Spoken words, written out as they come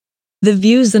The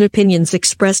views and opinions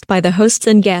expressed by the hosts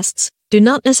and guests do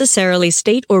not necessarily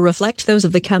state or reflect those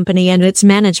of the company and its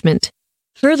management.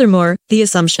 Furthermore, the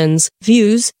assumptions,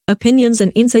 views, opinions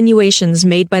and insinuations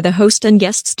made by the host and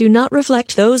guests do not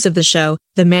reflect those of the show,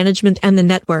 the management and the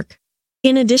network.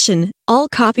 In addition, all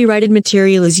copyrighted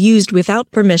material is used without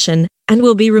permission and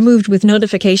will be removed with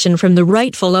notification from the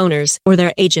rightful owners or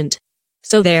their agent.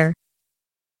 So there.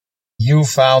 You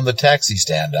found the Taxi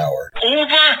Stand Hour. Over.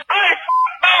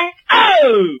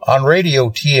 On Radio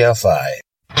TFI.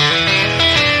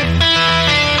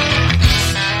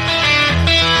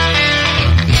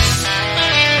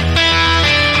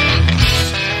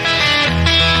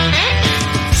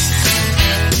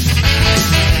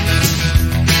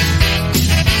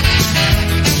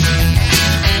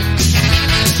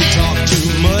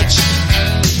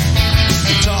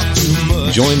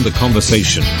 Join the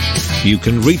conversation. You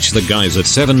can reach the guys at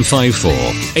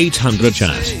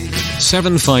 754-800-CHAT,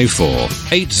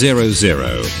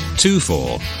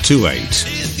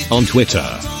 754-800-2428, on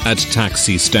Twitter at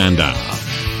Taxi Stand Hour.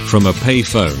 From a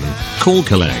payphone, call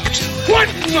collect. What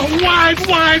in the wide,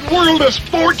 wide world of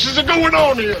sports is going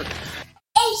on here?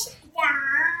 It's John.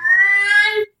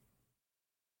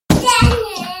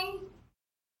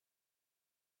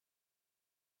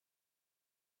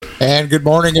 And good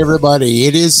morning, everybody.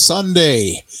 It is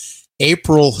Sunday,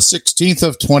 April 16th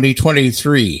of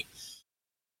 2023,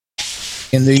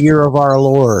 in the year of our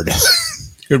Lord.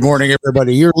 Good morning,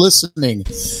 everybody. You're listening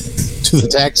to the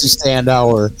Taxi Stand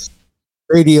Hour,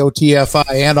 Radio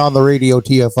TFI, and on the Radio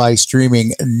TFI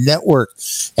streaming network.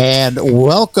 And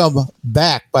welcome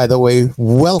back, by the way.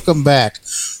 Welcome back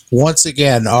once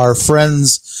again, our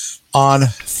friends on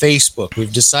Facebook.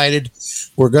 We've decided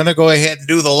we're going to go ahead and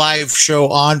do the live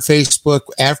show on Facebook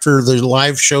after the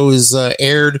live show is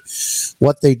aired.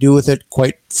 What they do with it,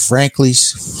 quite frankly,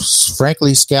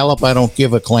 Scallop, I don't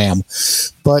give a clam.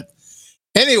 But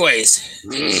anyways,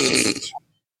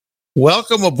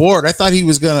 welcome aboard. I thought he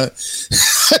was gonna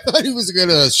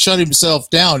shut himself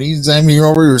down. You're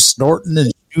over here snorting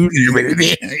and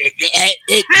shooting.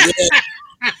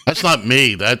 That's not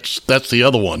me. That's the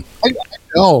other one.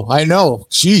 I know.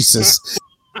 Jesus.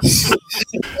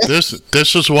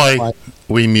 This is why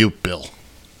we mute Bill.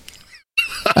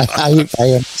 I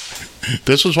am.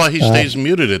 This is why he stays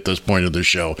muted at this point of the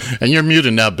show. And you're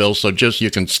muted now, Bill, so just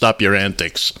you can stop your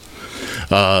antics.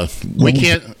 We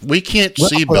can't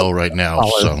see Bill right now.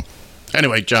 So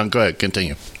anyway, John, go ahead,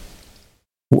 continue.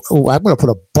 I'm going to put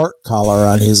a Bart collar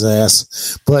on his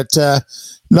ass. But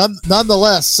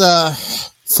nonetheless,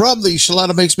 from the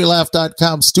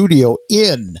ShalanaMakesMeLaugh.com studio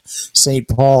in St.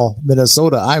 Paul,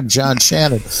 Minnesota, I'm John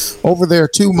Shannon. Over there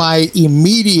to my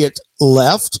immediate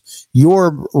left,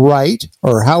 your right,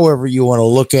 or however you want to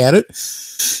look at it,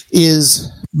 is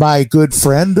my good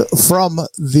friend from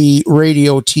the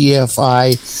Radio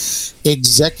TFI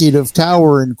Executive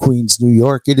Tower in Queens, New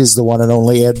York. It is the one and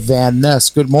only Ed Van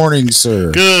Ness. Good morning,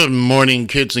 sir. Good morning,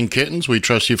 kids and kittens. We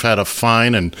trust you've had a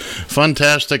fine and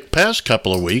fantastic past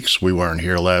couple of weeks. We weren't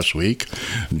here last week.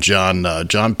 John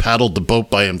paddled the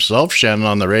boat by himself. Shannon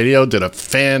on the radio did a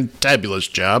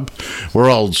fantabulous job.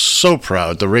 We're all so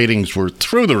proud. The ratings were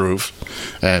through the roof,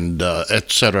 and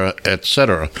et cetera, et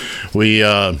cetera.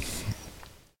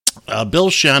 Bill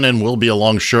Shannon will be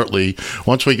along shortly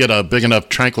once we get a big enough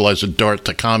tranquilizer dart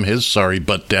to calm his sorry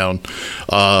butt down.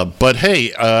 But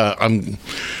hey, I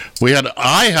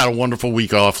had a wonderful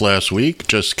week off last week.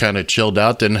 Just kind of chilled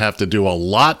out. Didn't have to do a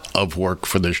lot of work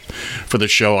for the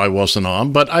show I wasn't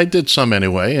on, but I did some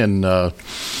anyway, and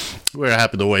we're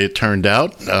happy the way it turned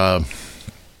out.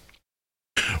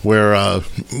 We're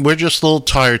just a little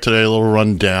tired today, a little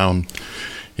run down.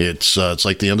 It's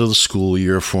like the end of the school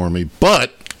year for me,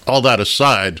 but all that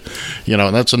aside,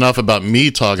 and that's enough about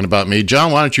me talking about me.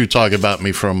 John, why don't you talk about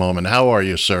me for a moment? How are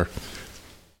you, sir?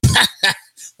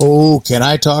 Oh, can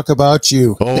I talk about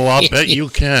you? Oh, I'll bet you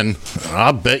can.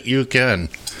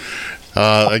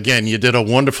 Again, you did a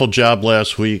wonderful job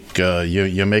last week.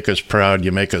 You make us proud.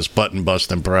 You make us button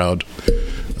busting proud.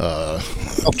 Well,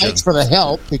 thanks for the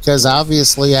help, because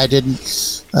obviously I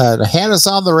didn't had us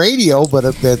on the radio, but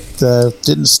it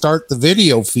didn't start the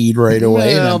video feed right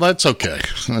away. Well, that's okay.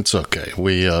 That's okay.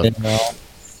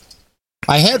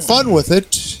 I had fun with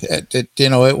it.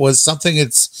 It was something.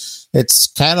 It's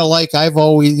kind of like I've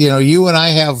always, you and I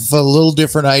have a little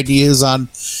different ideas on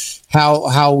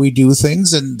how we do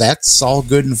things, and that's all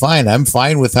good and fine. I'm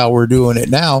fine with how we're doing it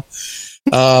now.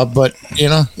 But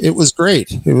it was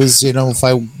great. It was, if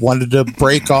I wanted to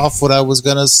break off what I was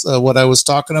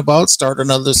talking about, start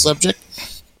another subject,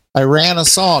 I ran a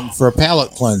song for a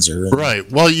palate cleanser. Right.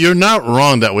 Well, you're not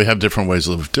wrong that we have different ways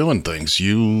of doing things.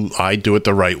 I do it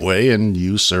the right way, and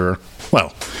you, sir,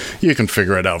 well, you can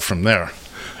figure it out from there.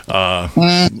 But,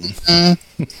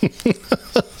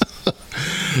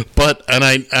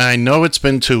 and I know it's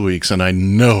been 2 weeks, and I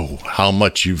know how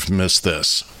much you've missed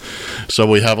this. So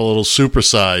we have a little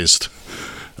supersized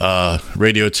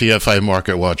Radio TFI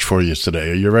Market Watch for you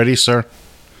today. Are you ready, sir?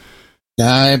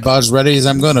 I'm about as ready as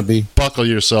I'm going to be. Buckle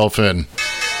yourself in.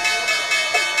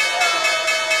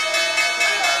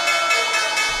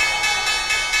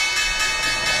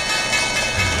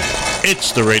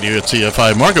 It's the Radio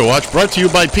TFI Market Watch, brought to you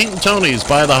by Pete and Tony's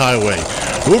by the Highway.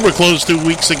 Uber closed 2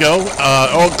 weeks ago.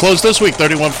 Closed this week,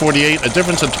 $31.48, a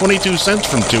difference of 22 cents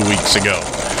from 2 weeks ago.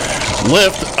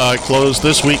 Lyft closed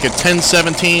this week at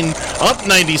 $10.17, up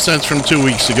 90 cents from 2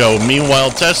 weeks ago.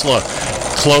 Meanwhile, Tesla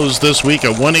closed this week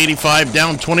at $185,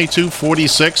 down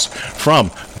 $22.46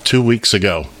 from 2 weeks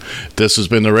ago. This has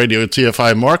been the Radio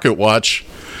TFI Market Watch.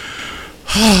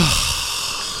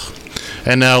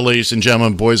 And now, ladies and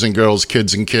gentlemen, boys and girls,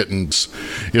 kids and kittens,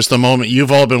 it's the moment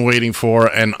you've all been waiting for,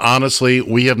 and honestly,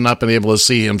 we have not been able to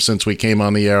see him since we came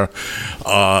on the air.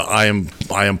 I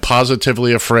am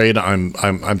positively afraid.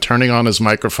 I'm turning on his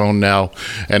microphone now,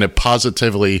 and it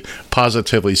positively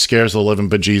scares the living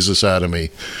bejesus out of me.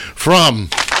 From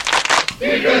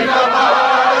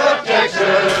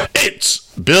Texas, it's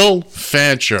Bill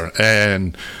Fancher,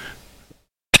 and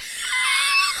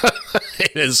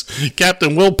it is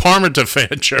Captain Will Parmenter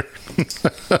Fancher.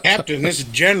 Captain, this is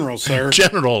General, sir.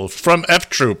 General from F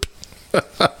Troop.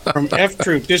 From F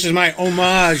Troop. This is my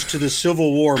homage to the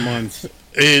Civil War month.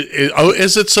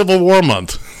 Is it Civil War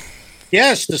month?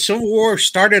 Yes, the Civil War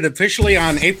started officially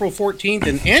on April 14th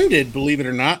and ended, believe it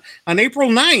or not, on April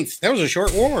 9th. That was a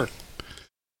short war.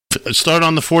 It started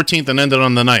on the 14th and ended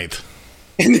on the 9th.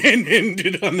 And then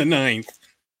ended on the 9th.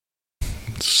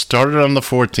 Started on the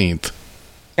 14th.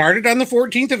 Started on the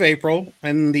 14th of April,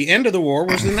 and the end of the war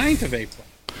was the 9th of April.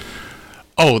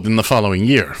 Oh, then the following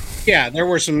year. Yeah, there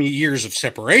were some years of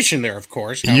separation there, of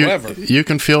course. However, you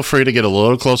can feel free to get a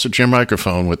little closer to your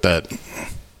microphone with that.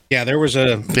 Yeah, there was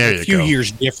a few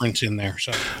years difference in there.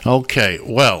 So okay,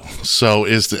 well, so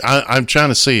I'm trying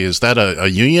to see, is that a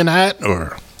Union hat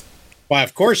or? Well,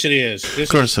 of course it is. Of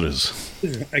course it is.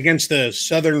 Against the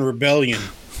Southern Rebellion.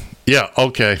 Yeah.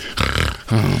 Okay.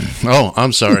 Oh,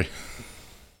 I'm sorry.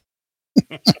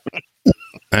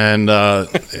 And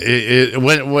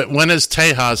when is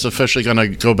Tejas officially going to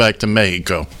go back to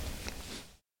Mexico?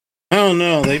 I don't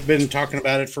know. They've been talking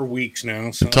about it for weeks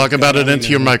now. So talk about it into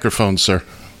your microphone, sir.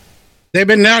 They've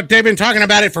been talking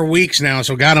about it for weeks now,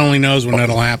 so God only knows when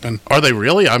that'll happen. Are they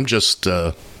really? I'm just.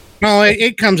 No,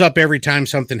 it comes up every time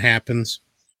something happens.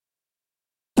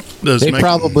 They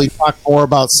probably talk more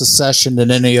about secession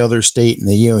than any other state in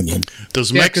the Union.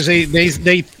 Because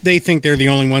they think they're the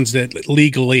only ones that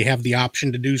legally have the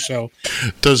option to do so.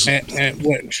 At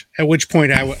which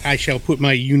point I shall put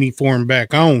my uniform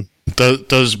back on.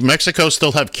 Does Mexico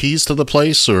still have keys to the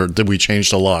place, or did we change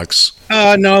the locks?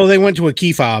 No, they went to a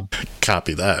key fob.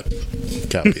 Copy that.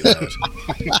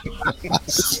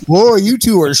 Boy, you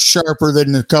two are sharper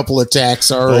than a couple of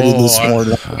attacks already this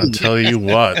morning. I'll tell you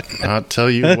what.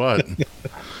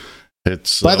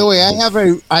 It's. By the way,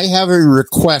 I have a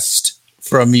request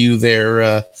from you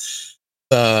there,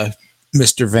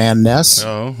 Mr. Van Ness.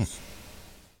 Oh.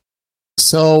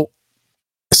 So,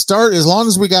 as long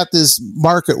as we got this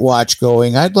market watch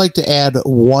going, I'd like to add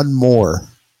one more.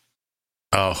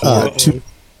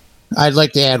 I'd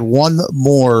like to add one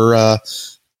more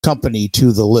company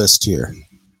to the list here.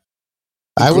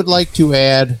 I would like to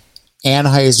add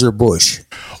Anheuser-Busch.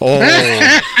 Oh.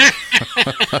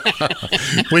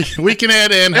 we can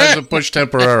add Anheuser-Busch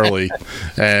temporarily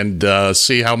and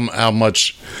see how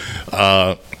much.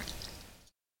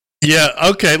 Yeah,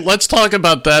 okay, let's talk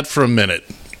about that for a minute.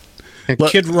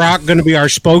 Kid Rock going to be our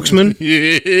spokesman?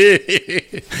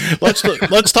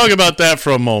 Let's talk about that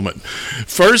for a moment.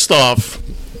 First off,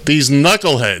 these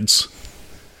knuckleheads.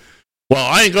 Well,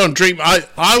 I ain't going to drink.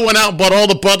 I went out and bought all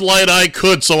the Bud Light I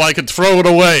could so I could throw it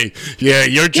away. Yeah,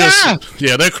 you're just.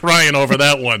 Yeah, they're crying over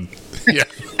that one. Yeah.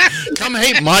 Come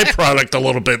hate my product a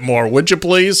little bit more, would you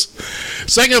please?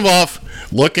 Second of all,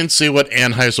 look and see what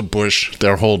Anheuser-Busch,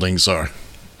 their holdings are.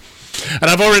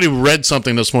 And I've already read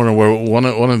something this morning where one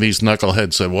of these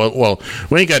knuckleheads said, well,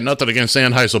 we ain't got nothing against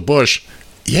Anheuser-Busch.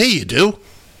 Yeah, you do.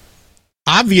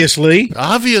 Obviously.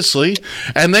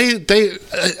 And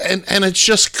and it's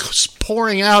just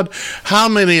pouring out how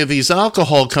many of these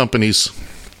alcohol companies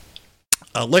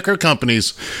liquor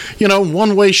companies,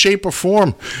 one way, shape, or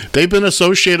form. They've been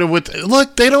associated with.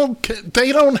 Look, they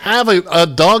don't have a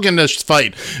dog in this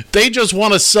fight. They just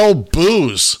want to sell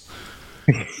booze.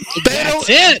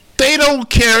 They don't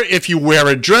care if you wear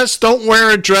a dress, don't wear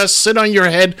a dress, sit on your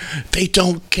head. They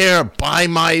don't care. Buy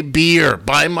my beer,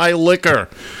 buy my liquor.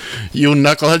 You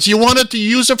knuckleheads, you wanted to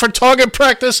use it for target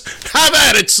practice? Have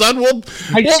at it, son.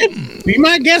 Be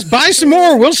my guest. Buy some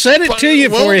more. We'll send it to you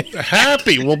for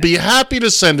you. We'll be happy to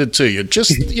send it to you.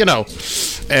 Just,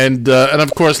 and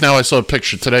of course, now I saw a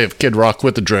picture today of Kid Rock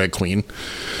with the drag queen.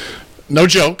 No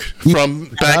joke,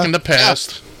 from back in the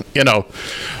past. And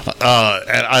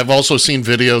I've also seen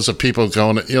videos of people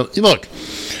going, look,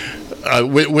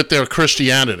 with their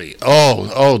Christianity.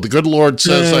 Oh, the good Lord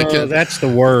says that's the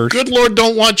worst. Good Lord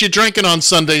don't want you drinking on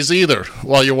Sundays either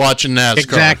while you're watching NASCAR.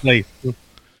 Exactly.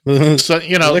 So,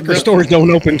 liquor stores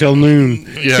don't open till noon.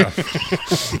 Yeah.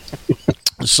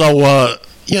 So, look,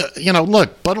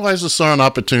 Budweiser saw an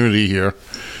opportunity here.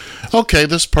 Okay,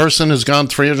 this person has gone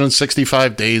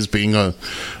 365 days being a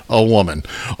woman.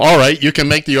 All right, you can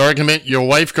make the argument your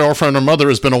wife, girlfriend, or mother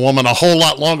has been a woman a whole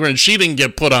lot longer and she didn't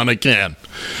get put on a can.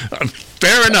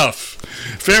 Fair enough.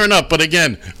 But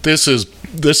again, this is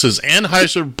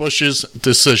Anheuser-Busch's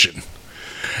decision.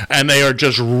 And they are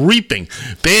just reaping.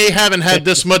 They haven't had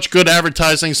this much good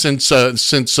advertising since Frank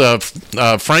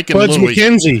and Buds Louie.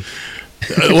 McKenzie.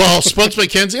 Spuds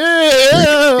McKenzie.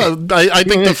 I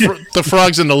think the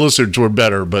frogs and the lizards were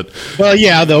better, but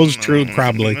those true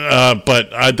probably.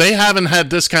 But they haven't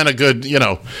had this kind of good,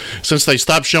 since they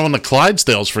stopped showing the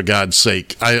Clydesdales. For God's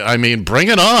sake, I mean, bring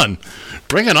it on.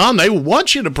 They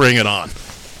want you to bring it on.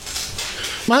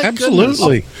 My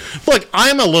Absolutely. Goodness. Look,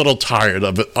 I'm a little tired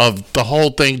of it, of the whole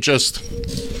thing.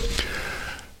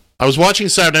 I was watching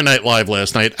Saturday Night Live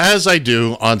last night, as I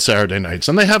do on Saturday nights,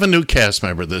 and they have a new cast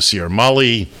member this year,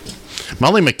 Molly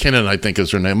McKinnon, I think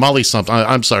is her name. Molly something.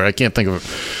 I'm sorry, I can't think of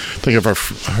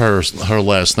her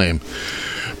last name,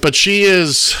 but she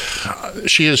is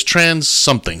trans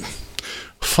something.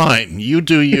 Fine, you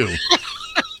do you.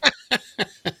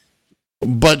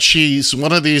 But she's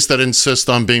one of these that insist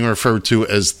on being referred to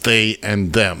as they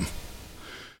and them.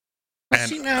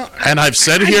 And I've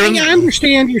said here... I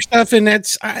understand your stuff, and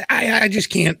that's... I just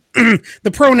can't...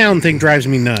 The pronoun thing drives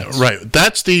me nuts. Right.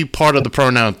 That's the part of the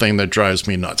pronoun thing that drives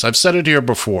me nuts. I've said it here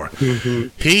before. Mm-hmm.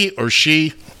 He or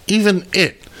she, even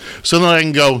it. So then I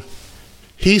can go,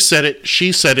 he said it,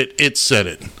 she said it said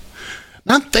it.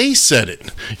 Not they said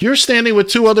it. You're standing with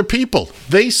two other people.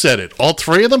 They said it. All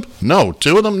three of them? No.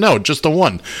 Two of them? No. Just the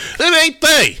one. It ain't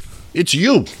they. It's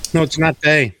you. No, it's not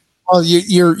they. Well,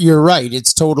 you're right.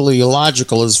 It's totally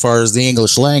illogical as far as the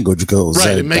English language goes.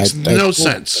 Right. It makes no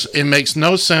sense. It makes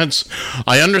no sense.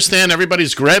 I understand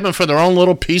everybody's grabbing for their own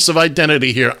little piece of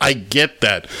identity here. I get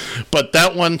that. But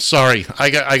that one, sorry,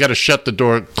 I got to shut the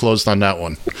door closed on that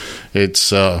one.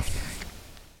 It's...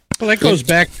 Well, that goes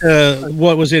back to,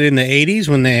 what was it, in the 80s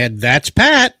when they had That's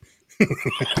Pat?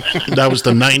 That was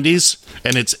the 90s,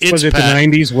 and it's was it Pat.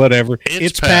 The 90s? Whatever.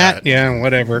 It's Pat. Yeah,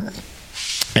 whatever.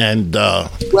 And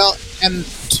well, and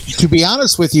to be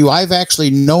honest with you, I've actually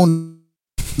known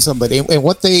somebody, and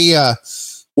what they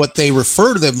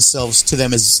refer to themselves to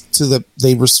them as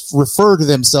refer to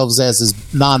themselves as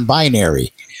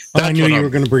non-binary. I knew you were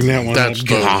going to bring that one up.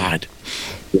 God.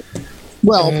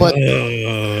 Well, but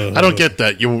I don't get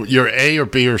that. You're A or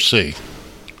B or C.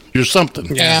 You're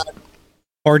something. Yeah.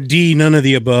 Or D, none of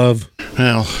the above.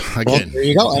 Well, again, there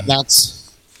you go. And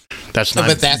that's not.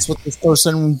 But that's what this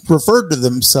person referred to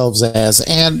themselves as.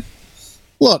 And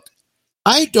look,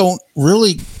 I don't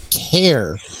really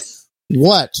care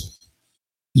what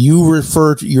you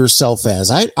refer to yourself as.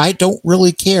 I don't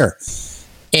really care.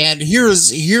 And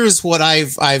here's what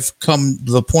I've come,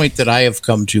 the point that I have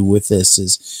come to with this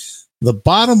is the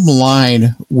bottom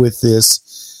line with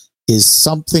this is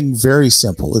something very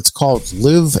simple. It's called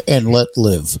live and let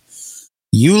live.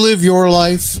 You live your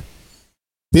life.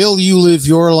 Bill, you live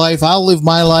your life. I'll live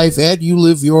my life. Ed, you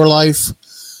live your life.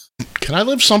 Can I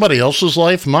live somebody else's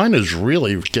life? Mine is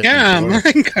really getting mine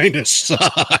kind of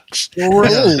sucks. Well, we're a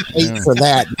little late for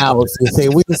that now. If you say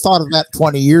we'd have thought of that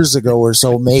 20 years ago or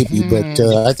so, maybe, but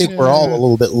I think we're all a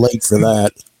little bit late for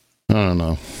that. I don't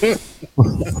know.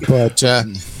 But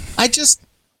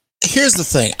here's the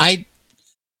thing. I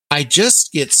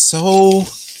just get so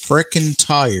frickin'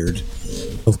 tired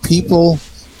of people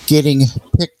getting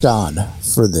picked on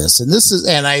for this.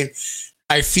 And I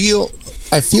feel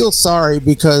sorry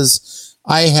because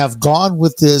I have gone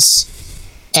with this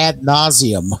ad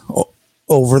nauseum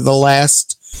over the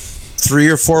last 3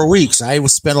 or 4 weeks. I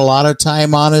spent a lot of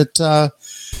time on it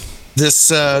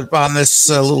this on this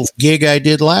little gig I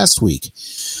did last week.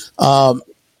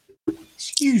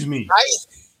 Excuse me.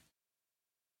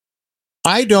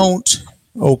 I don't.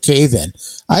 Okay, then.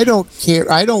 I don't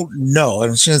care. I don't know.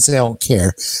 I shouldn't say I don't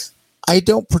care. I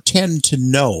don't pretend to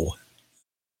know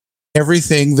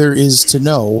everything there is to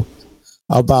know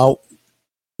about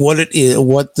what it is,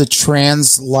 what the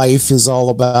trans life is all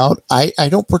about. I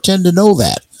don't pretend to know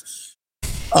that.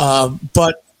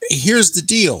 But here's the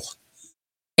deal.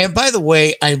 And by the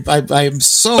way, I'm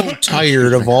so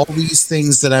tired of all these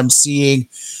things that I'm seeing,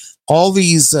 all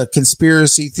these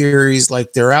conspiracy theories,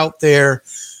 like they're out there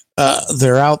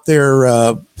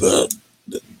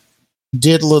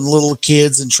diddling little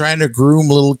kids and trying to groom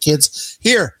little kids.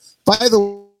 Here, by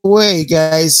the way,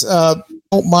 guys,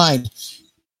 don't mind.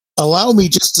 Allow me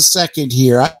just a second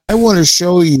here. I want to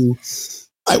show you.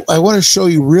 I want to show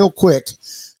you real quick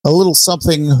a little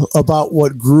something about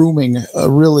what grooming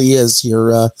really is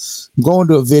here. I'm going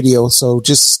to a video, so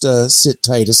just sit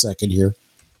tight a second here.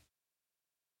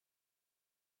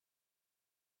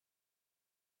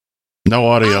 No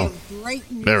audio.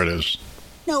 There it is.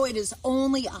 No, it is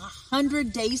only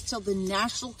 100 days till the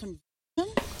national convention.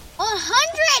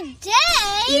 100 days?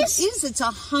 It is. It's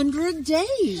 100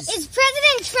 days. Is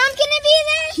President Trump going to be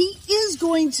there? He is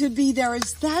going to be there.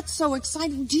 Is that so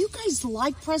exciting? Do you guys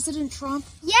like President Trump?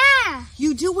 Yeah.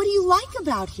 You do? What do you like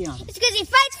about him? It's because he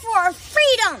fights for our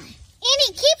freedom. And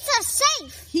he keeps us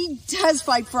safe. He does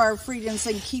fight for our freedoms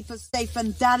and keep us safe,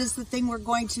 and that is the thing we're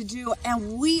going to do.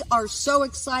 And we are so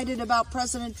excited about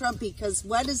President Trump because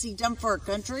what has he done for our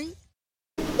country?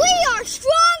 We are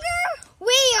stronger.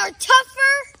 We are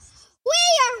tougher. We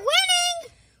are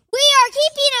winning. We are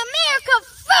keeping America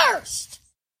first.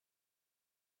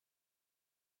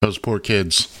 Those poor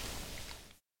kids.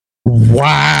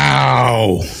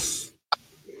 Wow.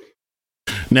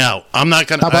 Now, I'm not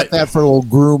going to... How about that for a little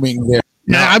grooming there?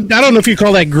 Now, I don't know if you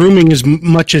call that grooming as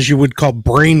much as you would call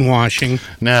brainwashing.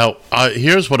 Now,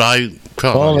 here's what I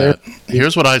call on that.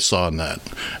 Here's what I saw in that.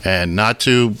 And not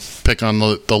to pick on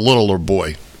the littler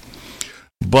boy.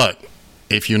 But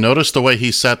if you notice the way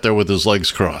he sat there with his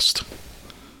legs crossed.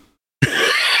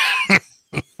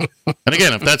 And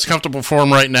again, if that's comfortable for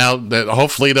him right now, that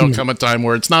hopefully there'll come a time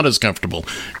where it's not as comfortable.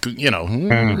 You know,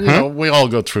 we all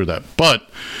go through that. But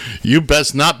you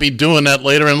best not be doing that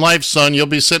later in life, son. You'll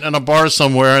be sitting in a bar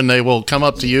somewhere, and they will come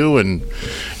up to you and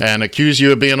accuse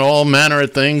you of being all manner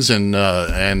of things, and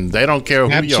they don't care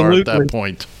who you are at that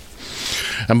point.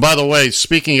 And by the way,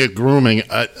 speaking of grooming,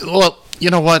 well, you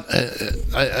know what?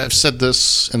 I've said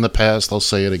this in the past. I'll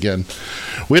say it again.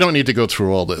 We don't need to go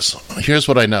through all this. Here's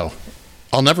what I know.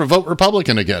 I'll never vote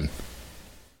Republican again.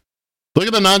 Look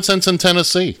at the nonsense in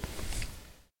Tennessee.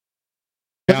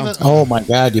 Yeah. Oh my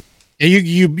God!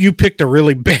 You picked a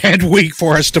really bad week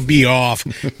for us to be off.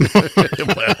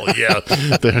 Well, yeah,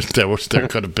 there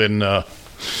could have been,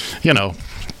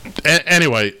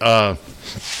 anyway.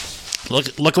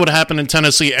 Look what happened in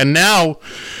Tennessee, and now,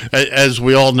 as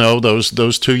we all know,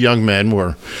 those two young men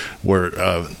were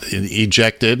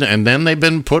ejected, and then they've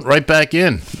been put right back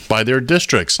in by their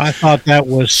districts. I thought that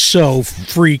was so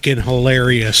freaking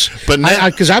hilarious. But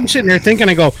because I'm sitting there thinking,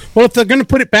 I go, well, if they're going to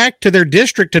put it back to their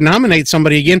district to nominate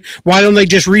somebody again, why don't they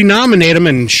just renominate them?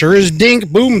 And sure as dink,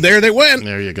 boom, there they went.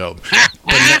 There you go.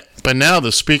 But now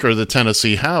the Speaker of the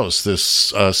Tennessee House,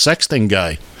 this Sexton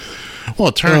guy. Well,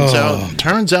 it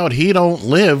turns out he don't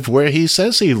live where he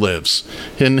says he lives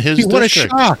in his district. What a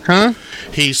shock, huh?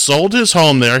 He sold his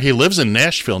home there. He lives in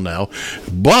Nashville now.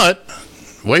 But,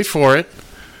 wait for it,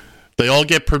 they all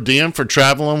get per diem for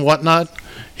travel and whatnot.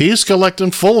 He's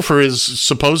collecting full for his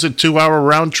supposed 2-hour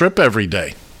round trip every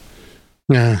day.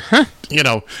 Uh-huh. You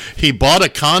know, he bought a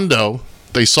condo.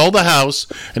 They sold the house,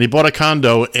 and he bought a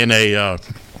condo in a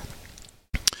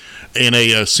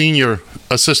senior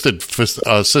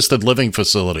assisted living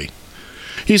facility.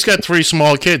 He's got 3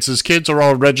 small kids. His kids are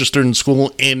all registered in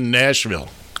school in Nashville.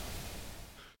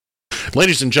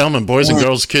 Ladies and gentlemen, boys and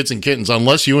girls, kids and kittens,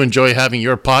 unless you enjoy having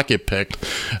your pocket picked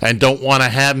and don't want to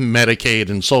have Medicaid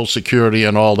and Social Security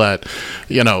and all that,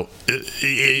 you know,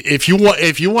 if you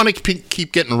want to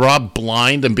keep getting robbed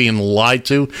blind and being lied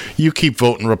to, you keep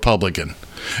voting Republican.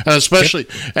 And especially,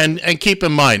 and keep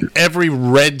in mind, every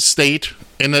red state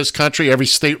in this country, every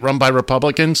state run by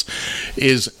Republicans,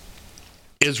 is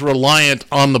reliant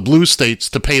on the blue states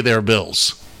to pay their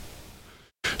bills.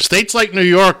 States like New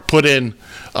York put in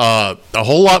a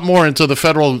whole lot more into the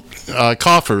federal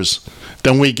coffers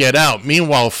than we get out.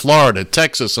 Meanwhile, Florida,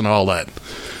 Texas, and all that,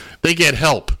 they get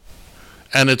help.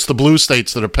 And it's the blue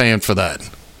states that are paying for that.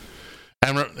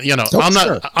 And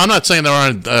I'm not saying there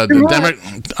aren't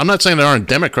I'm not saying there aren't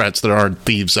Democrats that aren't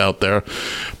thieves out there,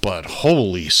 but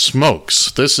holy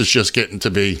smokes, this is just getting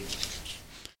to be.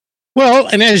 Well,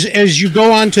 and as you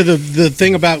go on to the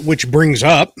thing about which brings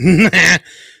up,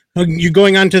 you're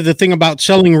going on to the thing about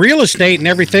selling real estate and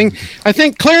everything. I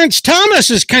think Clarence Thomas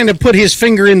has kind of put his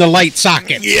finger in the light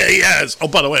socket. Yeah, he has. Oh,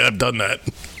 by the way, I've done that.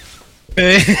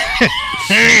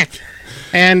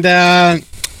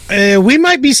 And we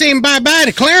might be saying bye-bye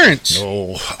to Clarence.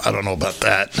 Oh, I don't know about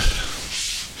that.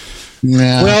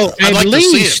 Yeah. Well, at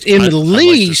least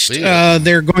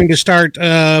they're going to start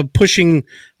pushing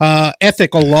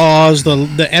ethical laws,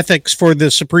 the ethics for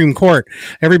the Supreme Court.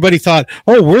 Everybody thought,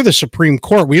 oh, we're the Supreme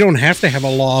Court. We don't have to have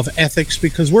a law of ethics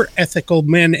because we're ethical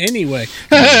men anyway.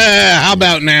 How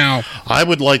about now? I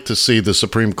would like to see the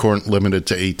Supreme Court limited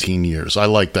to 18 years. I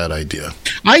like that idea.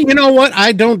 You know what?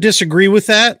 I don't disagree with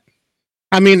that.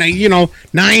 I mean,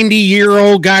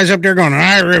 90-year-old guys up there going,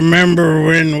 I remember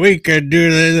when we could do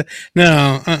this.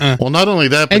 No, Well, not only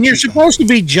that, but and you're supposed to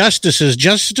be justices.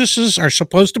 Justices are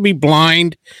supposed to be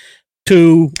blind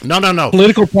to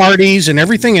political parties and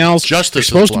everything else. Justice is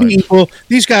supposed to be equal.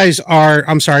 These guys are,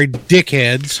 I'm sorry,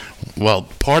 dickheads. Well,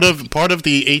 part of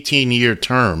the 18-year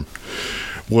term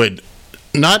would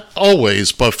not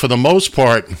always, but for the most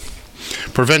part,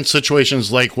 prevent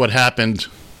situations like what happened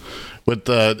with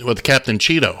Captain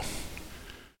Cheeto.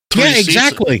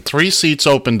 Exactly. 3 seats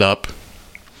opened up,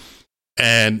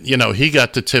 and he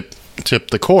got to tip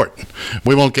the court.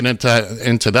 We won't get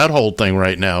into that whole thing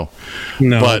right now.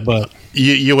 No, but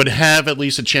you would have at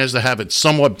least a chance to have it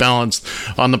somewhat balanced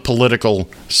on the political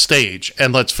stage.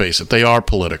 And let's face it, they are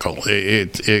political.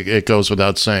 It goes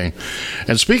without saying.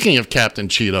 And speaking of Captain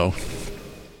Cheeto,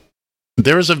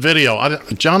 there is a video.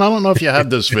 John, I don't know if you have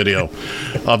this video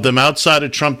of them outside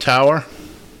of Trump Tower.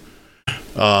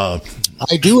 I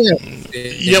do have.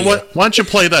 Yeah, why don't you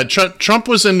play that? Trump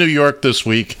was in New York this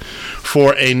week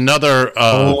for another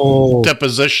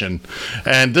deposition,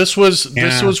 and this was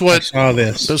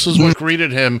what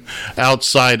greeted him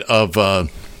outside of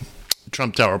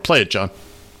Trump Tower. Play it, John.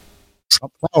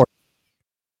 Trump Tower.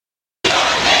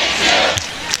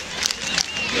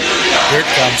 Here it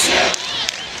comes.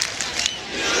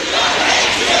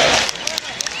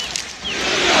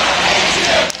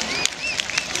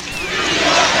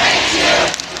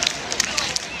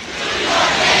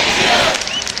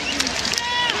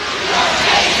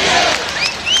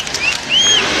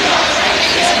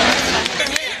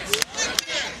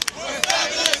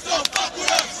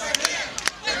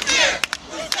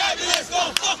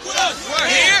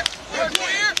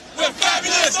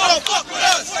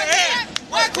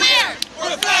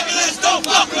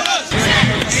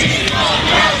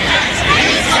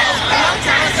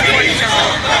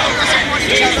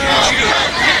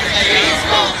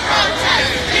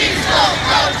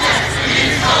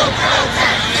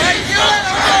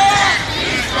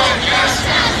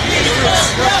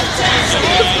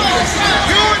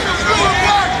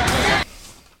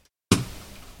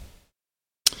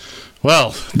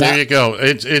 Well, there you go.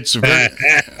 It's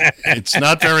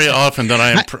not very often that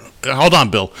I am. Hold on,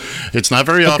 Bill. It's not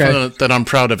very often that I'm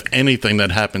proud of anything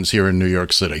that happens here in New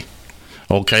York City.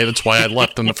 Okay, that's why I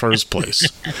left in the first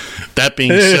place. That being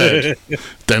said,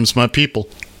 them's my people.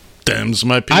 Them's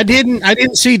my people. I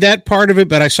didn't see that part of it,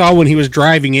 but I saw when he was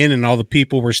driving in and all the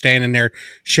people were standing there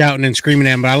shouting and screaming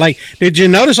at him. But did you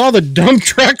notice all the dump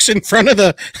trucks in front of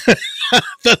the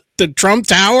the Trump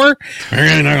Tower?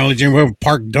 We'll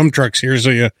park dump trucks here so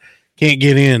you can't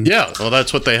get in. Yeah, well,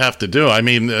 that's what they have to do. I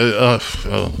mean,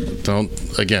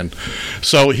 don't again.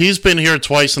 So he's been here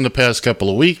twice in the past couple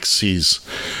of weeks. He's,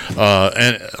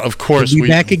 and of course, he'll be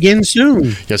back again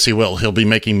soon. Yes, he will. He'll be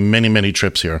making many, many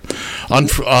trips here.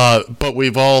 But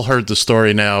we've all heard the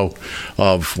story now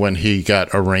of when he got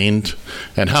arraigned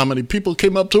and how many people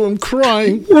came up to him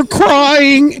crying. We're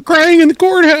crying in the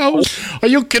courthouse. Are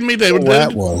you kidding me? They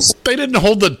didn't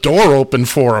hold the door open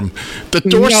for him. The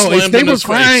door slammed in his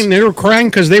face. They were crying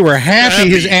because they were happy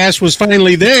his ass was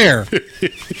finally there.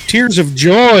 Tears of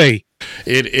joy.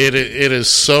 It is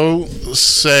so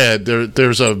sad.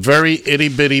 There's a very itty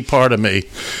bitty part of me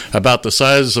about the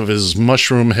size of his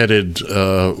mushroom headed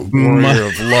warrior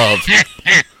of love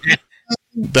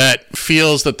that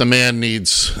feels that the man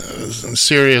needs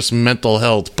serious mental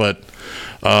health. But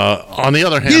on the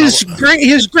other hand,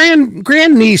 his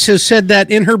grandniece has said that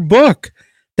in her book,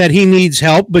 that he needs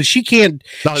help, but she can't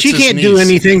do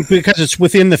anything because it's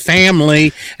within the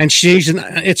family, and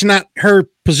it's not her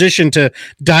position to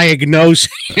diagnose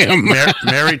him.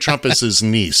 Mary Trump is his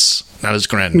niece. not his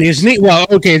grandniece. His niece. Well,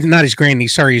 okay, not his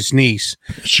grandniece. Sorry, his niece.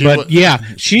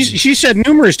 She said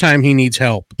numerous times he needs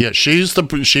help. Yeah, she was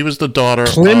the daughter.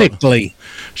 Clinically,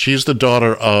 she's the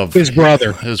daughter of his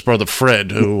brother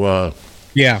Fred, who.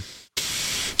 Anyway.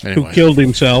 Who killed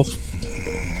himself.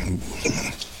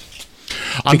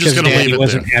 I'm just going to leave it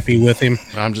wasn't there. Happy with him.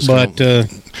 I'm just.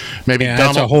 Maybe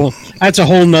Donald, that's a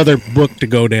whole nother book to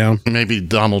go down. Maybe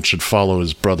Donald should follow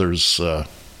his brother's.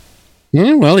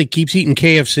 Yeah, well, he keeps eating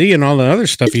KFC and all the other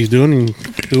stuff he's doing, and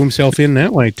do himself in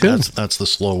that way too. That's the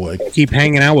slow way. Keep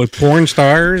hanging out with porn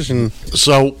stars, and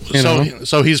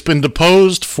so he's been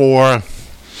deposed for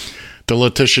the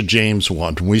Letitia James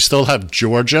one. We still have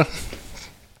Georgia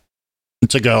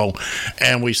to go,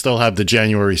 and we still have the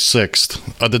January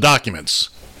 6th the documents.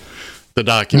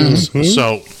 Mm-hmm.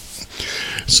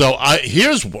 So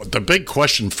here's the big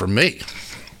question for me: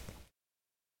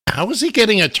 how is he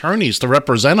getting attorneys to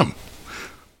represent him?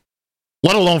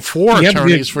 Let alone four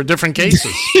attorneys for different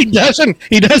cases. He doesn't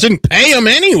pay them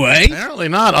anyway. Apparently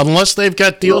not, unless they've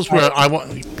got deals where I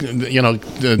want,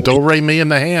 do-re me in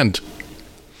the hand.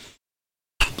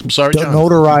 I'm sorry, John.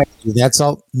 Notoriety. That's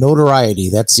all. Notoriety.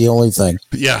 That's the only thing.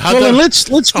 Yeah.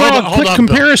 Let's draw a quick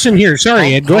comparison here.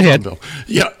 Sorry, Ed. Go ahead. Bill.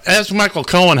 Yeah. Ask Michael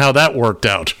Cohen how that worked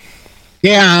out.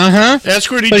 Yeah.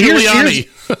 Ask Rudy Giuliani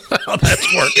how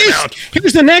that's working out.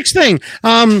 Here's the next thing.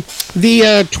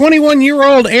 The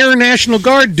 21-year-old Air National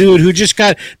Guard dude who just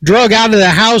got drug out of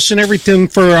the house and everything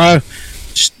for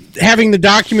having the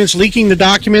documents, leaking the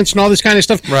documents, and all this kind of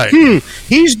stuff. Right.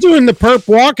 He's doing the perp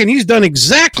walk, and he's done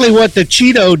exactly what the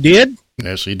Cheeto did.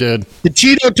 Yes, he did. The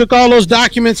Cheeto took all those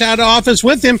documents out of office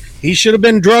with him. He should have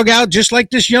been drug out just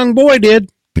like this young boy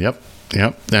did. Yep.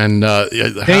 And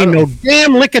ain't no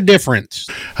damn lick of difference.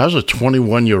 How's a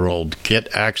 21-year-old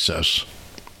get access?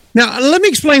 Now, let me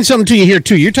explain something to you here,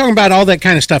 too. You're talking about all that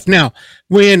kind of stuff. Now,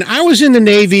 when I was in the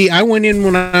Navy, I went in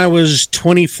when I was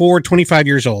 24, 25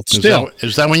 years old. Still.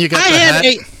 Is that when you got the hat?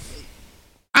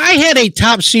 I had a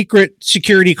top secret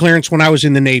security clearance when I was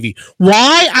in the Navy.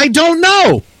 Why? I don't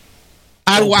know.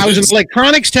 I was an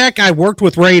electronics tech. I worked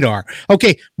with radar.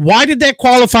 Okay, why did that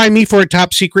qualify me for a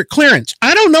top secret clearance?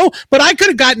 I don't know, but I could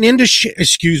have gotten into I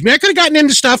could have gotten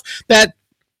into stuff that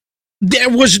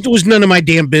was none of my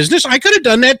damn business. I could have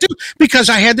done that too because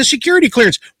I had the security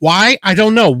clearance. Why? I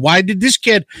don't know. Why did this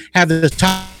kid have the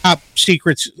top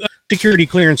secret security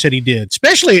clearance that he did,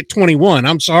 especially at 21?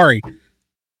 I'm sorry.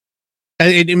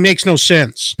 It makes no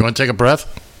sense. You want to take a breath?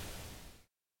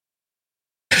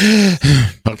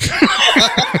 Okay.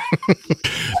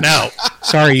 Now,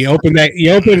 sorry, you opened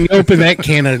that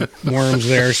can of worms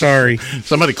there. Sorry,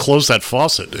 somebody close that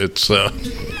faucet. It's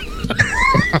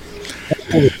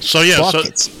so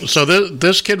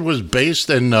this kid was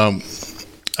based in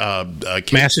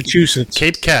Massachusetts,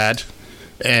 Cape Cod,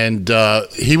 and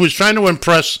he was trying to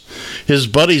impress his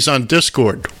buddies on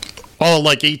Discord, all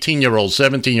like 18-year-olds,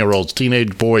 17-year-olds,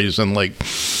 teenage boys, and like.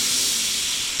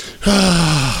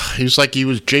 He's like he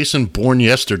was Jason Bourne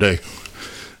yesterday.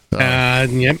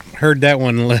 Yep, heard that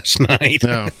one last night.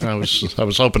 Yeah, I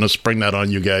was hoping to spring that on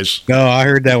you guys. No, I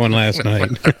heard that one last night.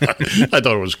 I thought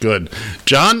it was good.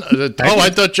 John,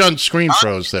 I thought John's screen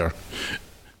froze there.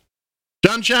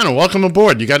 John Shannon, welcome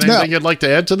aboard. You got anything you'd like to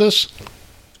add to this?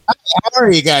 How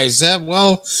are you guys?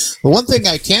 Well, the one thing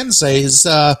I can say is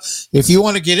if you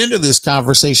want to get into this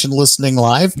conversation listening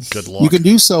live, you can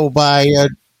do so by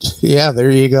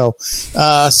there you go.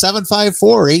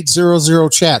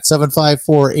 754-800-CHAT,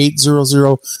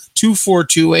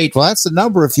 754-800-2428. Well, that's the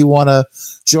number if you want to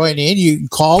join in. You can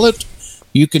call it.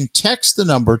 You can text the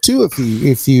number too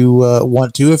if you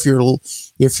want to. If you're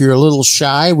a little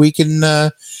shy, we can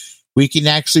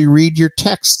actually read your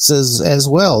texts as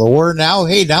well. Or now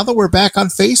that we're back on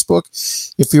Facebook,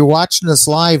 if you're watching us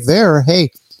live there,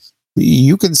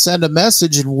 you can send a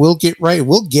message and we'll get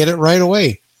it right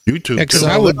away. YouTube. Because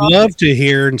I would love to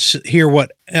hear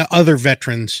what other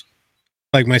veterans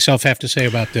like myself have to say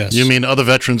about this. You mean other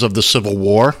veterans of the Civil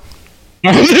War?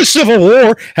 The Civil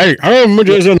War? Hey, I'm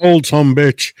just an old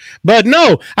sumbitch. But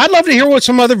no, I'd love to hear what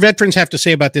some other veterans have to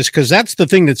say about this, because that's the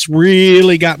thing that's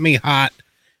really got me hot,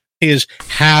 is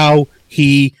how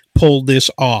he pulled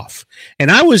this off. And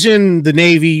I was in the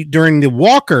Navy during the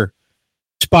Walker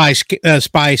spy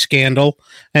scandal,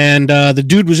 and the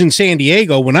dude was in San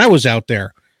Diego when I was out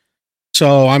there.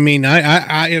 So, I mean,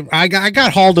 I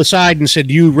got hauled aside and said,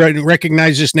 do you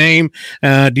recognize this name?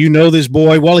 Do you know this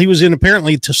boy? Well, he was in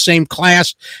apparently the same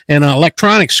class in an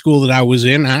electronics school that I was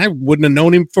in. I wouldn't have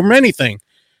known him from anything.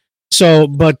 So,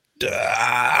 but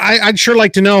I'd sure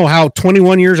like to know how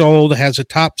 21 years old has a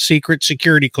top secret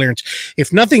security clearance.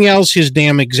 If nothing else, his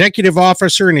damn executive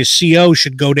officer and his CO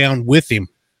should go down with him.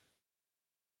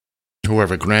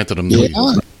 Whoever granted him the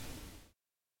legal.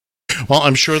 Well,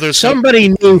 I'm sure there's somebody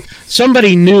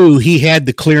knew he had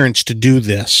the clearance to do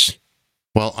this.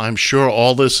 Well, I'm sure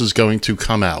all this is going to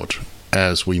come out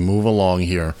as we move along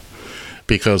here,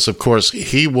 because of course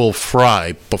he will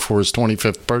fry before his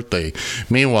 25th birthday.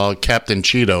 Meanwhile, Captain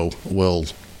Cheeto will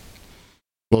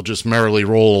just merrily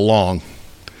roll along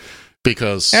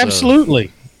because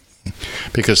absolutely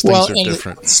because things are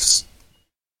different.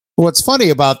 What's funny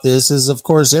about this is, of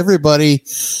course, everybody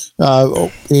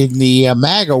in the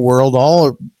MAGA world all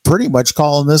are pretty much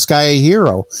calling this guy a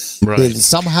hero. Right.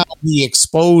 Somehow he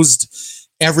exposed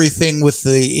everything with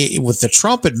the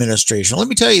Trump administration. Let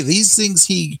me tell you, these things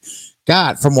he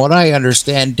got, from what I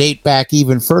understand, date back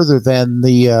even further than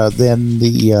the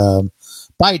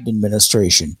Biden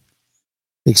administration.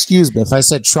 Excuse me if I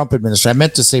said Trump administration. I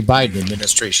meant to say Biden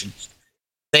administration.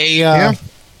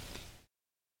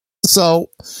 So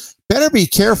better be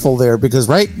careful there, because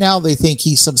right now they think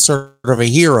he's some sort of a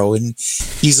hero, and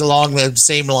he's along the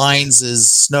same lines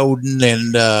as Snowden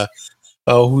and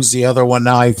who's the other one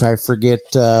now? I forget.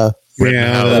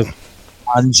 Rittenhouse.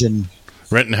 And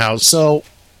Rittenhouse. So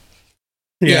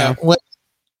yeah.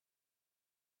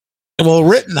 Well,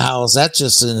 Rittenhouse. That's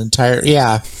just an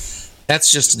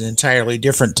entirely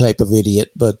different type of idiot.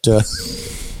 But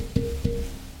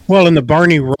well, and the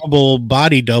Barney Rubble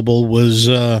body double was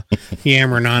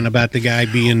yammering on about the guy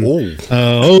being,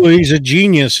 he's a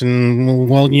genius. And,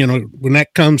 well, when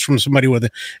that comes from somebody with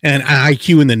an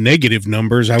IQ in the negative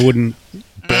numbers, I wouldn't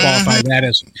qualify that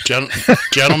as...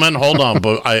 Gentlemen, hold on,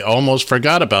 but I almost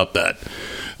forgot about that.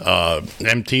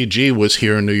 MTG was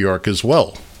here in New York as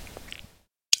well.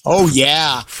 Oh,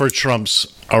 yeah. For Trump's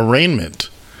arraignment.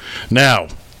 Now...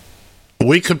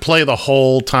 we could play the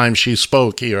whole time she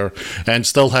spoke here and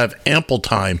still have ample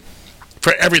time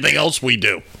for everything else we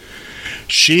do.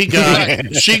 She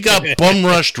got bum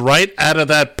rushed right out of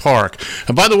that park.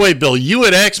 And by the way, Bill, you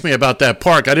had asked me about that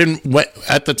park.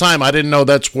 At the time I didn't know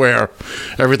that's where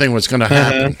everything was going to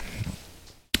happen.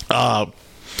 I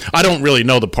don't really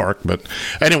know the park, but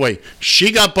anyway,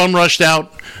 she got bum rushed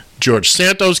out. George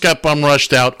Santos got bum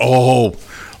rushed out. Oh,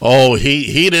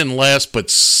 he didn't last but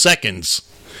seconds.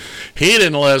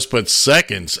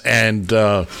 And,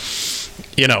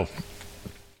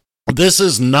 this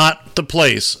is not the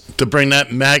place to bring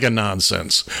that MAGA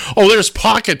nonsense. Oh, there's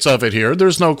pockets of it here.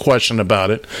 There's no question about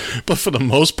it. But for the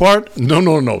most part,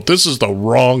 no. This is the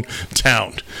wrong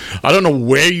town. I don't know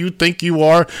where you think you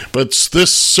are, but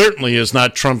this certainly is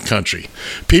not Trump country.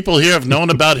 People here have known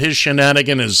about his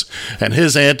shenanigans and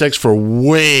his antics for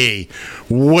way too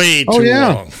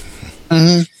long.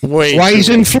 Mm-hmm. Why he's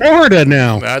in Florida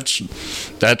now? That's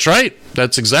right.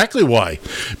 That's exactly why.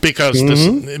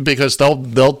 Because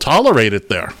they'll tolerate it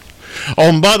there. Oh,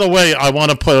 and by the way, I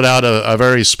want to put out a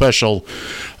very special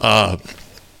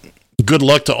good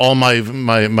luck to all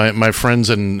my friends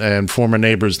and former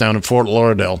neighbors down in Fort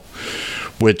Lauderdale,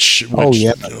 which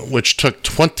took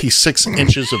 26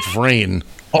 inches of rain.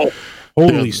 Oh,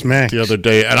 holy smack! The other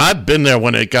day, and I've been there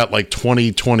when it got like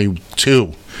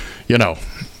 22.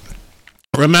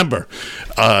 Remember,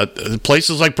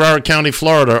 places like Broward County,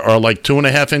 Florida are like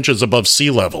 2.5 inches above sea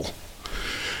level.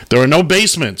 There are no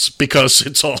basements because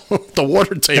it's all the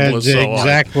water table is so high.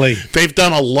 Exactly. They've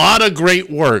done a lot of great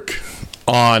work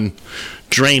on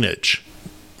drainage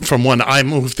from when I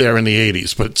moved there in the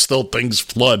 80s, but still things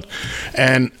flood.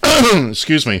 And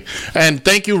excuse me. And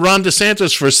thank you, Ron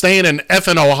DeSantis, for staying in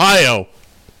effing Ohio.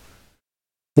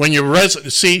 When you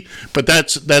see, but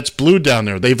that's blue down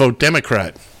there. They vote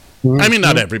Democrat. I mean,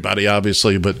 not everybody,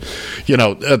 obviously, but,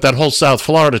 that whole South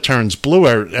Florida turns blue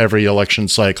every election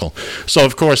cycle. So,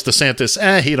 of course,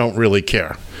 DeSantis, he don't really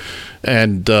care.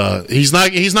 And he's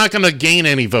not going to gain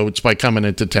any votes by coming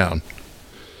into town.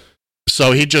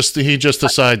 So he just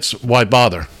decides, why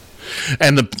bother?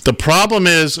 And the problem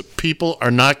is, people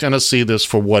are not going to see this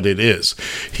for what it is.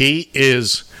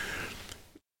 He's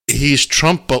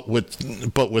Trump, but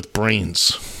with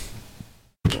brains.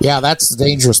 Yeah, that's the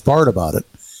dangerous part about it.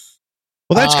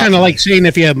 Well, that's kind of like saying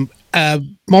if you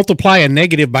multiply a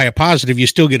negative by a positive, you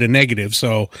still get a negative.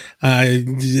 So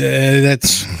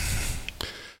that's.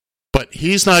 But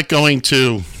he's not going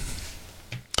to.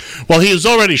 Well, he was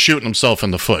already shooting himself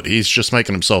in the foot. He's just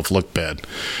making himself look bad.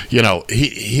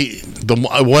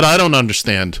 What I don't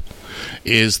understand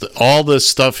is all this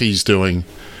stuff he's doing,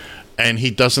 and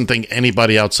he doesn't think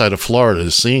anybody outside of Florida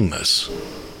is seeing this.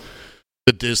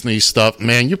 The Disney stuff,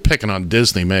 man, you're picking on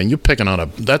Disney, man. You're picking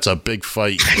on that's a big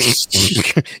fight.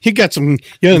 You got some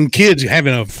young kids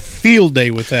having a field day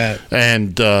with that.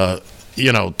 And, the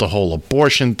whole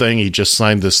abortion thing, he just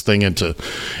signed this thing into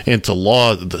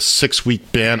law, the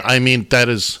 6-week ban. I mean, that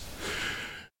is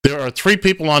There are 3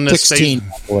 people on this 16.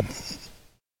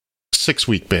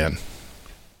 6-week ban.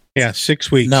 Yeah,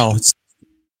 6 weeks. No,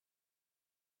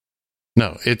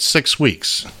 it's 6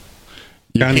 weeks.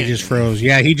 Johnny just froze.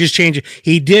 Yeah, he just changed it.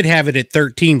 He did have it at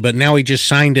 13, but now he just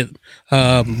signed it.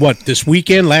 This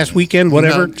weekend, last weekend,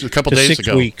 whatever. No, a couple days 6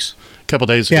 ago. weeks. A couple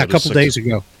days ago. Yeah, a couple days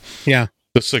ago. Yeah.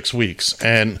 The 6 weeks.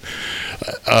 And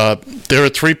there are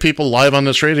 3 people live on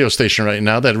this radio station right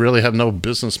now that really have no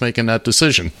business making that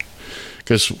decision.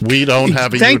 Because we don't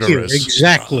have a Thank uterus. You.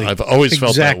 Exactly. I've always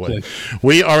felt that way.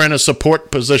 We are in a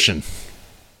support position.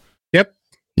 Yep.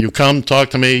 You come talk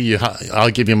to me.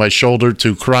 I'll give you my shoulder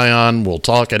to cry on. We'll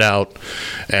talk it out.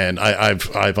 And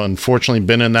I've unfortunately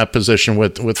been in that position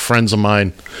with friends of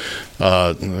mine,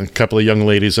 a couple of young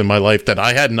ladies in my life that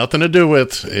I had nothing to do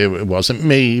with. It wasn't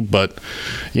me, but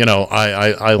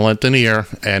I lent an ear,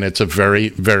 and it's a very,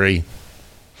 very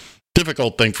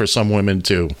difficult thing for some women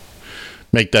to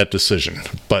make that decision.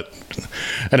 But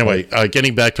anyway,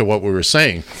 getting back to what we were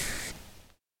saying.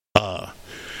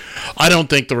 I don't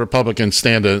think the Republicans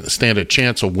stand a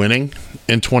chance of winning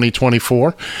in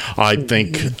 2024. I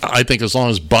think as long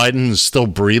as Biden is still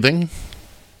breathing,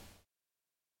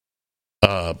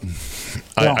 I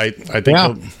think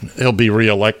he'll be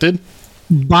reelected.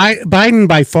 Biden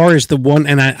by far is the one,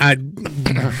 and I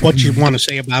what you want to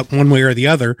say about one way or the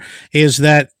other is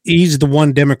that he's the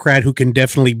one Democrat who can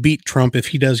definitely beat Trump if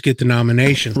he does get the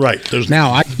nomination. Right.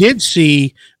 Now, I did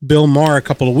see Bill Maher a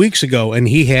couple of weeks ago, and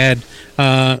he had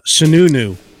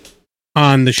Sununu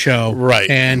on the show. Right.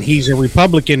 And he's a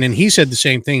Republican, and he said the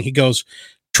same thing. He goes,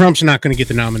 Trump's not going to get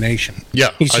the nomination.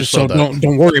 Yeah. He says, so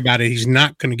don't worry about it. He's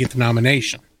not going to get the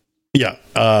nomination. Yeah.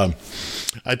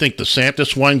 I think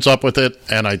DeSantis winds up with it,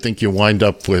 and I think you wind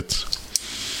up with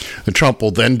Trump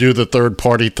will then do the third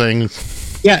party thing.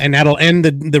 Yeah, and that'll end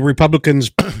the Republicans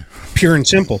pure and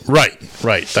simple. Right.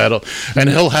 And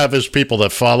he'll have his people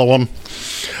that follow him.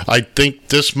 I think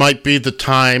this might be the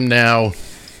time now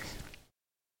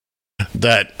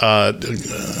that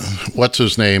what's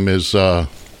his name is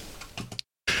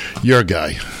your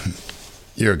guy.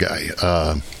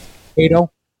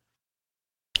 Cato?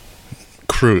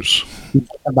 Cruz.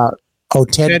 About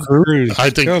Ted Cruz. I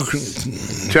think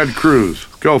Ted Cruz.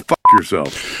 Go fuck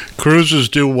yourself. Cruz is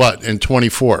due what in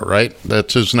 24, right?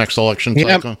 That's his next election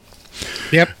cycle.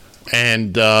 Yep.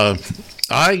 And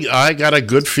I got a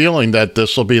good feeling that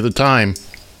this will be the time.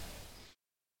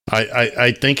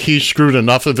 I think he screwed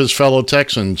enough of his fellow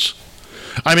Texans.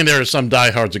 I mean, there are some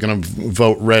diehards that are going to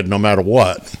vote red no matter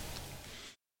what.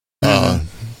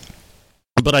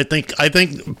 But I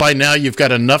think by now you've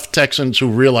got enough Texans who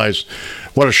realize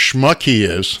what a schmuck he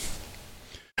is,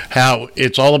 how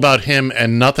it's all about him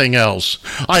and nothing else.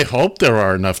 I hope there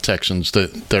are enough Texans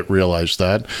that realize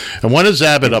that. And when is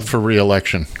Abbott up for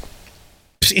re-election?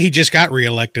 He just got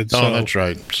reelected. So. Oh, that's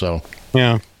right. So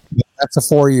yeah, that's a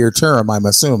 4-year term, I'm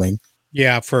assuming.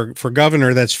 Yeah, for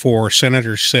governor, that's 4.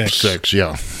 Senator, 6. 6,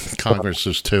 yeah. Congress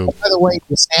is 2. By the way,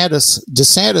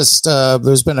 DeSantis,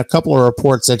 there's been a couple of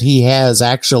reports that he has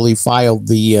actually filed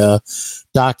the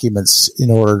documents in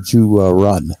order to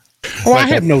run. Oh, I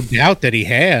have no doubt that he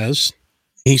has.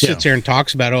 He sits there and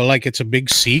talks about it like it's a big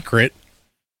secret.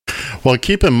 Well,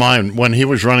 keep in mind, when he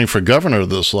was running for governor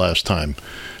this last time,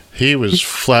 he was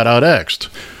flat out asked,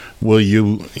 will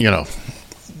you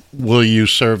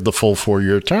serve the full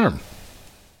 4-year term?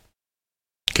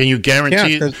 Can you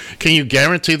guarantee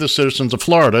the citizens of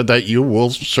Florida that you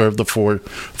will serve the full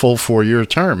 4-year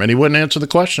term? And he wouldn't answer the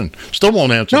question. Still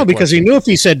won't answer the question. No, because he knew if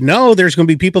he said no, there's going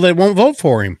to be people that won't vote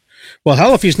for him. Well,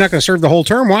 hell, if he's not going to serve the whole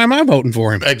term, why am I voting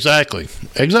for him? Exactly.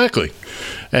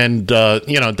 And,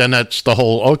 then that's the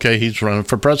whole, okay, he's running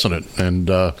for president. And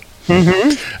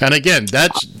and again,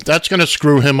 that's going to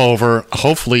screw him over,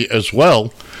 hopefully, as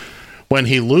well, when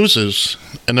he loses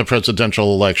in the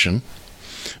presidential election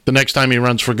the next time he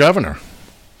runs for governor.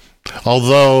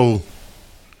 Although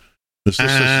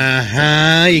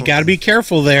you got to be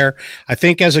careful there. I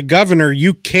think as a governor,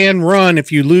 you can run.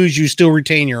 If you lose, you still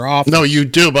retain your office. No, you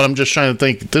do, but I'm just trying to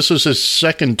think. This is his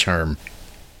second term.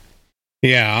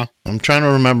 Yeah. I'm trying to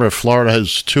remember if Florida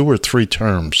has 2 or 3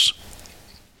 terms.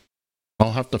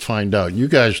 I'll have to find out. You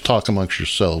guys talk amongst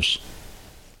yourselves.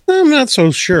 I'm not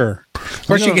so sure. Of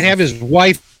course, you can have his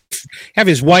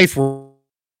wife run.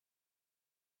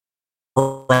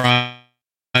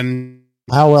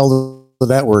 How well did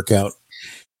that work out?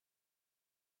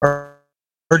 Or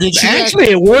did she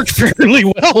actually? It worked fairly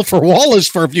well for Wallace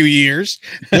for a few years.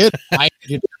 I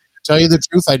tell you the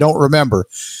truth, I don't remember.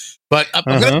 But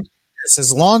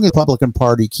as long as the Republican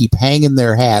Party keep hanging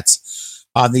their hats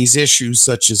on these issues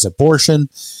such as abortion,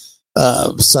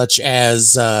 such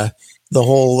as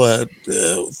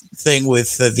thing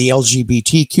with the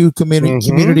LGBTQ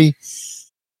community.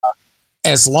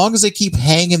 As long as they keep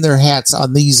hanging their hats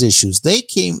on these issues, they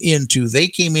came into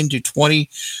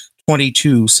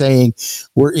 2022 saying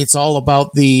it's all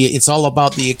about the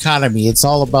economy, it's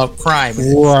all about crime.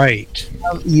 Right.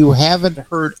 You haven't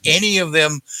heard any of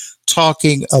them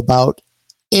talking about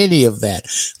any of that.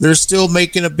 They're still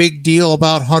making a big deal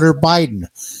about Hunter Biden.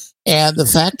 And the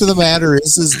fact of the matter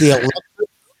is the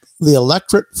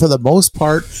electorate, for the most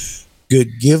part,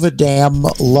 could give a damn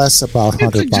less about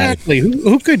Hunter Biden.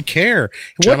 Who could care?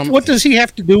 What does he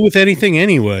have to do with anything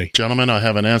anyway? Gentlemen, I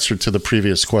have an answer to the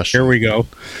previous question. Here we go.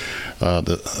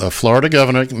 The Florida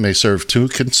governor may serve 2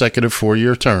 consecutive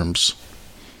 4-year terms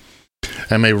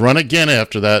and may run again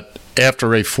after that,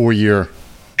 after a 4-year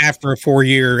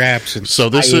absence. So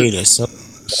this is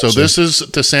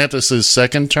DeSantis'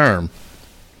 second term.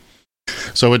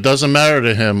 So it doesn't matter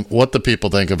to him what the people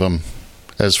think of him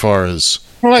as far as...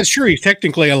 Well, that's true. He's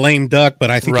technically a lame duck,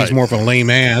 but I think he's more of a lame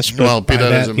ass. But well, be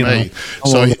that as it may.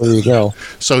 So there you go.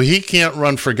 So he can't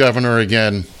run for governor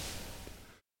again,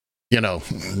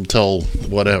 until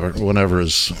whenever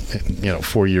is,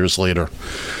 4 years later.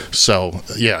 So,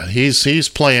 yeah, he's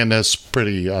playing this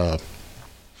pretty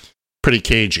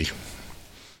cagey.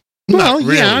 Well,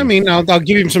 really. Yeah, I mean, I'll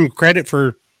give him some credit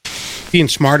for being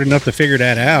smart enough to figure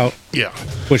that out. Yeah.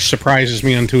 Which surprises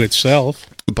me unto itself.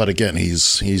 But again,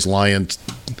 he's lying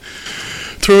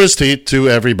through his teeth to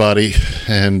everybody,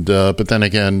 and but then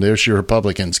again, there's your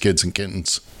Republicans, kids and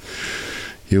kittens.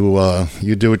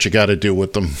 You do what you got to do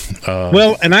with them.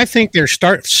 Well, and I think they're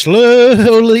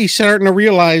slowly starting to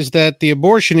realize that the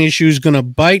abortion issue is going to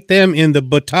bite them in the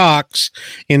buttocks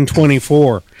in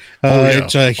 24.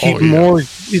 It's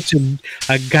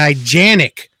a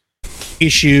gigantic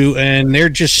issue, and they're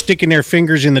just sticking their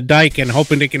fingers in the dike and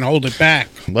hoping they can hold it back.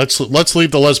 Let's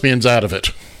leave the lesbians out of it.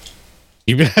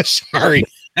 You bet. Sorry.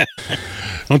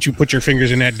 Don't you put your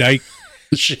fingers in that dike.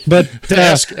 But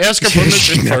ask her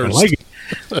permission first. Like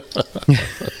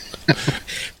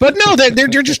but no, they're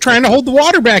just trying to hold the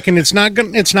water back, and it's not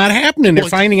happening. They're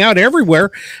finding out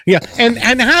everywhere. Yeah, and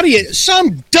how do you?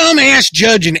 Some dumbass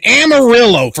judge in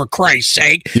Amarillo, for Christ's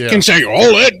sake, can say,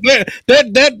 "Oh,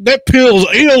 that pill's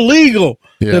illegal."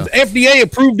 Yeah. The FDA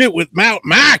approved it without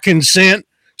my consent,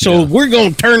 so we're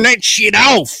going to turn that shit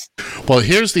off. Well,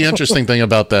 here's the interesting thing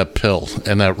about that pill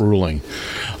and that ruling.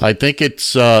 I think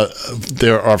it's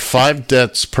there are 5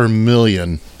 deaths per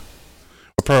million.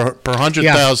 Per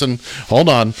 100,000. Hold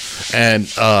on. And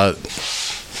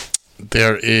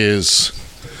there's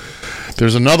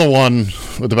another one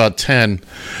with about 10,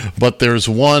 but there's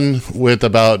one with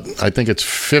about, I think it's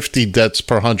 50 deaths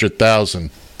per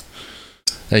 100,000.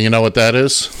 And you know what that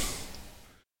is?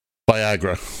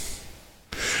 Viagra.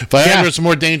 Viagra is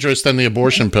more dangerous than the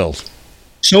abortion pill.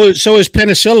 So is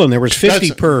penicillin. There was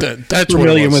 50 per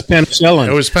million with penicillin.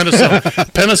 It was penicillin.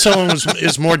 Penicillin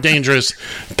is more dangerous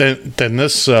than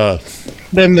this.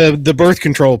 Than the birth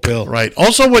control pill. Right.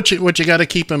 Also, what you got to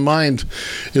keep in mind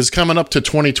is coming up to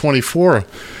 2024.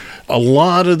 A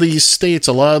lot of these states,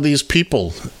 a lot of these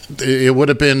people, it would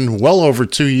have been well over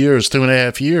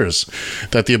 2.5 years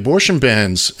that the abortion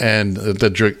bans and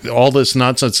all this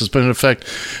nonsense has been in effect.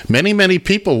 Many, many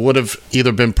people would have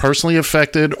either been personally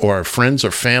affected or friends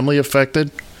or family affected.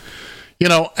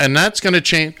 And that's going to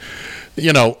change.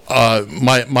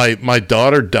 My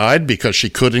daughter died because she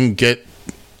couldn't get,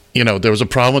 there was a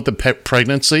problem with the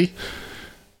pregnancy.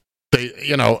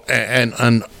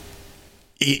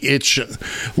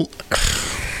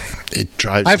 It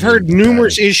drives. I've heard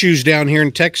numerous issues down here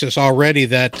in Texas already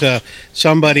that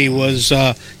somebody was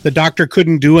the doctor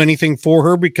couldn't do anything for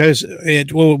her because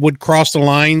it would cross the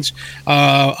lines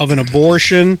of an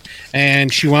abortion,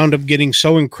 and she wound up getting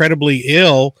so incredibly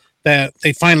ill that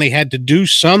they finally had to do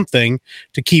something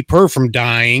to keep her from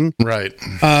dying. Right.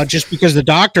 Just because the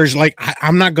doctor's like,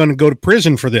 I'm not going to go to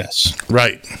prison for this.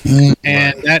 Right.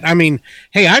 And that, I mean,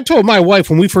 hey, I told my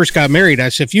wife when we first got married, I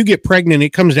said, if you get pregnant,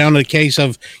 it comes down to the case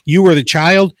of you or the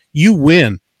child, you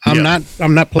win. I'm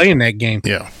not playing that game.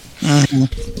 Yeah.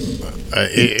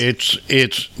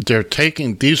 They're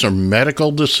taking, these are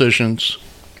medical decisions.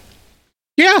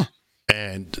 Yeah.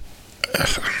 And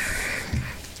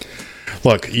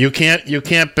look, you can't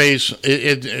base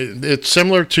it. It's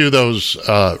similar to those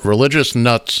religious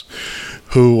nuts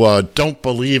who don't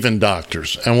believe in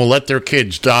doctors and will let their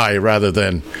kids die rather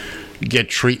than get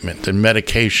treatment and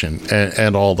medication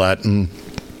and all that. And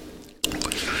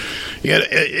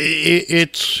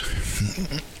it's,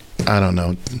 I don't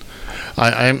know.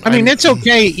 I mean, it's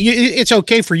okay. It's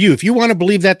okay for you if you want to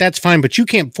believe that. That's fine, but you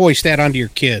can't foist that onto your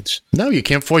kids. No, you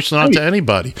can't foist it onto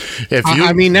anybody. If you,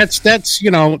 I mean, that's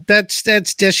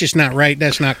just not right.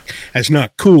 That's not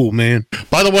cool, man.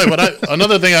 By the way,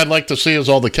 another thing I'd like to see is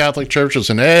all the Catholic churches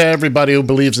and everybody who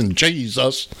believes in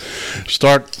Jesus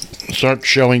start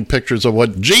showing pictures of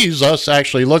what Jesus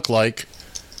actually looked like.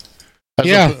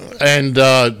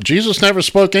 Jesus never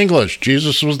spoke English.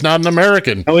 Jesus was not an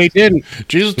American. No, he didn't.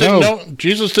 Jesus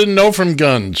didn't know from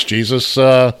guns. Jesus. He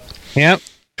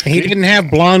didn't have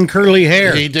blonde curly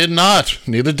hair. He did not.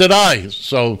 Neither did I.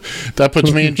 So that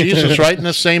puts me and Jesus right in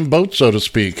the same boat, so to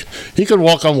speak. He could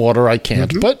walk on water. I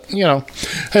can't. But,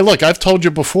 hey, look, I've told you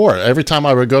before, every time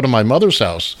I would go to my mother's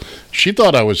house, she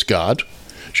thought I was God.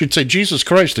 She'd say, Jesus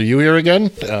Christ, are you here again?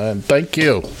 Thank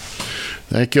you.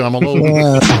 Thank you. I'm a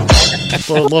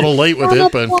little late with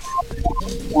it, but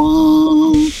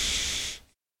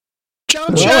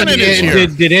John Shannon is here.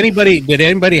 Did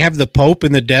anybody have the Pope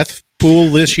in the death pool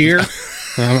this year?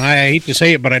 I hate to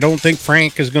say it, but I don't think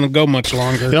Frank is going to go much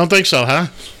longer. You don't think so, huh?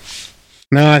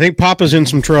 No, I think Papa's in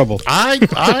some trouble.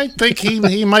 I think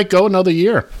he might go another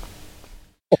year.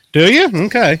 Do you?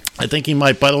 Okay. I think he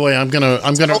might. By the way, I'm gonna.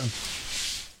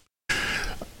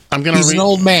 He's an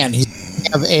old man. He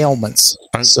have ailments.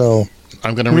 So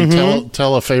I'm going to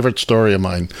tell a favorite story of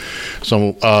mine.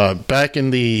 So back in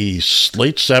the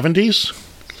late 70s,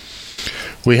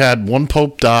 we had one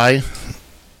pope die,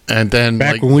 and then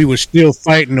back when we were still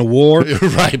fighting a war.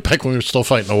 Right, back when we were still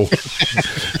fighting a war.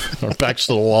 Our backs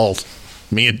to the wall,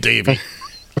 me and Davey.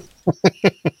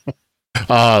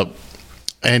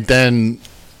 And then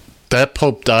that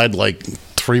pope died like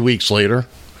 3 weeks later.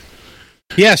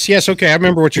 Yes, okay. I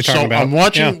remember what you're talking about.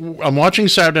 I'm watching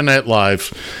Saturday Night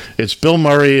Live. It's Bill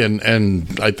Murray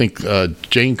and I think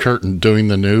Jane Curtin doing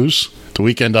the news, the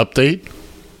Weekend Update.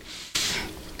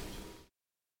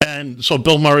 And so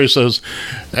Bill Murray says,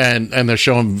 and they're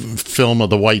showing film of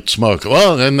the white smoke.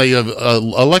 Well, and they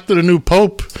elected a new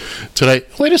pope today.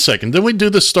 Wait a second. Didn't we do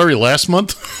this story last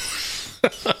month?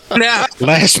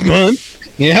 Last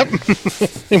month? Yep.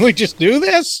 Didn't we just do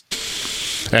this?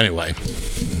 Anyway.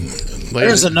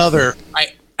 There's another. I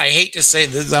hate to say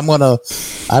this. I'm gonna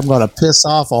piss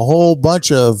off a whole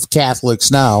bunch of Catholics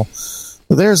now.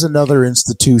 But there's another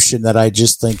institution that I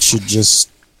just think should just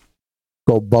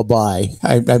go bye-bye.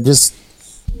 I'm just,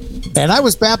 and I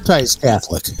was baptized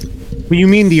Catholic. You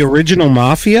mean the original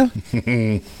mafia?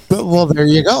 Well, there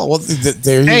you go. Well,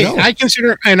 there you go. I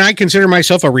consider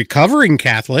myself a recovering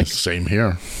Catholic. Same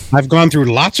here. I've gone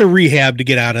through lots of rehab to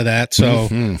get out of that. So.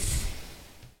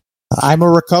 I'm a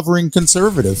recovering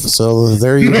conservative, so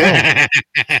there you go.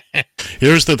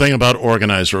 Here's the thing about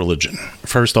organized religion.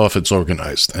 First off, it's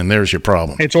organized, and there's your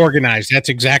problem. It's organized. That's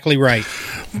exactly right.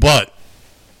 But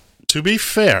to be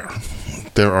fair,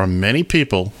 there are many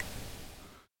people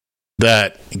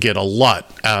that get a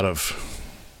lot out of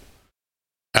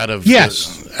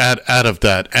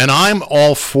that, and I'm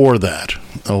all for that.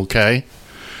 Okay,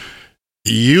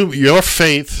 your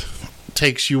faith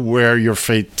takes you where your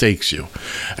faith takes you,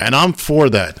 and I'm for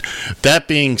that. That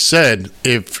being said,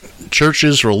 if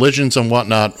churches, religions, and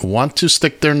whatnot want to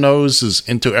stick their noses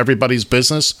into everybody's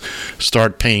business,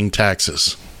 start paying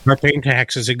taxes. Start paying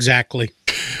taxes, exactly.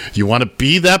 You want to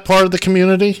be that part of the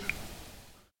community?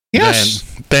 Yes.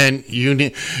 Then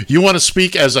you want to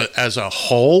speak as a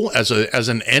whole, as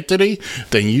an entity.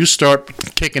 Then you start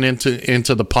kicking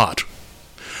into the pot.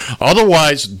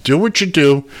 Otherwise, do what you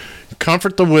do.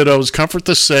 Comfort the widows, comfort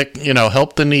the sick,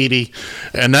 help the needy,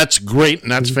 and that's great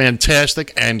and that's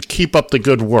fantastic, and keep up the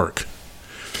good work.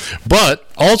 But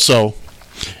also,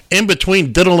 in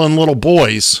between diddling little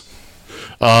boys,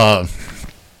 and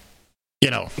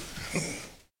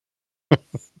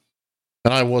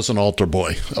I was an altar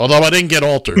boy, although I didn't get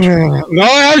altered. No,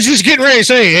 I was just getting ready to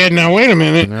say, Ed, now wait a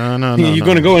minute. No. You're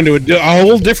going to go into a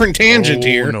whole different tangent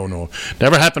here. No.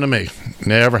 Never happened to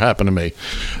me.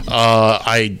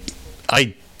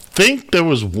 I think there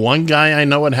was one guy I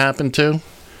know it happened to,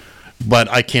 but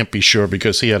I can't be sure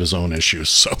because he had his own issues.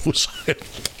 So it was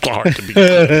hard to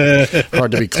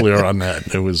be clear on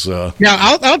that. It was. Now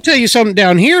I'll tell you something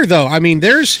down here though. I mean,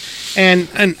 there's and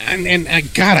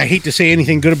God, I hate to say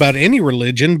anything good about any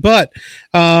religion, but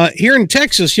here in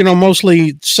Texas,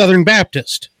 mostly Southern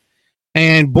Baptist.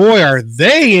 And boy, are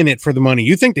they in it for the money.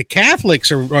 You think the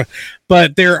Catholics are,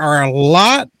 but there are a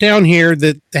lot down here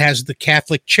that has the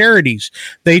Catholic charities.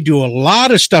 They do a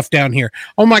lot of stuff down here.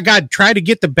 Oh my God, try to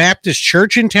get the Baptist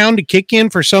church in town to kick in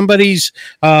for somebody's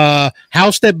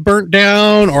house that burnt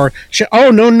down or,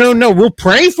 no. We'll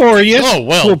pray for you. Oh,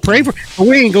 well. We'll pray for you.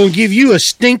 We ain't going to give you a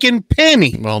stinking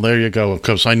penny. Well, there you go.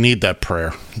 Because I need that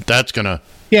prayer. That's going to.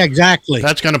 Yeah, exactly.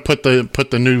 That's going to put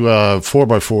the new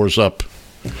 4x4s up.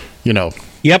 You know.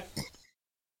 Yep.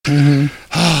 I'm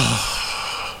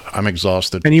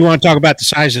exhausted. And you want to talk about the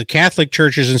size of the Catholic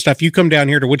churches and stuff? You come down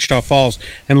here to Wichita Falls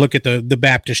and look at the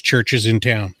Baptist churches in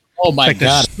town. Oh my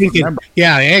God!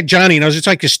 Johnny knows it's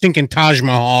like a stinking Taj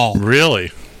Mahal.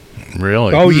 Really.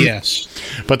 Oh yes.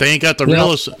 But they ain't got the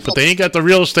real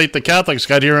estate the Catholics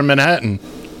got here in Manhattan.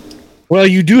 Well,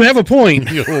 you do have a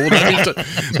point.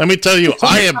 Let me tell you,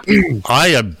 I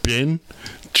have been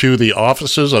to the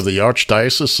offices of the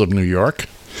Archdiocese of New York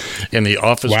in the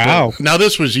office. Wow. Now,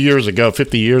 this was years ago,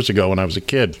 50 years ago when I was a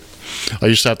kid. I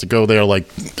used to have to go there like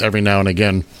every now and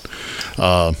again.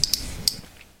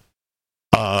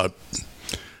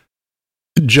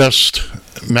 Just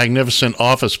magnificent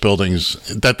office buildings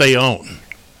that they own.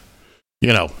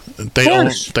 You know, they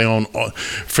own,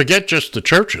 forget just the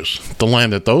churches, the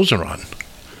land that those are on.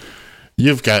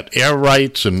 You've got air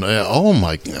rights and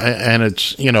and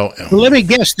it's, you know. Well, let me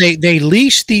guess, they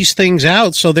lease these things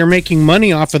out, so they're making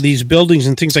money off of these buildings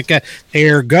and things like that.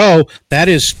 Ergo, that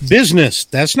is business.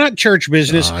 That's not church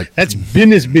business. That's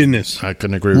business. I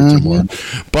couldn't agree with you more.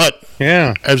 But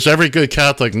yeah, as every good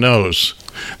Catholic knows,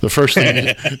 the first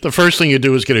thing you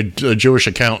do is get a Jewish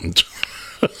accountant.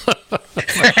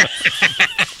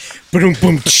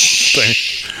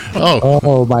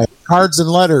 Oh, my cards and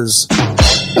letters.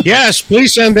 Yes,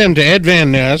 please send them to Ed Van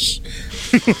Ness,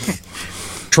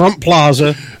 Trump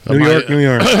Plaza, New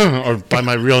York. Or by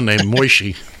my real name,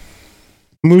 Moishi.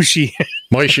 Moishi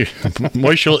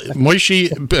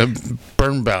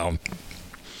Birnbaum.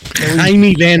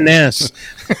 Jaime Van Ness.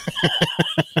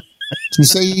 Did you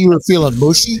say you were feeling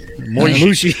mushy?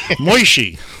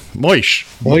 Moishi.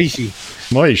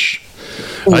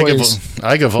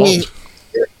 I give hold.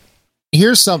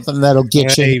 Here's something that'll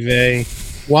get you.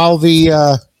 While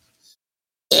the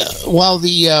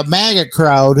MAGA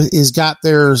crowd has got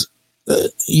their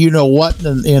in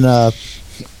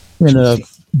a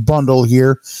bundle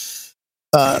here,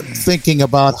 thinking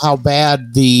about how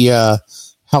bad the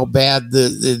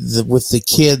with the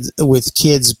kids with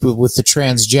the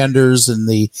transgenders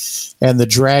and the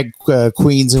drag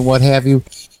queens and what have you.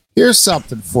 Here's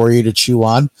something for you to chew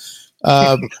on.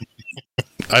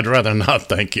 I'd rather not,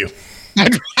 thank you.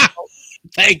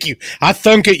 Thank you. I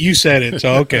thunk it. You said it,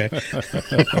 so okay.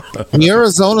 The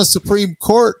Arizona Supreme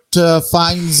Court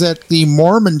finds that the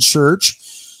Mormon Church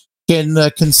can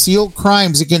conceal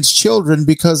crimes against children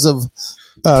because of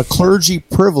clergy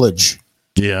privilege.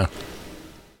 Yeah.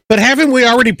 But haven't we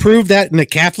already proved that in the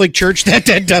Catholic Church that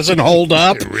doesn't hold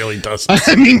up? It really doesn't.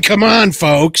 I mean, come on,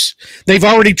 folks. They've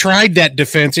already tried that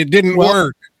defense. It didn't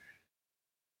work.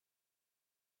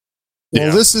 Well,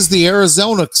 yeah. This is the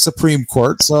Arizona Supreme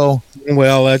Court, so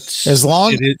that's as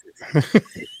long.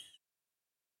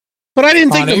 But I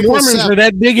didn't think the Mormons were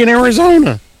that big in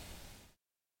Arizona.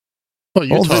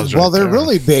 Well, they're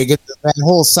really big. That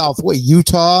whole Southwest,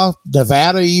 Utah,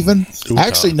 Nevada, even.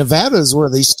 Actually, Nevada is where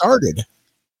they started.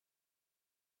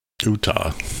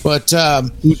 Utah. But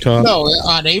Utah. No,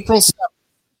 on April 7th,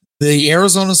 the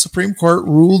Arizona Supreme Court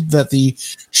ruled that the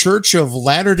Church of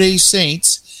Latter-day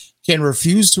Saints can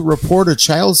refuse to report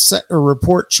child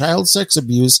sex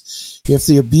abuse if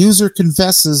the abuser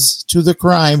confesses to the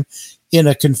crime in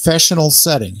a confessional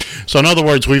setting. So, in other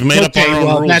words, we've made up our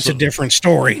own rules. That's a different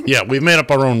story. Yeah, we've made up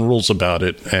our own rules about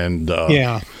it, and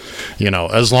yeah,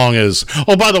 as long as.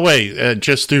 Oh, by the way,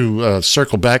 just to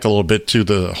circle back a little bit to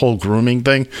the whole grooming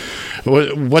thing,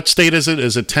 what state is it?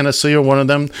 Is it Tennessee or one of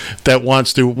them that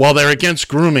wants to? While they're against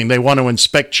grooming, they want to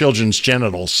inspect children's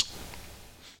genitals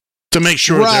to make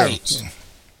sure right.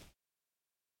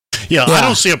 Yeah, I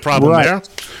don't see a problem there.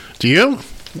 Do you?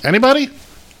 Anybody?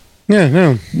 Yeah,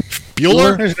 no.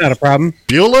 Bueller? There's not a problem.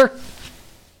 Bueller?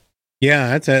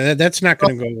 Yeah, that's not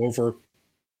going to go over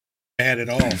bad at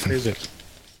all, is it?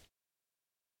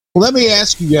 Well, let me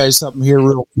ask you guys something here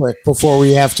real quick before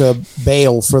we have to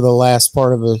bail for the last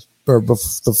part of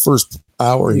the first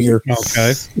hour here.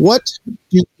 Okay. What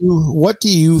do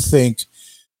you think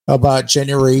about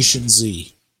Generation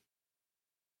Z?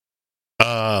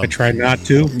 I try not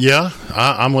to. Yeah,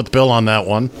 I'm with Bill on that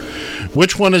one.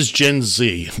 Which one is Gen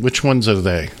Z? Which ones are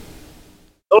they?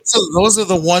 Those are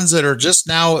the ones that are just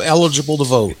now eligible to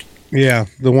vote. Yeah,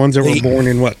 the ones that were born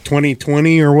in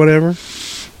 2020 or whatever,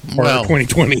 or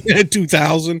 2020,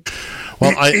 2000.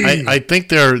 Well, I think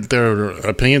their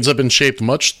opinions have been shaped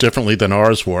much differently than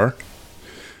ours were.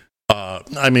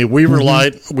 I mean, we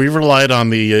relied on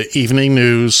the evening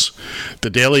news, the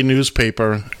daily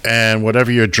newspaper, and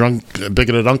whatever your drunk,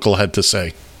 bigoted uncle had to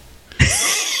say.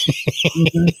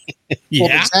 Yeah,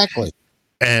 well, exactly.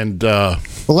 And well,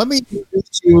 let me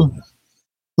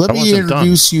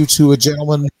introduce you to a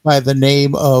gentleman by the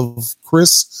name of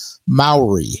Chris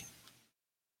Mowry.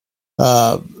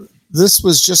 This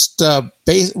was just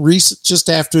recent, just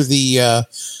after the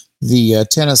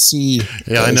Tennessee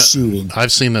shooting.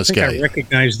 I've seen this guy. I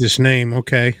recognize this name.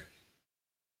 Okay.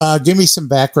 Give me some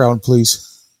background,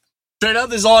 please. Straight up,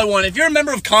 this is all I want. If you're a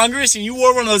member of Congress and you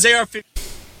wore one of those AR-15...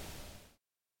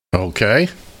 Okay.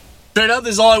 Straight up,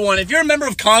 this is all I want. If you're a member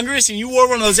of Congress and you wore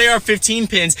one of those AR-15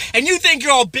 pins and you think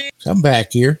you're all big... Come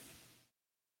back here.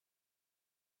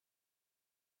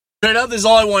 Straight up, this is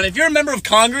all I want. If you're a member of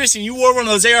Congress and you wore one of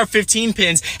those AR-15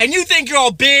 pins and you think you're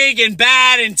all big and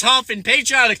bad and tough and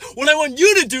patriotic, what I want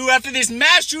you to do after this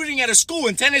mass shooting at a school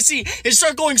in Tennessee is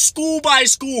start going school by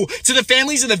school to the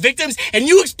families of the victims and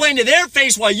you explain to their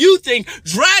face why you think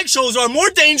drag shows are more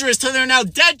dangerous to their now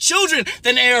dead children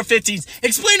than AR-15s.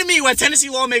 Explain to me why Tennessee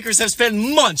lawmakers have spent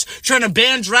months trying to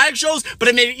ban drag shows, but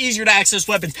it made it easier to access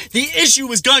weapons. The issue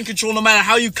was gun control no matter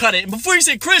how you cut it. And before you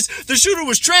say, Chris, the shooter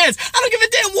was trans, I don't give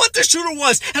a damn what the shooter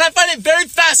was, and I find it very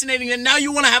fascinating that now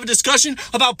you want to have a discussion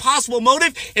about possible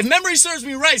motive. If memory serves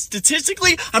me right,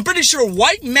 statistically, I'm pretty sure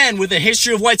white men with a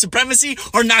history of white supremacy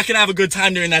are not going to have a good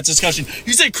time during that discussion.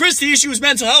 You say, Chris, the issue is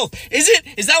mental health. Is it?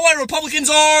 Is that why Republicans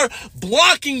are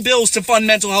blocking bills to fund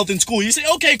mental health in school? You say,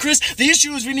 okay, Chris, the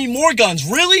issue is we need more guns.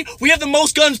 Really? We have the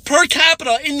most guns per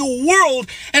capita in the world,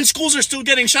 and schools are still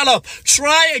getting shut up.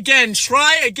 Try again,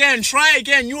 try again, try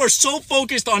again. You are so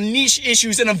focused on niche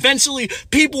issues, and eventually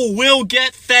people will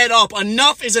get fed up.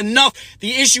 Enough is enough.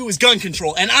 The issue is gun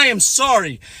control, and I am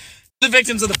sorry for the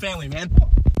victims of the family, man.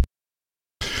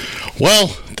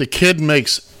 Well, the kid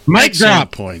makes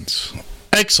excellent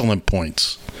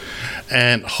points,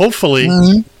 and hopefully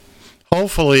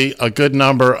a good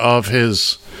number of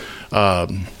his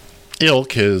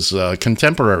ilk, his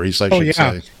contemporaries, I should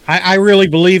say. I really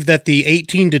believe that the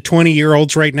 18 to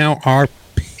 20-year-olds right now are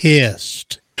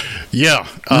pissed. Yeah,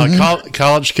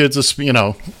 college kids, you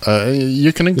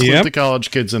can include the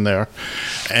college kids in there.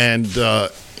 And,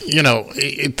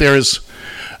 there's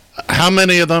how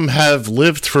many of them have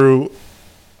lived through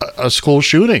a school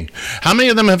shooting? How many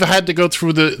of them have had to go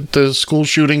through the school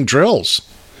shooting drills?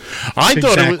 I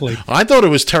thought it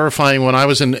was terrifying when I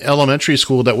was in elementary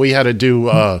school that we had to do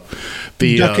the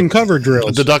duck and cover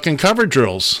drills. The duck and cover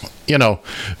drills.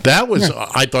 That was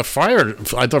I thought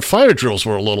fire drills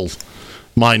were a little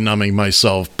mind-numbing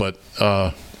myself, but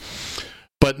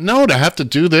no, to have to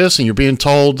do this, and you're being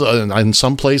told in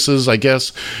some places, I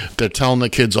guess they're telling the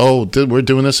kids, we're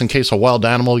doing this in case a wild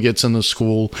animal gets in the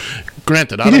school.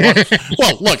 Granted, I don't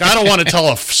I don't want to tell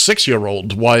a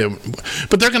 6-year-old why,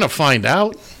 but they're going to find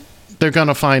out. They're going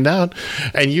to find out,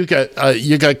 and you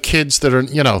got kids that are,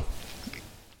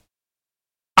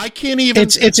 I can't even.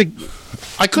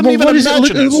 I couldn't even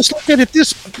imagine it. Let's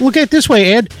look at it this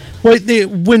way, Ed.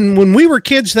 When we were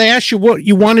kids, they asked you what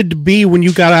you wanted to be when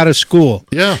you got out of school.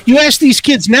 Yeah. You ask these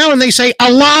kids now, and they say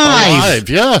alive.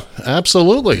 Yeah,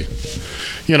 absolutely.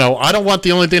 I don't want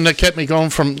the only thing that kept me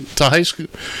going to high school.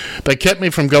 That kept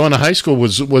me from going to high school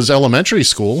was elementary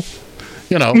school.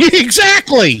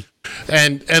 Exactly.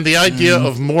 And the idea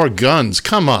of more guns.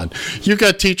 Come on, you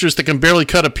got teachers that can barely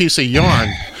cut a piece of yarn,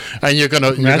 and you're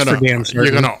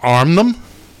gonna arm them.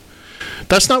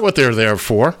 That's not what they're there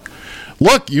for.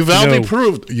 Look, Uvalde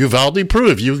proved.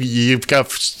 You've got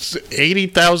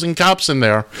 80,000 cops in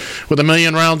there with 1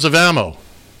 million rounds of ammo,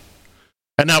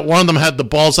 and not one of them had the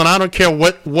balls. And I don't care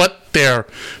what their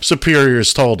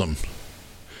superiors told them.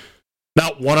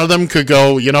 Not one of them could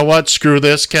go, you know what? Screw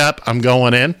this, Cap. I'm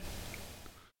going in.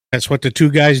 That's what the two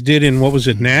guys did in, what was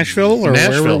it, Nashville or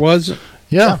wherever it was?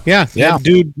 Yeah. That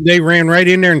dude, they ran right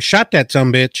in there and shot that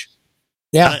sumbitch.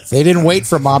 Yeah, they didn't wait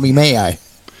for Mommy May I.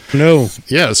 No.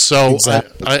 Yeah, so,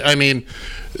 exactly. I mean,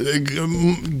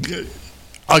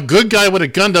 a good guy with a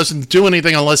gun doesn't do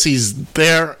anything unless he's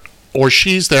there or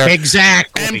she's there.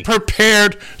 Exactly. And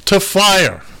prepared to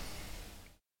fire.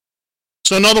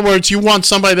 So, in other words, you want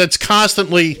somebody that's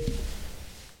constantly...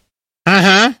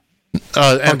 or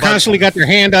constantly got their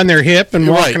hand on their hip and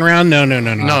walking around. No.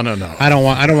 I don't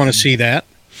want to see that.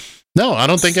 No, I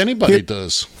don't think anybody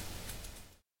does.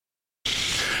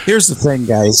 Here's the thing,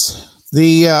 guys.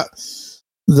 The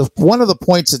one of the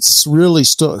points that's really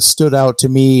stood out to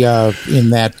me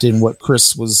in what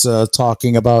Chris was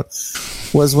talking about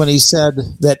was when he said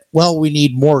that, well, we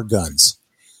need more guns.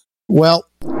 Well,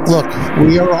 look,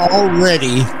 we are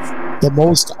already the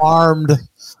most armed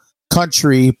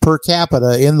country per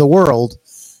capita in the world,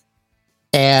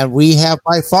 and we have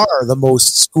by far the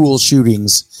most school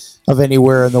shootings of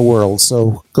anywhere in the world.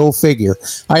 So go figure.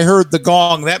 I heard the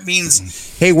gong. That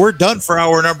means, hey, we're done for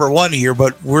hour number 1 here,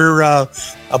 but we're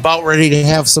about ready to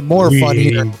have some more fun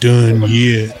here. Ain't done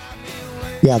yet.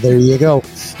 Yeah, there you go.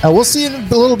 We'll see you in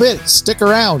a little bit. Stick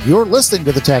around. You're listening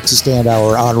to the Taxi Stand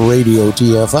Hour on Radio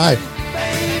TFI.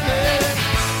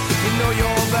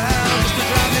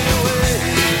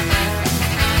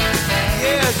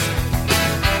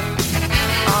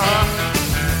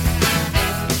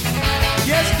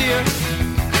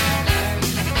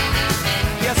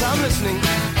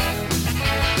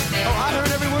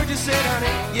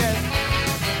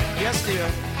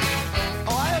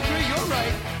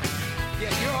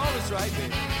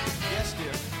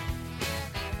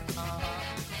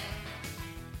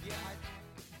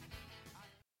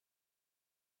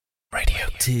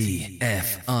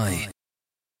 TFI.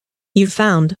 You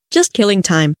found Just Killing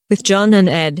Time with John and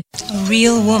Ed. A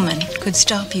real woman could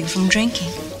stop you from drinking.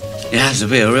 It has to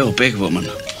be a real big woman.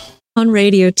 On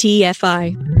Radio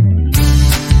TFI.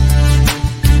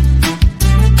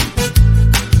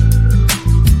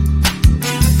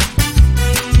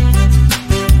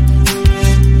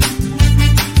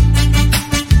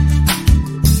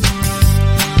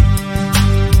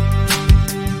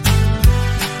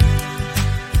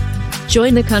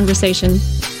 Join the conversation.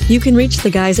 You can reach the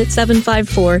guys at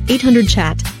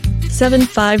 754-800-CHAT,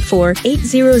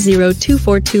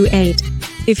 754-800-2428.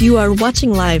 If you are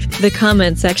watching live, the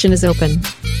comment section is open.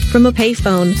 From a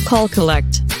payphone, call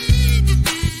collect.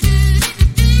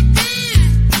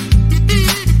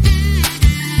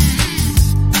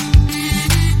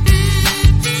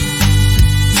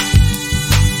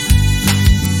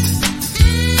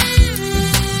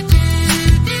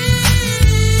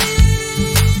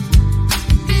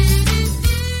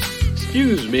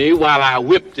 Excuse me while I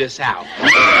whip this out.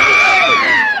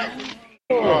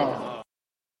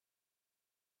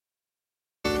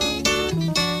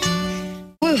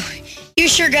 Whew, you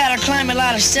sure gotta climb a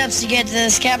lot of steps to get to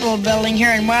this Capitol building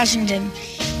here in Washington.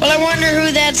 Well, I wonder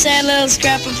who that sad little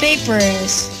scrap of paper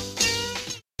is.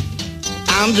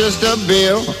 I'm just a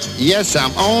bill, yes,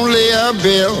 I'm only a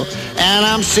bill, and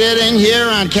I'm sitting here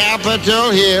on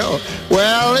Capitol Hill.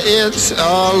 Well, it's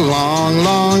a long,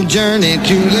 long journey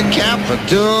to the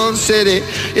capital city.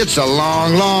 It's a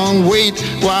long, long wait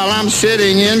while I'm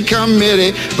sitting in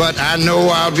committee, but I know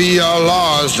I'll be a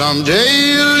law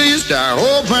someday. At least I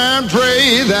hope and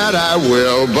pray that I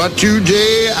will, but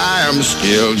today I am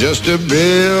still just a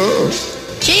bill.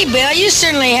 Gee, Bill, you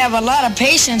certainly have a lot of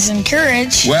patience and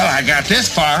courage. Well, I got this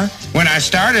far. When I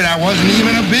started, I wasn't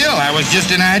even a bill. I was just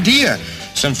an idea.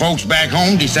 Some folks back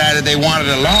home decided they wanted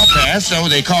a law passed, so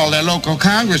they called their local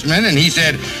congressman, and he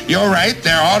said, "You're right,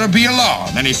 there ought to be a law."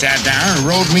 Then he sat down and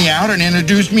wrote me out and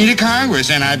introduced me to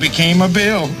Congress, and I became a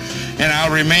bill. And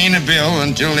I'll remain a bill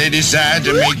until they decide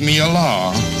to make me a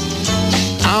law.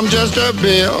 I'm just a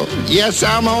bill. Yes,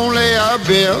 I'm only a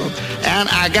bill. And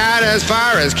I got as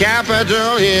far as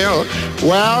Capitol Hill.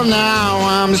 Well, now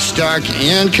I'm stuck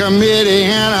in committee,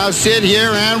 and I'll sit here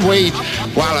and wait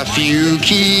while a few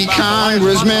key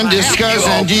congressmen discuss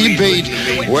and debate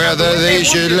whether they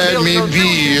should let me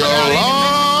be a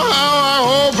law. I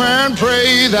hope and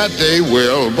pray that they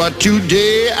will, but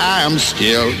today I am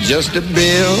still just a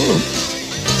bill.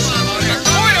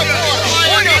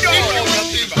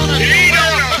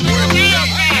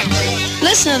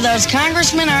 Listen to those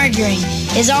congressmen arguing.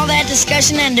 Is all that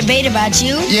discussion and debate about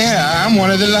you? Yeah, I'm one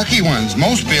of the lucky ones.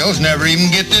 Most bills never even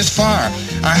get this far.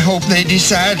 I hope they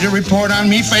decide to report on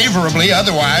me favorably,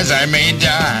 otherwise I may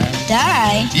die.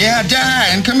 Die? Yeah, die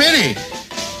in committee.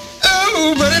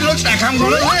 Oh, but it looks like I'm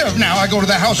going to live. Now I go to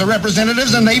the House of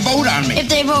Representatives and they vote on me. If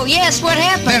they vote yes, what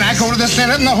happens? Then I go to the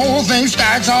Senate and the whole thing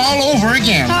starts all over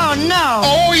again. Oh, no.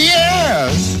 Oh,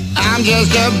 yes. I'm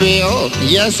just a bill.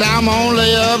 Yes, I'm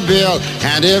only a bill.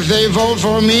 And if they vote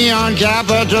for me on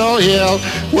Capitol Hill,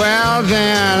 well,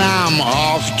 then I'm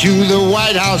off to the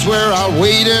White House where I'll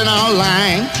wait in a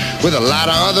line with a lot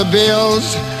of other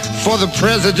bills for the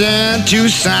president to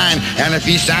sign. And if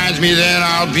he signs me, then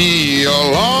I'll be a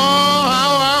law.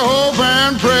 I hope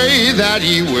and pray that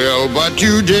he will. But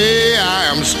today I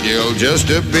am still just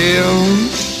a bill.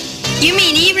 You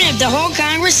mean even if the whole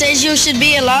Congress says you should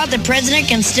be a law, the president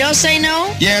can still say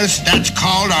no? Yes, that's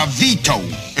called a veto.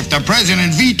 If the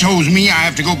president vetoes me, I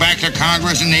have to go back to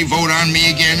Congress and they vote on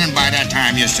me again, and by that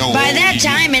time you're so By old. that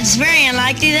time, it's very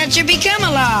unlikely that you become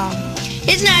a law.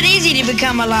 It's not easy to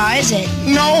become a law, is it?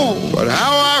 No, but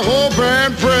how I hope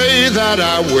and pray that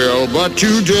I will. But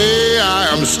today I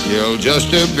am still just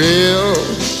a bill.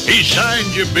 He signed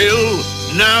your bill.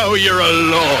 Now you're a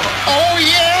law. Oh,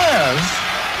 yes.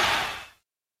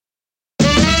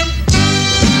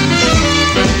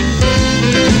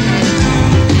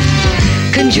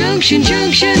 Conjunction,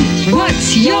 junction,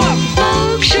 what's your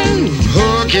function?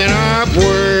 Hooking up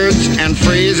words and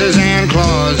phrases and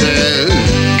clauses.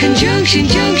 Conjunction,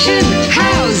 junction,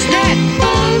 how's that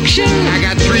function? I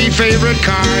got 3 favorite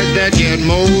cards that get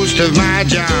most of my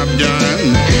job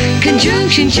done.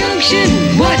 Conjunction, junction,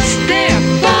 what's their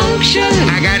function?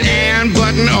 I got and,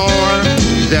 but, and, or,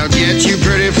 they'll get you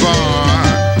pretty far.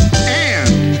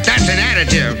 And, that's an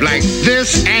additive, like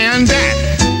this and that.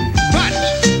 But,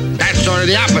 that's sort of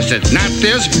the opposite, not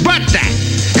this, but that.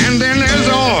 And then there's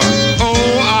or,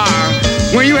 O-R,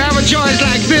 when you have a choice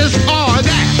like this or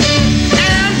that.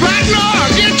 And, but, and, or,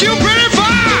 get you pretty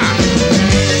far.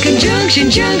 Conjunction,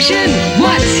 junction,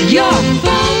 what's your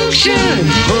function?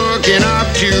 Hooking up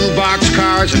 2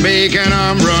 boxcars and making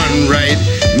them run right.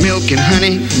 Milk and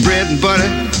honey, bread and butter,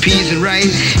 peas and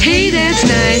rice. Hey, that's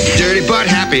nice. Dirty but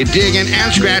happy, digging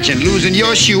and scratching, losing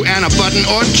your shoe and a button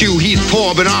or 2. He's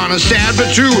poor but honest, sad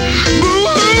but true.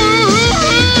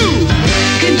 Boo-hoo-hoo-hoo.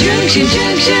 Conjunction,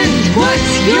 junction,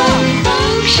 what's your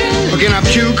function? Hooking up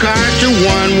 2 cards to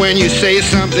 1 when you say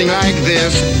something like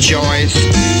this. Choice,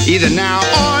 either now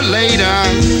or later,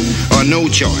 or no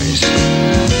choice.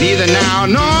 Neither now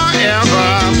nor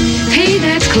ever. Hey,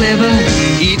 that's clever.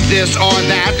 Eat this or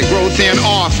that, to grow thin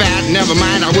or fat. Never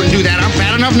mind, I wouldn't do that, I'm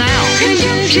fat enough now.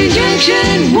 Conjunction,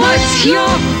 junction, what's your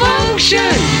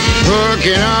function?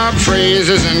 Hooking up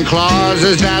phrases and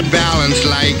clauses that balance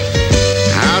like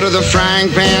out of the frying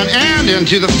pan and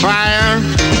into the fire.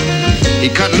 He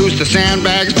cut loose the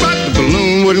sandbags, but the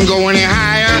balloon wouldn't go any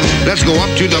higher. Let's go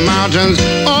up to the mountains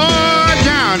or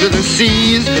down to the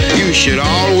seas. You should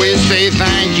always say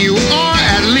thank you or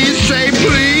at least say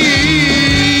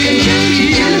please.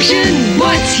 Conjunction, junction,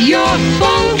 what's your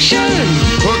function?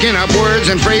 Hooking up words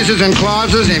and phrases and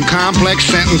clauses in complex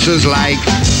sentences like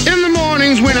in the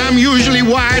mornings when I'm usually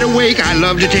wide awake, I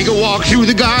love to take a walk through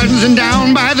the gardens and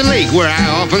down by the lake where I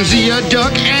often see a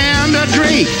duck and a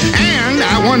drake. And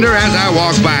I wonder as I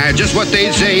walk by just what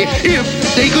they'd say if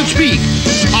they could speak.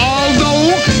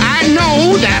 Although I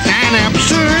know that's an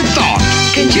absurd thought.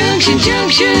 Conjunction,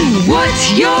 junction,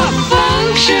 what's your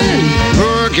function?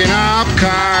 Hooking up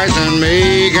cars and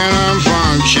making them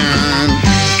function.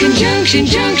 Conjunction,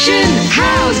 junction,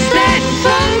 how's that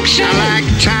function? I like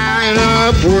tying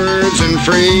up words and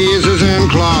phrases and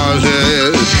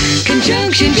clauses.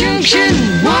 Conjunction, junction,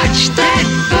 watch that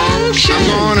function.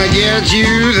 I'm gonna get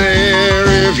you there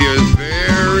if you're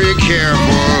very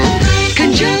careful.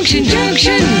 Conjunction,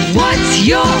 junction, what's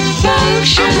your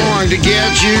function? I'm going to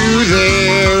get you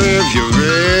there if you're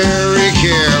very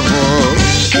careful.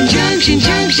 Conjunction,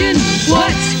 junction,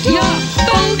 what's your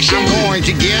function? I'm going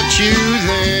to get you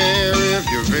there if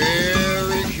you're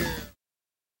very careful.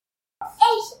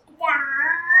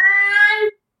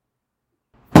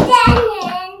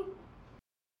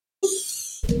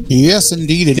 Yes,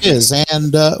 indeed it is.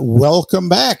 And welcome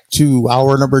back to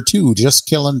hour number 2, just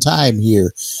killing time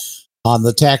here on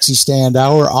the Taxi Stand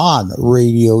Hour on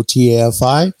Radio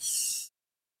TFI.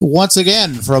 Once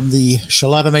again, from the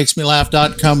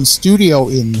ShalataMakesMeLaugh.com studio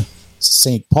in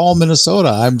St. Paul, Minnesota,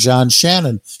 I'm John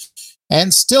Shannon.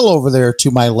 And still over there to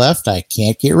my left, I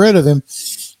can't get rid of him,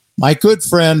 my good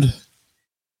friend,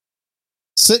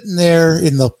 sitting there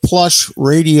in the plush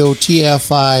Radio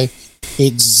TFI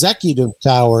executive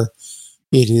tower,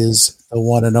 it is the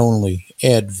one and only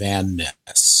Ed Van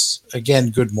Ness. Again,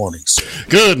 good morning, sir.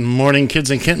 Good morning,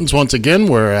 kids and kittens. Once again,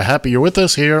 we're happy you're with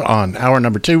us here on hour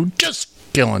number 2, just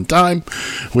killing time.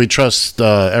 We trust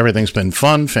everything's been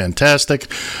fun, fantastic.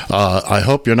 I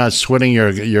hope you're not sweating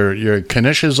your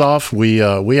knishes off. We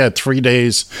had 3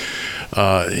 days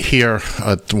here.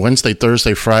 Wednesday,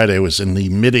 Thursday, Friday was in the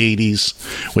mid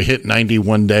 80s. We hit 90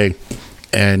 one day.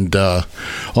 And,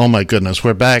 oh my goodness,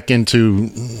 we're back into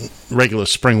regular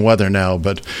spring weather now,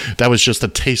 but that was just a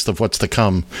taste of what's to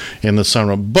come in the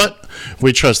summer. But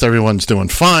we trust everyone's doing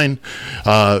fine.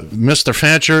 Mr.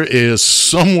 Fancher is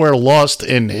somewhere lost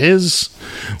in his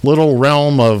little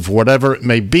realm of whatever it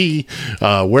may be,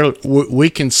 where we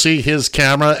can see his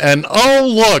camera. And, oh,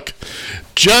 look,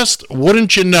 just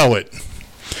wouldn't you know it,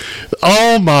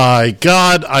 Oh my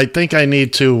God! I think I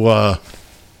need to,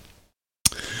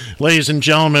 ladies and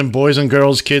gentlemen, boys and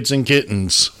girls, kids and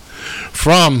kittens,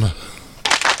 from.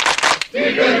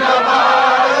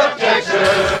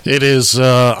 It is,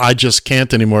 I just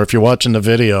can't anymore. If you're watching the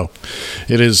video,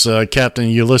 it is Captain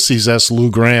Ulysses S.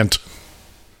 Lou Grant.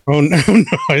 Oh, no.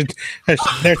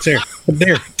 That's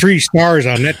there 3 stars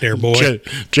on that there, boy.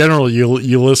 General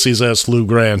Ulysses S. Lou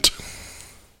Grant.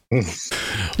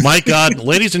 My God,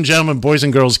 ladies and gentlemen, boys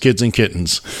and girls, kids and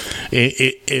kittens,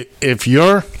 if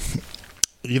you're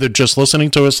either just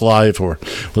listening to us live or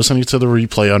listening to the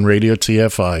replay on Radio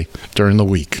TFI during the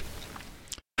week,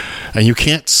 and you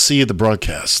can't see the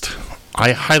broadcast,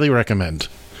 I highly recommend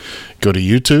go to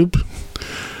YouTube,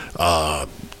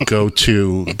 go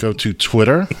to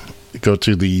Twitter, go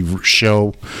to the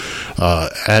show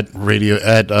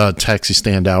at Taxi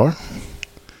Stand Hour.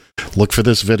 Look for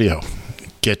this video.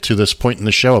 Get to this point in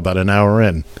the show, about an hour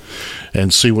in,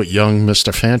 and see what young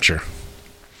Mr. Fancher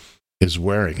is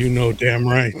wearing. You know damn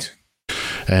right.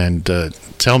 And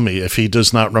tell me if he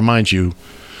does not remind you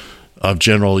of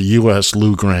General U.S.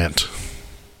 Lou Grant.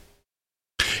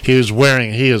 He is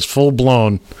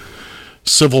full-blown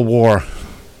Civil War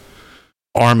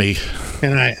Army.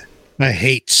 And I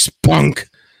hate spunk.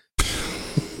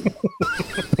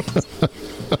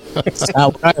 That's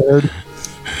not what I heard.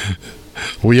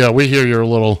 We hear your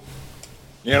little.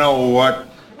 You know what?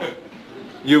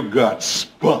 You got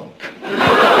spunk.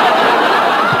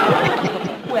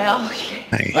 Well,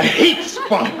 I hate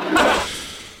spunk.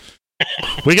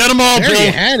 We got them all, there Joe.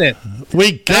 You had it.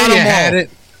 We got them all. Had it.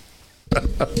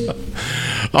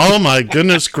 Oh my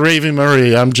goodness, gravy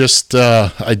Marie! I just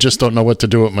don't know what to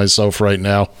do with myself right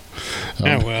now.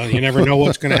 Yeah, well, you never know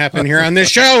what's going to happen here on this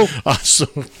show.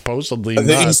 Supposedly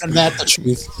not. Isn't that the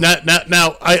truth?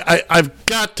 Now, I've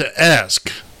got to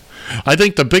ask. I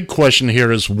think the big question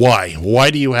here is why?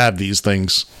 Why do you have these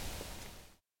things?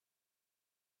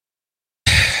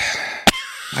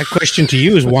 My question to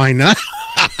you is why not?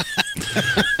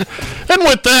 And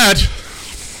with that.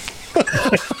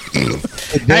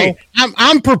 Hey,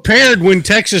 I'm prepared when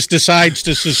Texas decides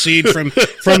to secede from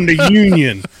the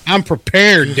Union. I'm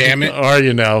prepared, damn it. Are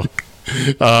you now?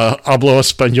 Hablo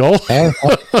español?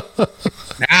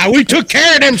 We took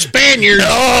care of them Spaniards.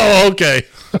 Oh, okay.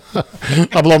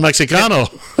 Hablo mexicano.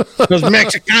 Those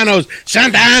Mexicanos,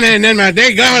 Santa Ana, and then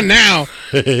they're gone now.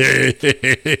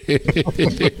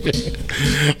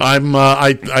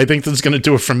 I think that's going to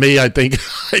do it for me. I think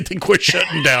we're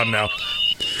shutting down now.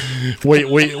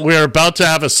 We're about to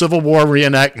have a Civil War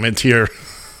reenactment here.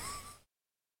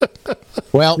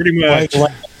 Well, pretty much.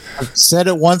 I've said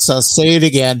it once, I'll say it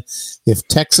again. If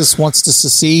Texas wants to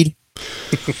secede,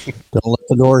 don't let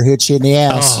the door hit you in the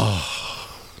ass. Oh.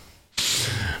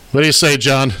 What do you say,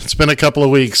 John? It's been a couple of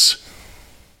weeks.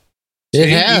 It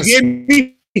has.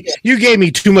 You gave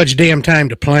me too much damn time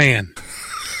to plan.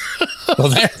 Well,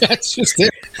 that's just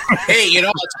it. Hey,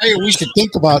 I'll tell you, we should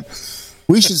think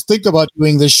about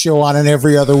doing this show on an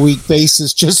every other week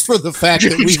basis, just for the fact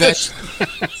that we've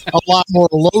a lot more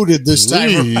loaded this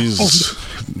time.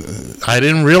 I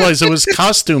didn't realize it was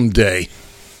costume day.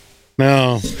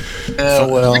 No.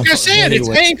 Well, like I said,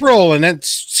 anyway. It's April and that's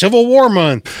Civil War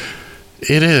month.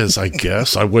 It is, I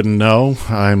guess. I wouldn't know.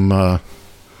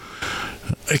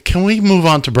 Can we move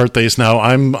on to birthdays now?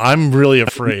 I'm really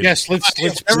afraid. Yes, let's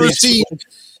please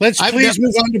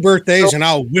move on to birthdays, and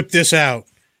I'll whip this out.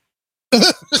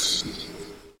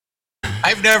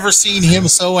 I've never seen him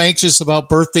so anxious about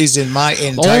birthdays in my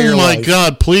entire life. Oh my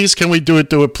God! Please, can we do it?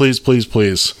 Do it, please, please,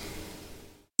 please.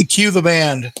 Cue the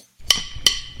band.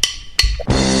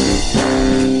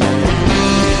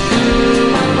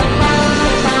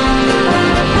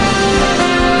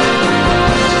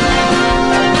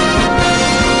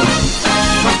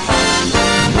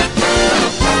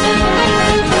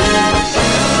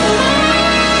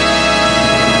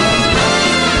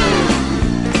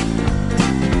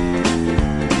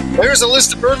 There's a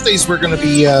list of birthdays we're going to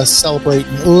be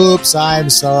celebrating. Oops, I'm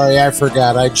sorry. I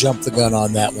forgot. I jumped the gun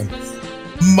on that one.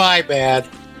 My bad.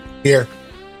 Here.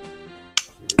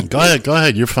 Go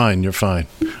ahead. You're fine. Perhaps.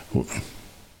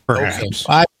 Okay.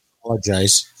 I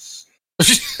apologize.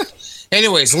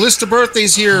 Anyways, list of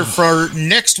birthdays here for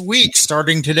next week,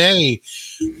 starting today,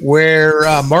 where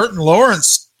Martin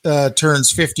Lawrence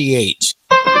turns 58.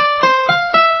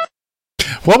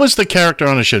 What was the character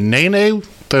on the show? Nene,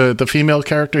 the female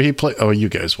character he played? Oh, you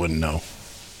guys wouldn't know.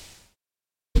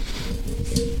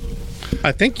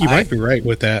 I think you might be right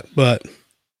with that, but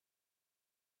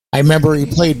I remember he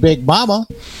played Big Mama.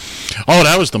 Oh,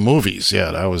 that was the movies. Yeah,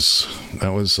 that was. I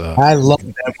love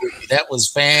that movie. That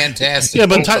was fantastic. Yeah,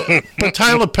 but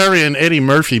Tyler Perry and Eddie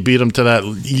Murphy beat him to that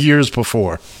years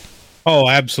before. Oh,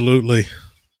 absolutely.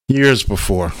 Years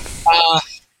before.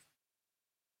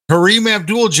 Kareem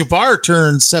Abdul-Jabbar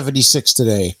turned 76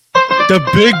 today. The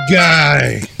big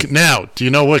guy. Now, do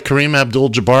you know what Kareem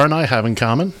Abdul-Jabbar and I have in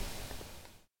common?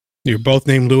 You're both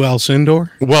named Lou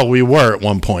Alcindor? Well, we were at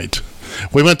one point.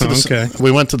 We went to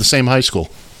the same high school.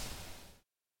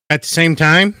 At the same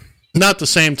time? Not the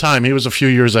same time. He was a few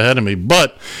years ahead of me,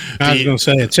 but I was going to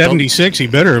say at 76, he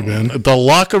better have been. The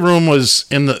locker room was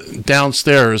in the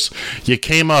downstairs. You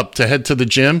came up to head to the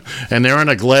gym, and there in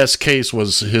a glass case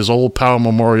was his old Power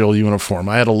Memorial uniform.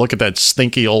 I had to look at that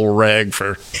stinky old rag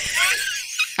for.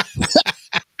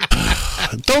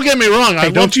 Don't get me wrong. Hey,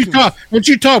 don't you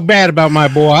talk bad about my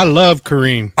boy. I love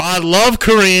Kareem. I love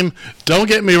Kareem. Don't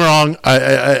get me wrong.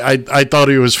 I thought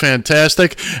he was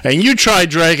fantastic. And you tried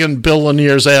dragging Bill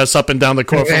Lanier's ass up and down the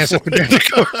court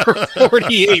for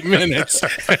 48 minutes.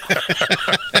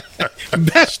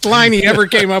 Best line he ever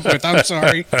came up with. I'm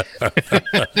sorry.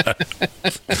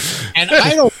 And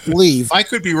I don't believe, I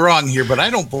could be wrong here, but I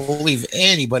don't believe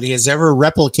anybody has ever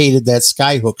replicated that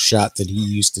skyhook shot that he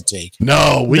used to take.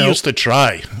 No, we used to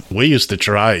try. We used to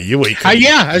try. You wait.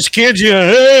 Yeah, as kids,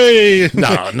 hey.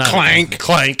 No.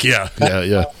 Clank, yeah.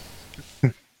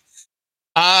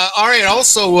 All right,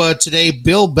 also today,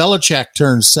 Bill Belichick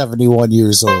turns 71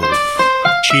 years old.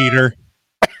 Cheater.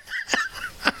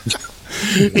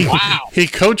 Wow. He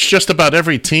coached just about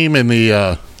every team in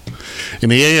the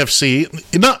AFC.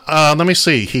 Let me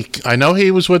see. I know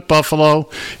he was with Buffalo.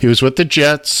 He was with the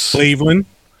Jets. Cleveland.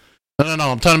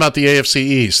 No. I'm talking about the AFC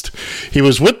East. He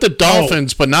was with the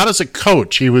Dolphins, but not as a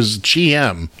coach. He was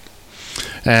GM.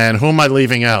 And who am I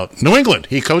leaving out? New England.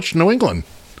 He coached New England.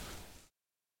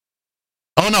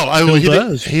 Oh no,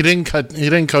 he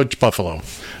didn't coach Buffalo.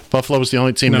 Buffalo was the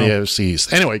only team in the AFC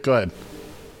East. Anyway, go ahead.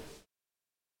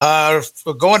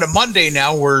 We're going to Monday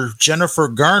now, where Jennifer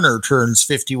Garner turns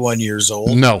 51 years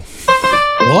old. No.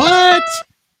 What?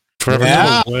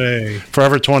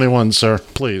 Forever 21, sir.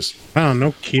 Please. Oh,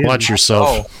 no kidding. Watch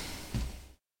yourself.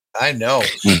 I know.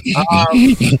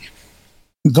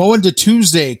 Going to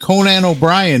Tuesday, Conan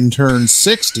O'Brien turns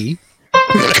 60.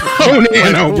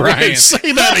 Conan O'Brien.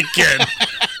 Say that again.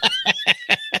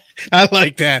 I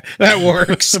like that. That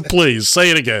works. Please,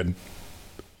 say it again.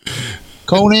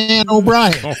 Conan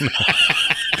O'Brien.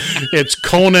 It's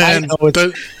Conan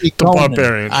the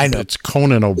Barbarian. I know. It's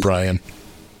Conan O'Brien.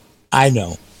 I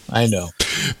know.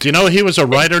 Do you know he was a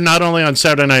writer not only on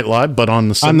Saturday Night Live, but on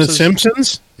The Simpsons? On The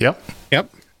Simpsons? Yep.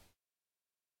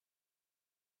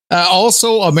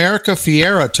 Also, America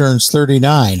Fiera turns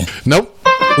 39. Nope.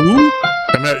 Who?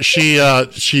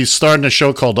 She's starting a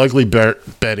show called Ugly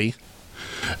Betty.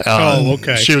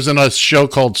 Okay. She was in a show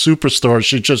called Superstore.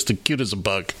 She's just as cute as a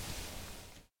bug.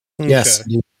 Yes.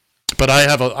 Okay. But I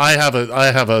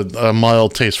have a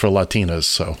mild taste for Latinas,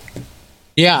 so.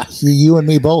 Yeah, you and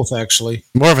me both, actually.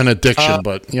 More of an addiction,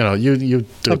 but you do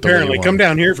apparently come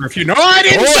down here for a few. No, I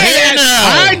didn't say that.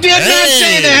 Now. I did not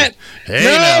say that.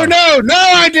 Hey no,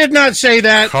 I did not say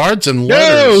that. Cards and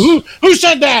letters. No, who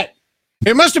said that?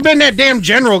 It must have been that damn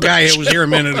general guy that was here a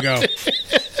minute ago.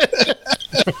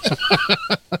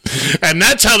 And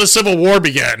that's how the Civil War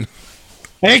began.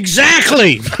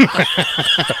 Exactly.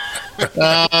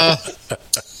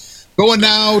 Going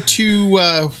now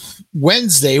to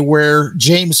Wednesday, where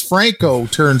James Franco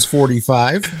turns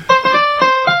 45.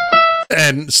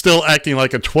 And still acting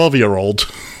like a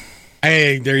 12-year-old.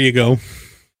 Hey, there you go.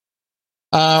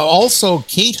 Also,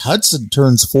 Kate Hudson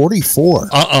turns 44.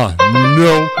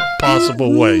 No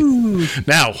possible way.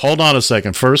 Now, hold on a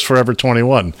second. First, Forever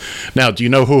 21. Now, do you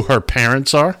know who her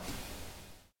parents are?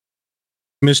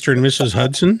 Mr. and Mrs.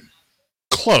 Hudson?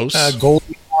 Close.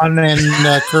 Goldie Hawn and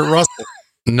Kurt Russell.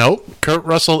 Nope. Kurt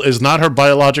Russell is not her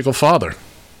biological father.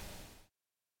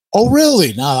 Oh,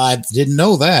 really? No, I didn't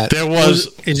know that. There was...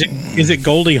 Is it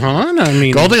Goldie Hawn? I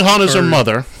mean... Goldie Hawn is her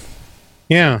mother.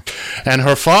 Yeah. And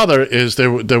her father is...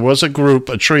 There was a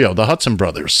trio, the Hudson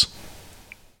Brothers.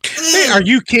 Hey, are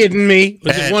you kidding me?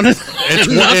 Was it one of the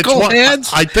knuckleheads?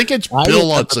 I think it's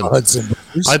Bill Hudson.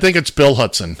 I think it's Bill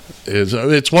Hudson.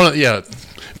 It's one of...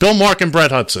 Bill, Mark, and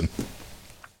Brett Hudson.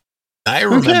 I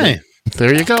remember. Okay.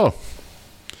 There you go.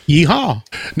 Yeehaw.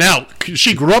 Now,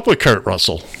 she grew up with Kurt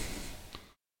Russell.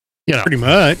 Pretty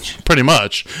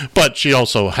much. But she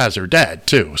also has her dad,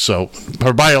 too. So,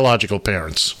 her biological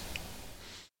parents.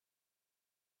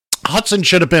 Hudson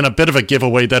should have been a bit of a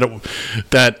giveaway Kurt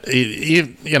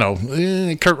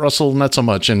Russell, not so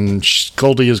much. And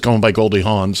Goldie is going by Goldie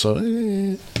Hawn. So,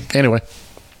 anyway.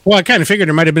 Well, I kind of figured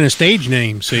it might have been a stage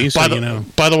name. See, so you know.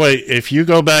 By the way, if you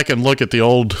go back and look at the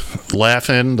old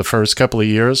Laugh-In, the first couple of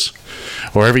years,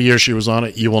 or every year she was on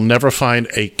it, you will never find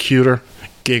a cuter,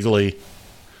 giggly.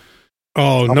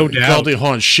 Oh, no doubt. Goldie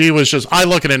Hawn. She was just. I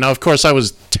look at it now. Of course, I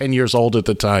was 10 years old at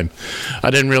the time. I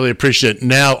didn't really appreciate it.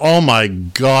 Now, oh my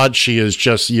God, she is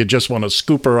just. You just want to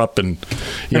scoop her up and.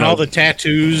 You know, all the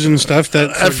tattoos and stuff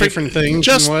that for different things.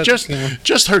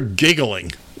 Just her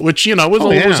giggling. Which, you know,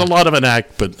 was a lot of an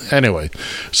act, but anyway.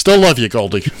 Still love you,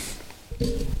 Goldie.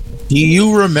 Do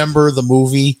you remember the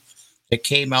movie that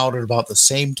came out at about the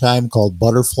same time called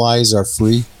Butterflies Are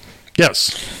Free?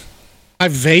 Yes. I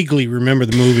vaguely remember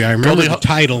the movie. I remember the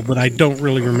title, but I don't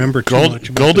really remember too much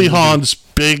about Goldie Hawn's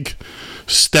big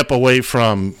step away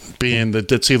from being the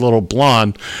ditzy little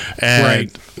blonde.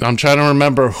 And I'm trying to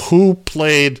remember who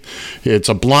played... It's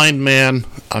a blind man.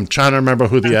 I'm trying to remember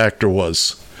who the actor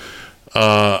was.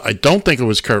 I don't think it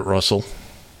was Kurt Russell.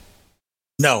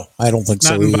 No, I don't think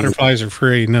so. Not in Butterflies Are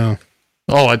Free, no.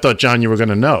 Oh, I thought, John, you were going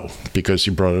to know because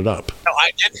you brought it up. No,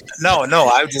 I didn't. No,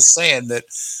 I was just saying that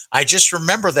I just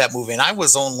remember that movie, and I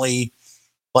was only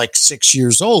like 6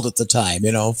 years old at the time,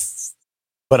 you know.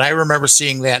 But I remember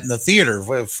seeing that in the theater.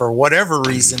 For whatever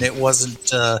reason, it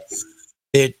wasn't.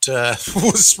 It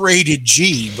was rated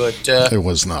G, but it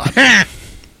was not.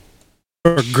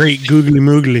 Or Great Googly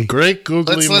Moogly. Great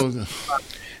Googly Moogly.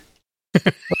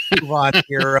 Let's move on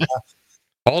here.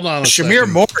 Hold on a Shamir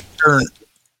second. Moore turned.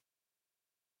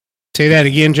 Say that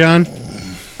again, John.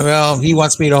 Well, he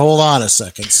wants me to hold on a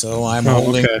second, so I'm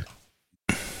holding. Okay.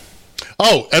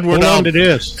 Oh, Edward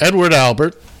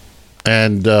Albert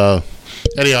and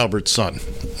Eddie Albert's son.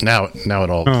 Now it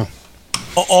all.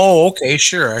 Oh, okay,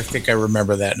 sure. I think I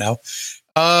remember that now.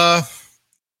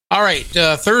 All right,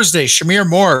 Thursday, Shamir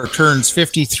Moore turns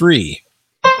 53.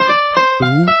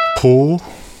 Who?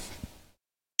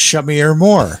 Shamir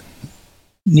Moore.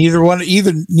 Neither one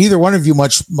of you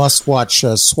must watch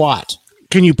SWAT.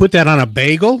 Can you put that on a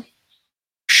bagel?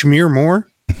 Shamir Moore?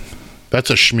 That's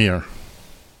a schmear.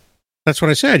 That's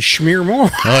what I said. Shamir Moore.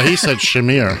 Oh, he said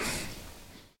Shamir.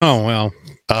 Oh, well.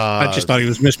 I just thought he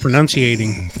was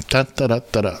mispronunciating.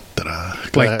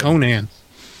 Like Conan.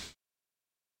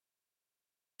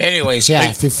 Anyways,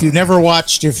 yeah. If you never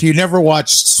watched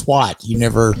SWAT,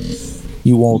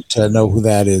 you won't know who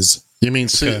that is. You mean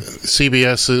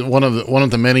CBS is one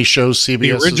of the many shows CBS.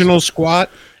 The original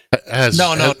SWAT has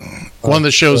no. One of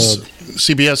the shows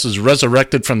CBS is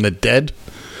resurrected from the dead,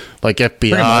 like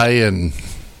FBI and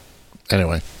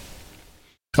anyway.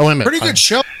 Oh, wait a minute. Pretty good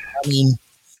show. I mean,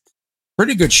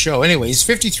 pretty good show. Anyways,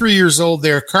 53 years old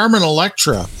there. Carmen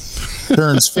Electra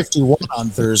turns 51 on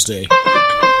Thursday.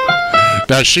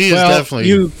 Now she is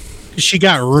definitely. She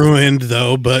got ruined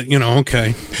though, but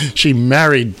okay. She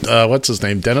married what's his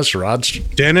name, Dennis Rodman.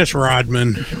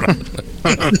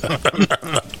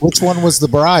 Which one was the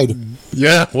bride?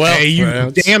 Yeah, well, hey,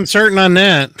 you damn certain on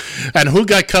that. And who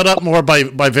got cut up more by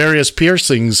various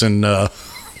piercings and.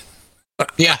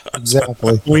 Yeah,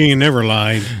 exactly. We never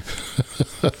lied.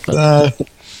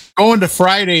 Going to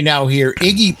Friday now here.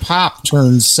 Iggy Pop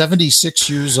turns 76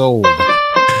 years old.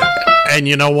 And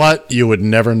you know what? You would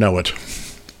never know it.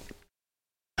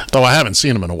 Though I haven't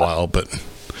seen him in a while, but...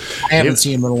 I haven't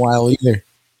seen him in a while either.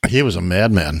 He was a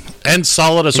madman. And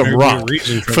solid as a rock.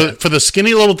 For the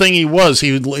skinny little thing he was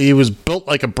built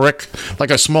like a brick,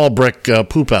 like a small brick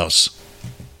poop house.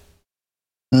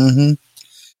 Mm-hmm.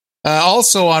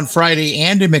 Also on Friday,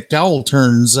 Andie MacDowell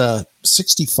turns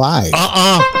 65.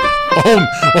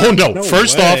 Oh no.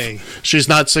 First off, she's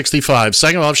not 65.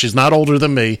 Second off, she's not older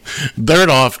than me. Third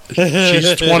off,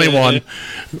 she's 21.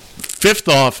 Fifth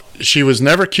off, she was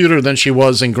never cuter than she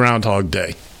was in Groundhog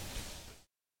Day.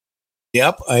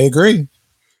 Yep, I agree.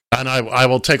 And I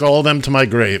will take all of them to my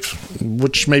grave,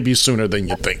 which may be sooner than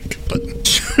you think. But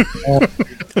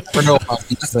never know about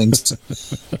these things.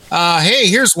 Hey,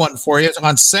 here's one for you.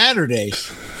 On Saturday,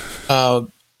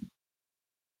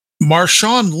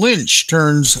 Marshawn Lynch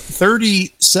turns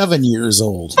 37 years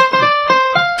old.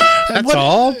 That's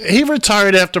all? He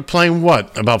retired after playing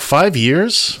what? About 5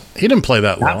 years? He didn't play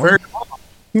that long. Very long.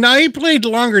 No, he played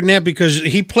longer than that because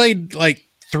he played like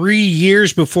 3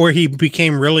 years before he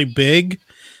became really big.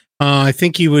 I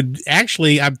think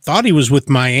I thought he was with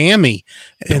Miami,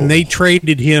 and they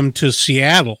traded him to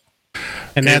Seattle.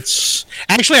 And that's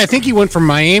actually, I think he went from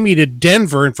Miami to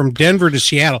Denver and from Denver to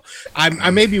Seattle.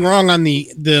 I may be wrong on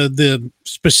the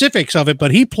specifics of it, but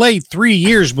he played 3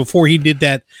 years before he did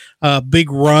that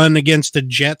big run against the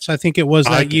Jets. I think it was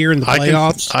that year in the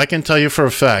playoffs. I can tell you for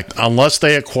a fact, unless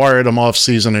they acquired him off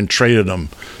season and traded him,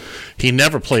 he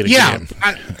never played a game.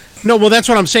 No, well, that's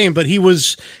what I'm saying. But he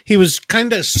was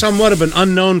kind of somewhat of an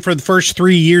unknown for the first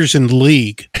 3 years in the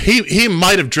league. He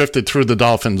might have drifted through the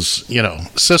Dolphins,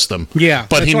 system. Yeah,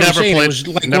 but he never played. It was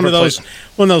like one of those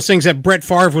things that Brett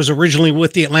Favre was originally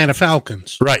with the Atlanta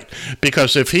Falcons. Right,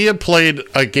 because if he had played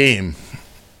a game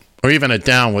or even a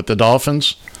down with the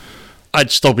Dolphins, I'd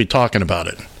still be talking about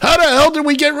it. How the hell did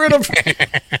we get rid of?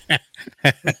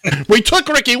 We took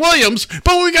Ricky Williams,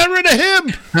 but we got rid of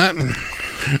him.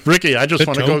 Ricky, I just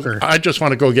want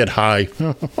to go get high.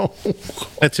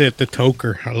 That's it, the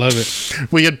toker. I love it.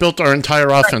 We had built our entire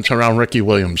offense around Ricky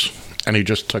Williams, and he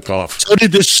just took off. So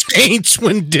did the Saints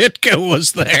when Ditka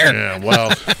was there. Yeah,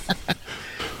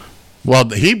 well,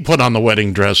 he put on the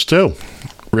wedding dress too,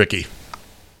 Ricky.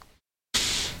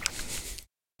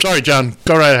 Sorry, John.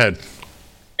 Go right ahead.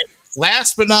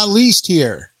 Last but not least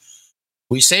here,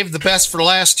 we saved the best for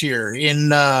last here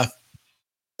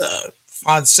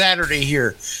on Saturday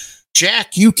here.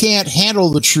 Jack, you can't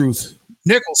handle the truth.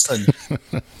 Nicholson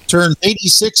turned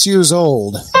 86 years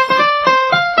old.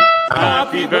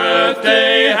 Happy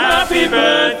birthday, happy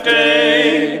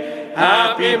birthday,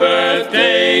 happy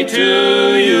birthday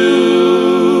to you.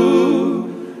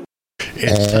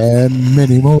 And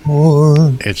many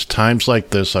more. It's times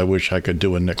like this I wish I could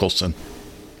do a Nicholson.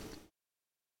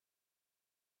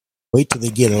 Wait till they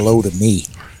get a load of me.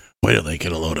 Wait till they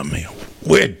get a load of me.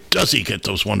 Where does he get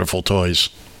those wonderful toys?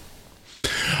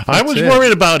 I was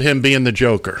worried about him being the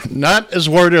Joker. Not as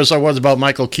worried as I was about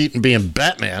Michael Keaton being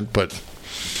Batman,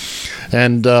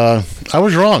 and I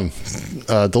was wrong.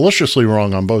 Deliciously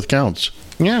wrong on both counts.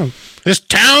 Yeah. This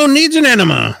town needs an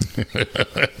enema.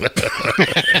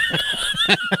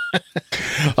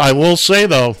 I will say,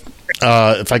 though,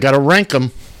 if I got to rank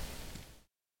them,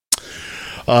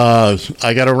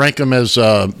 I got to rank him as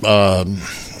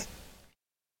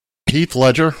Heath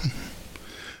Ledger,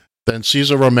 then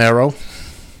Cesar Romero,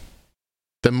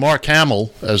 then Mark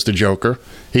Hamill as the Joker.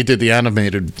 He did the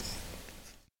animated.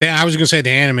 Yeah, I was going to say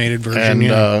the animated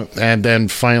version. And then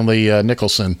finally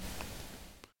Nicholson.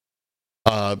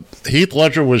 Heath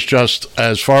Ledger was just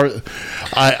as far. He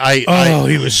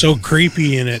was so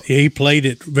creepy in it. He played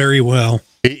it very well.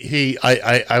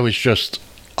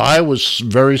 I was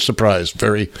very surprised,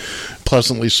 very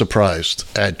pleasantly surprised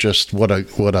at just what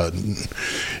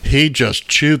he just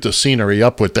chewed the scenery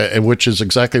up with that, which is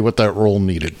exactly what that role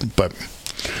needed. But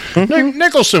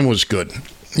Nicholson was good.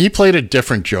 He played a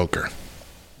different Joker.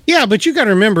 Yeah, but you got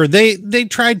to remember they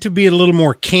tried to be a little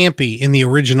more campy in the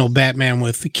original Batman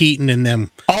with Keaton and them.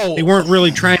 They weren't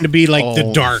really trying to be like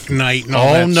the Dark Knight and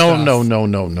all that stuff.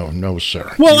 No,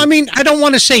 sir. Well, I mean, I don't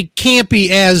want to say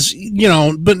campy as,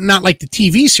 but not like the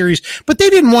TV series, but they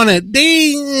didn't want to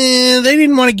they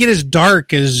didn't want to get as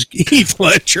dark as Heath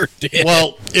Ledger did.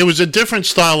 Well, it was a different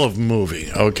style of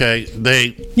movie, okay?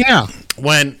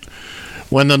 When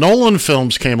the Nolan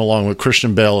films came along with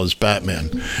Christian Bale as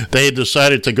Batman, they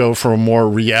decided to go for a more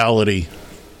reality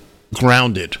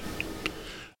grounded.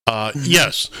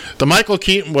 Yes, the Michael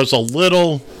Keaton was a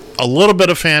little bit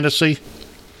of fantasy,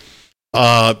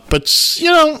 but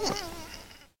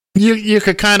you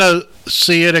could kind of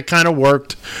see it. It kind of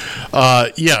worked.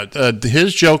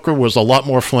 His Joker was a lot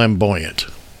more flamboyant.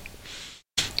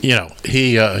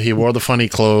 He wore the funny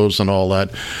clothes and all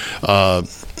that,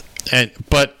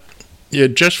 but. Yeah,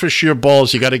 just for sheer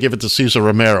balls, you got to give it to Cesar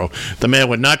Romero. The man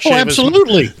would not shave.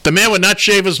 The man would not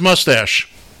shave his mustache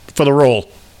for the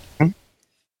role.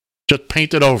 Just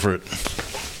paint it over it.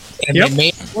 And they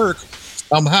made it work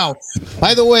somehow.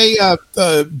 By the way,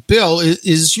 Bill,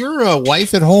 is your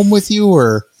wife at home with you,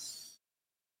 or?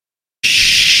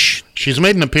 Shh. She's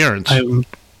made an appearance. I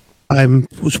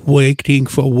was waiting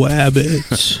for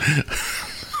wabbits.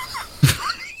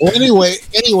 Well,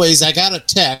 anyways, I got a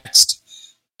text.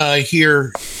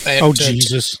 Here at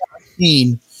Jesus.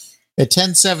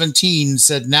 10:17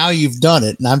 said, now you've done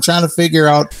it. And I'm trying to figure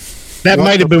out. That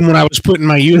might have been when I was putting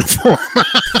my uniform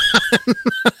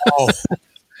on.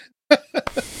 I'm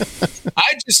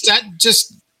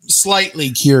just slightly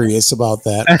curious about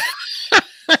that.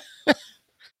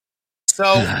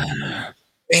 So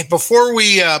before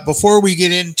we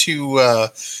get into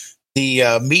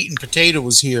the meat and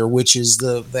potatoes here, which is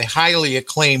the highly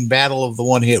acclaimed Battle of the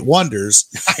One-Hit Wonders.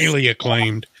 Highly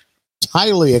acclaimed.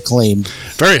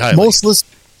 Very highly. Most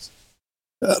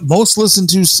listened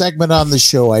to segment on the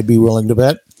show, I'd be willing to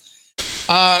bet.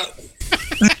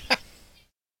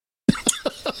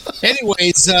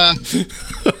 Anyways,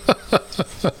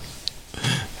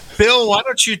 Bill, why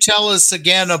don't you tell us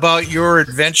again about your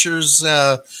adventures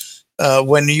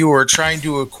when you were trying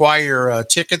to acquire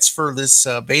tickets for this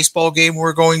baseball game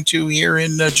we're going to here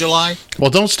in July?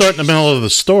 Well, don't start in the middle of the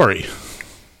story.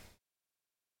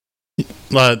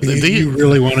 you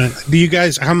really want to? Do you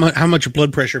guys? How much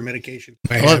blood pressure medication?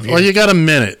 Well, you got a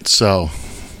minute, so.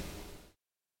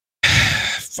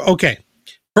 Okay.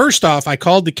 First off, I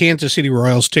called the Kansas City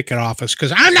Royals ticket office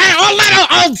because I'm not a little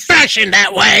old-fashioned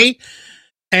that way.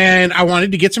 And I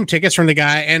wanted to get some tickets from the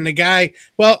guy. And the guy,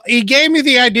 well, he gave me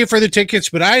the idea for the tickets,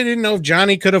 but I didn't know if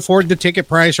Johnny could afford the ticket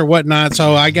price or whatnot.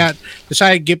 So I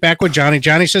decided to get back with Johnny.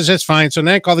 Johnny says that's fine. So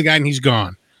then I call the guy and he's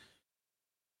gone.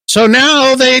 So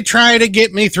now they try to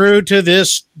get me through to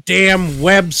this damn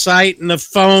website and the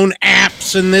phone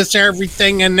apps and this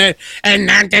everything and that and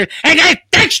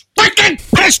that's fucking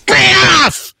pissed me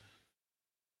off.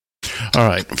 All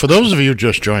right. For those of you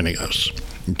just joining us,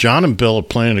 John and Bill are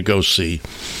planning to go see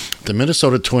the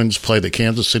Minnesota Twins play the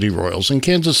Kansas City Royals in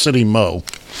Kansas City Mo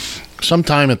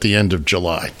sometime at the end of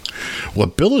July.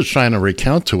 What Bill is trying to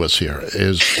recount to us here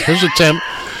is his attempt,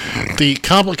 the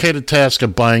complicated task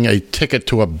of buying a ticket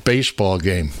to a baseball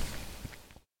game,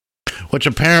 which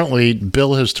apparently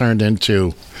Bill has turned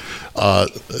into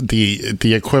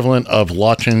the equivalent of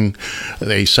launching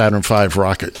a Saturn V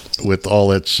rocket with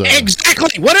all its...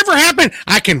 Exactly. Whatever happened,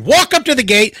 I can walk up to the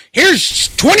gate. Here's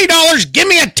 $20. Give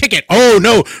me a ticket. Oh,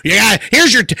 no. Yeah,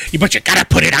 here's your... but you got to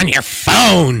put it on your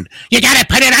phone. You got to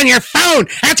put it on your phone.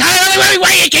 That's the only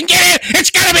way you can get it.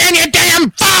 It's got to be on your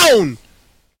damn phone.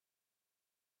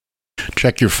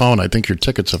 Check your phone. I think your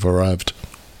tickets have arrived.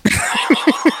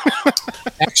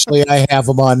 Actually, I have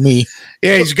them on me.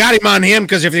 Yeah, he's got him on him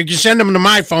because if you send them to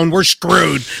my phone, we're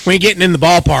screwed. We ain't getting in the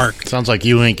ballpark. Sounds like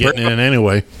you ain't getting in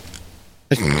anyway.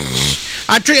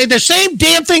 The same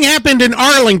damn thing happened in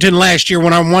Arlington last year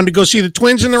when I wanted to go see the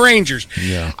Twins and the Rangers.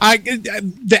 Yeah,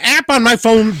 the app on my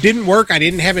phone didn't work. I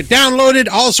didn't have it downloaded.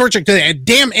 All sorts of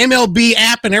damn MLB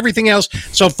app and everything else.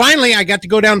 So finally, I got to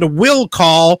go down to Will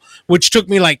Call, which took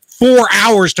me like 4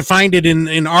 hours to find it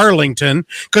in Arlington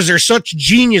because they're such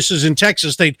geniuses in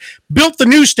Texas. They built the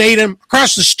new stadium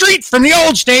across the street from the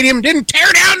old stadium, didn't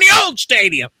tear down the old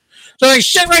stadium. So they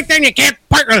sit right there and you can't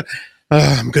park.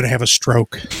 I'm going to have a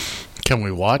stroke. Can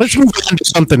we watch? Let's move on to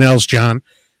something else, John.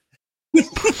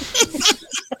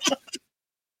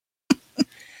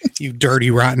 You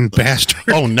dirty, rotten bastard.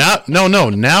 Oh, no.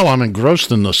 Now I'm engrossed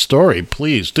in the story.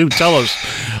 Please, do tell us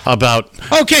about...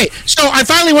 Okay, so I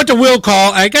finally went to Will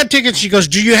Call. I got tickets. She goes,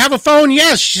 do you have a phone?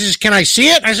 Yes. She says, can I see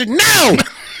it? I said, no.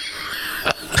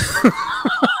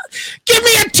 Give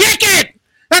me a ticket.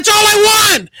 That's all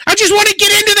I want. I just want to get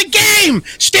into the game.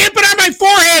 Stamp it on my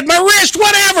forehead, my wrist,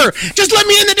 whatever. Just let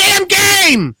me in the damn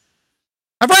game.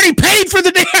 I've already paid for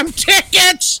the damn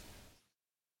tickets.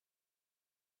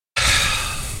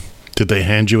 Did they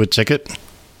hand you a ticket?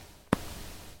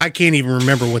 I can't even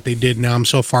remember what they did now. I'm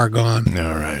so far gone.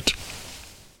 All right.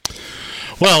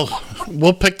 Well,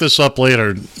 we'll pick this up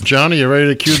later. Johnny, you ready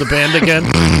to cue the band again?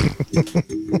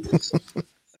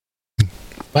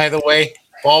 By the way,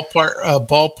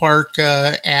 ballpark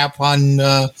app on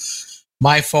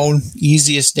my phone,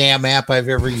 easiest damn app I've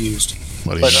ever used.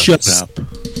 Shut up.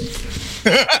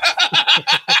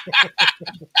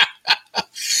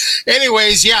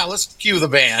 Anyways, yeah, let's cue the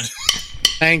band.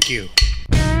 Thank you.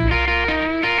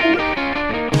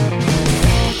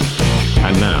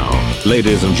 And now,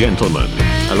 ladies and gentlemen,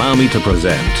 allow me to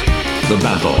present the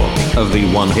Battle of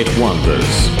the One-Hit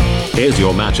Wonders. Here's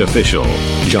your match official,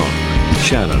 John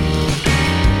Shannon.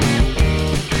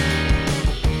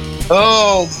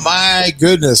 Oh, my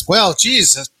goodness. Well,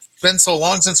 geez, it's been so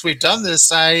long since we've done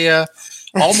this. I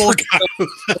almost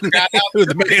forgot who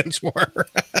the bands were.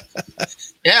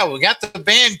 Yeah, we got the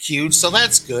band queued, so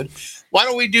that's good. Why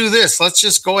don't we do this? Let's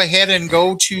just go ahead and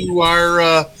go to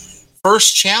our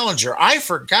first challenger. I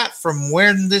forgot from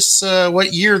when this,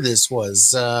 what year this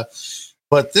was,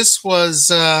 but this was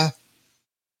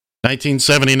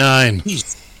 1979.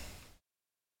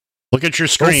 Look at your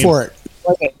screen. Go for it.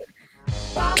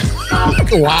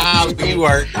 Wow, you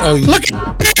are. Oh, look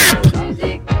at that.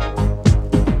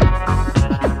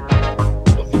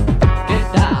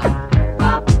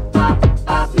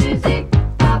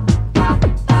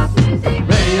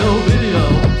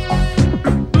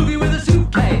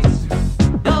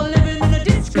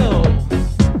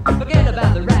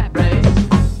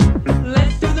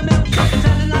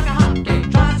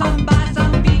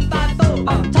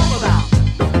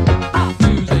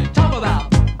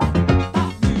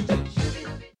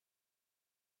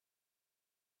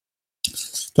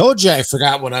 Told you I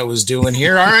forgot what I was doing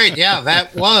here. All right, yeah,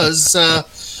 that was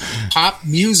pop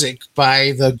music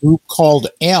by the group called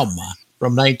M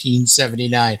from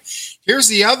 1979. Here's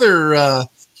the other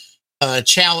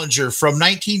challenger from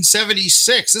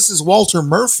 1976. This is Walter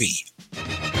Murphy.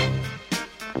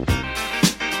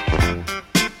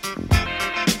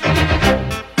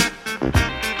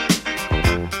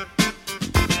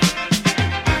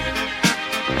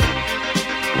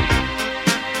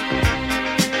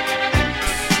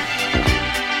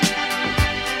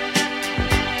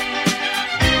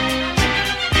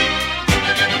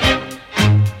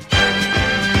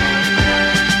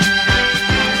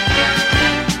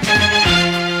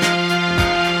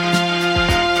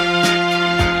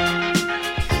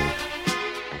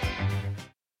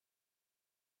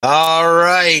 All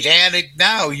right, and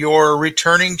now your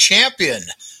returning champion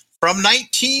from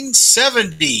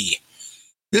 1970.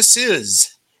 This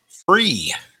is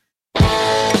Free.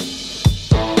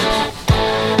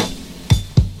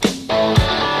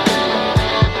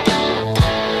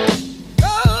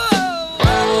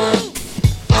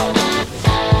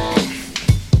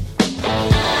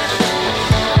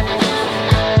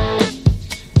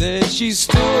 There she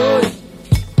stood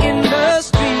in the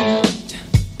street,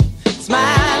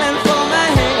 smiling from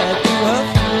her head to her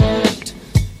feet.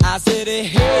 I said,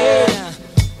 hey,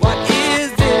 what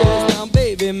is this now,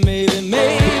 baby? Maybe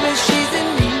she's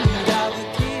in need of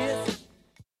a kiss.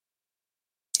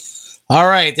 All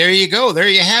right, there you go. There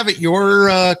you have it.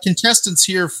 Your contestants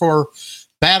here for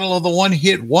Battle of the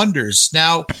One-Hit Wonders.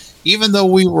 Now, even though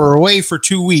we were away for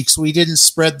 2 weeks, we didn't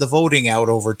spread the voting out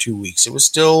over 2 weeks. It was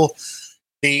still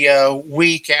the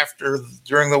week after,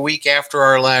 during the week after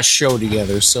our last show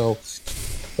together. So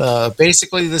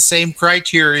basically the same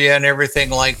criteria and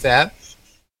everything like that.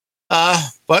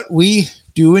 But we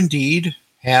do indeed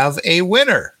have a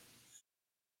winner.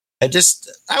 I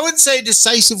wouldn't say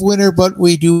decisive winner, but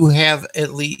we do have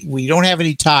at least, we don't have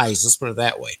any ties. Let's put it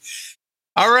that way.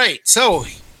 All right. So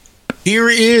here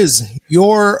is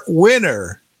your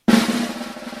winner.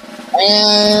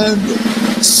 And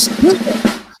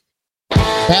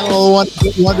Battle of the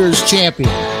One-Hit Wonders champion.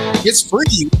 It's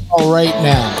free all right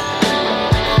now.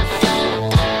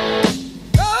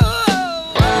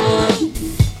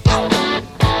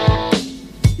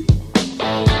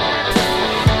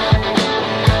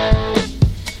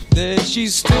 There she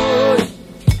stood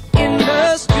in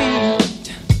the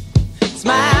street,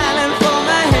 smiling from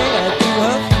her head to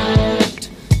her feet.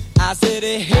 I said,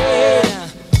 hey,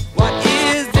 what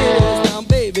is this now,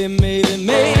 baby? Maybe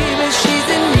she's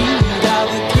in need of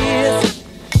a kiss.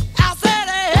 I said,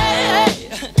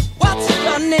 hey, what's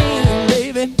your name,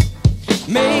 baby?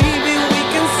 Maybe we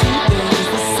can see things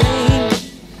the same.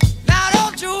 Now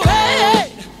don't you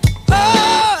wait,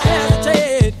 oh,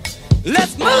 hesitate.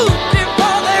 Let's move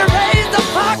before they raise the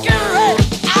fucking rate.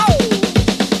 Ow!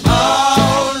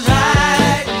 All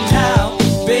right now,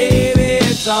 baby,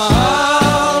 it's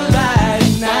all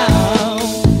right now.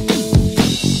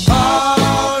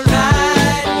 All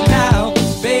right now,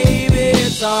 baby,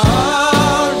 it's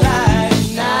all right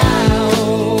now.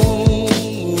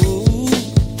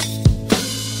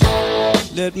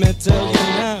 Let me tell you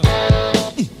now.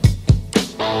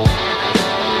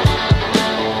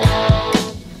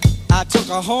 I took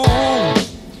her home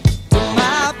to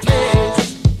my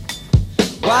place,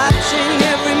 watching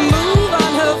every move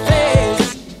on her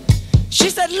face. She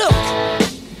said, look,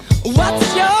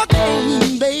 what's your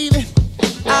game, baby?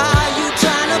 Are you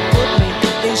trying to put me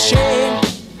in shame?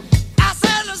 I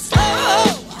said,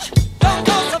 slow, don't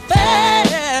go so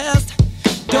fast.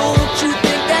 Don't you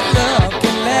think that love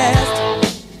can last?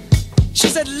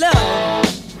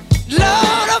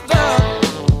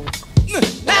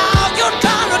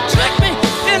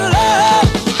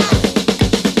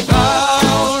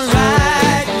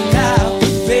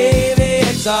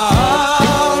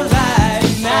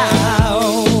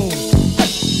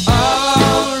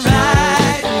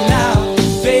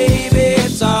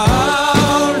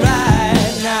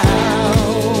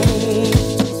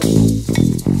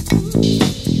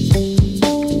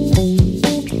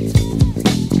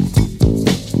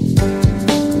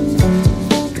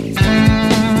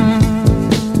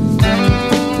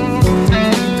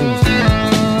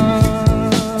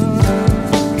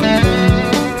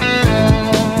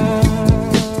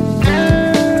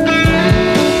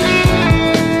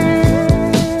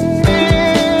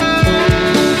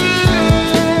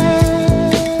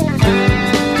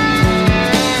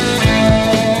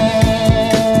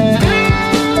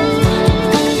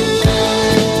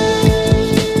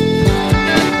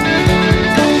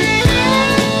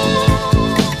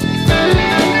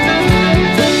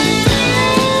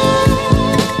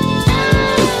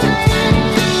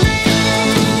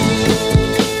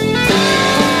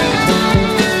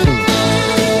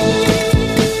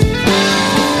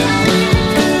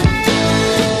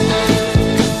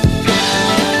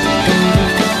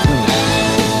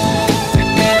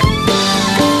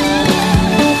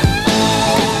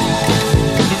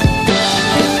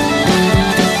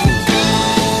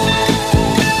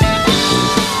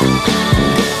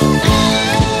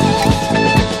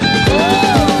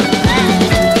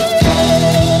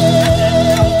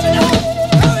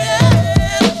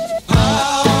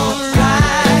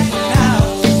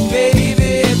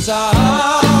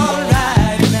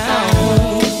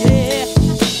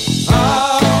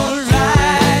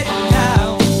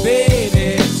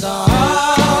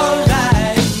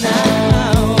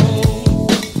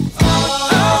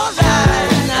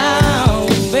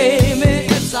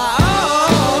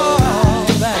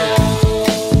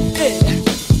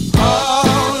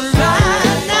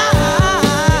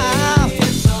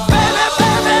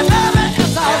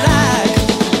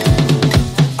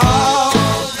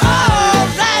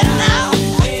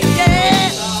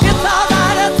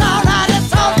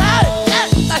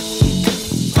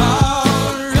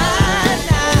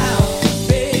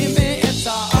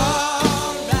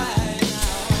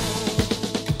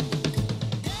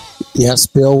 Yes,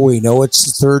 Bill, we know it's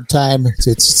the third time.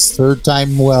 It's third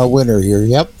time winner here.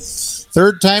 Yep.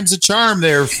 Third time's a charm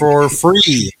there for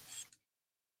free.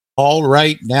 All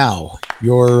right, now,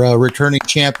 your returning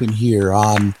champion here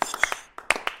on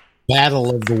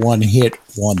Battle of the One Hit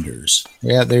Wonders.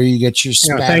 Yeah, there you get your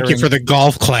spattering. Thank you for the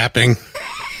golf clapping.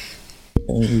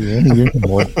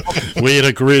 We had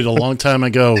agreed a long time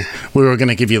ago we were going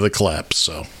to give you the clap,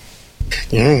 so.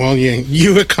 Yeah, well,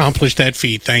 you accomplished that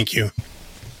feat. Thank you.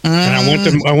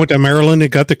 And I went to Maryland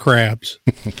and got the crabs.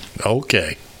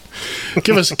 Okay.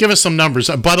 Give us some numbers.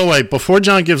 By the way, before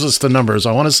John gives us the numbers,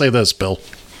 I want to say this, Bill.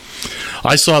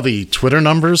 I saw the Twitter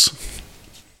numbers.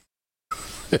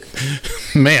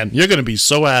 Man, you're going to be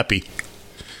so happy.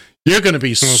 You're going to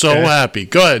be so happy.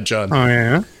 Go ahead, John. Oh,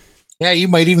 yeah? Yeah, you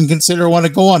might even consider want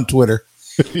to go on Twitter.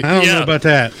 I don't know about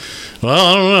that. Well,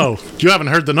 I don't know. You haven't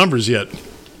heard the numbers yet.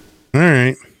 All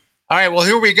right. Well,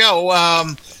 here we go.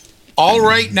 All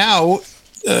right, now,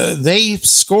 they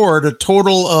scored a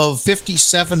total of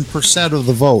 57% of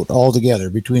the vote altogether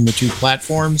between the two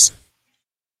platforms.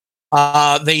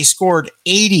 They scored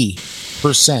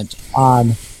 80%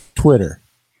 on Twitter.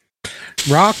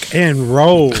 Rock and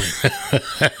roll.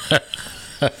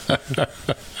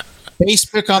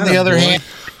 Facebook, on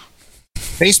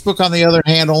the other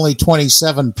hand, only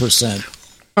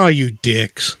 27%. Oh, you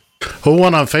dicks. Who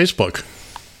won on Facebook?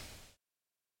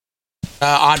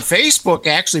 On Facebook,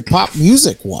 actually, pop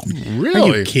music won.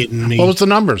 Really? Are you kidding me? What was the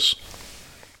numbers?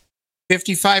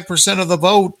 55% of the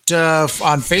vote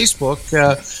on Facebook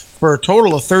for a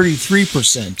total of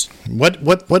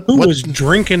 33%. Who was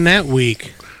drinking that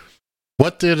week?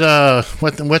 What did The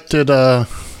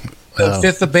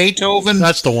Fifth of Beethoven?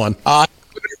 That's the one.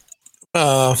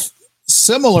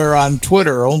 Similar on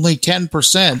Twitter, only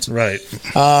 10%. Right.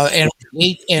 And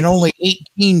only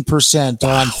 18%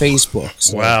 on Facebook.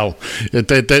 So. Wow.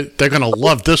 They're going to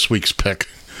love this week's pick.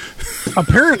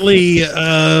 Apparently,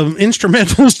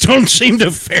 instrumentals don't seem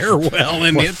to fare well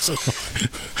in it.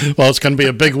 Well, it's going to be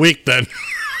a big week then.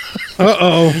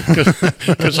 Uh-oh.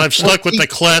 Because I've stuck with the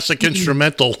classic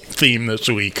instrumental theme this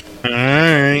week. All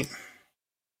right.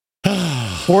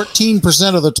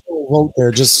 14% of the total vote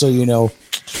there, just so you know.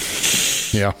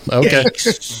 Yeah. Okay.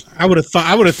 I would have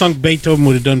thought Beethoven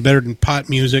would have done better than pop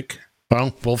music.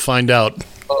 Well, we'll find out.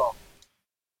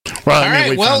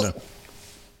 Well,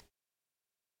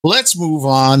 let's move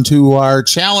on to our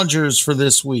challengers for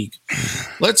this week.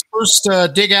 Let's first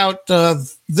dig out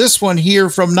this one here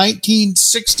from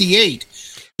 1968.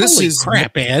 This Holy is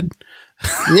crap, Ed.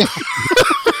 Yeah.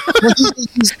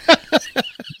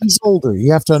 He's older.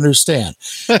 You have to understand.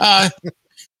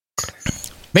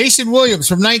 Mason Williams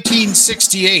from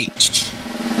 1968.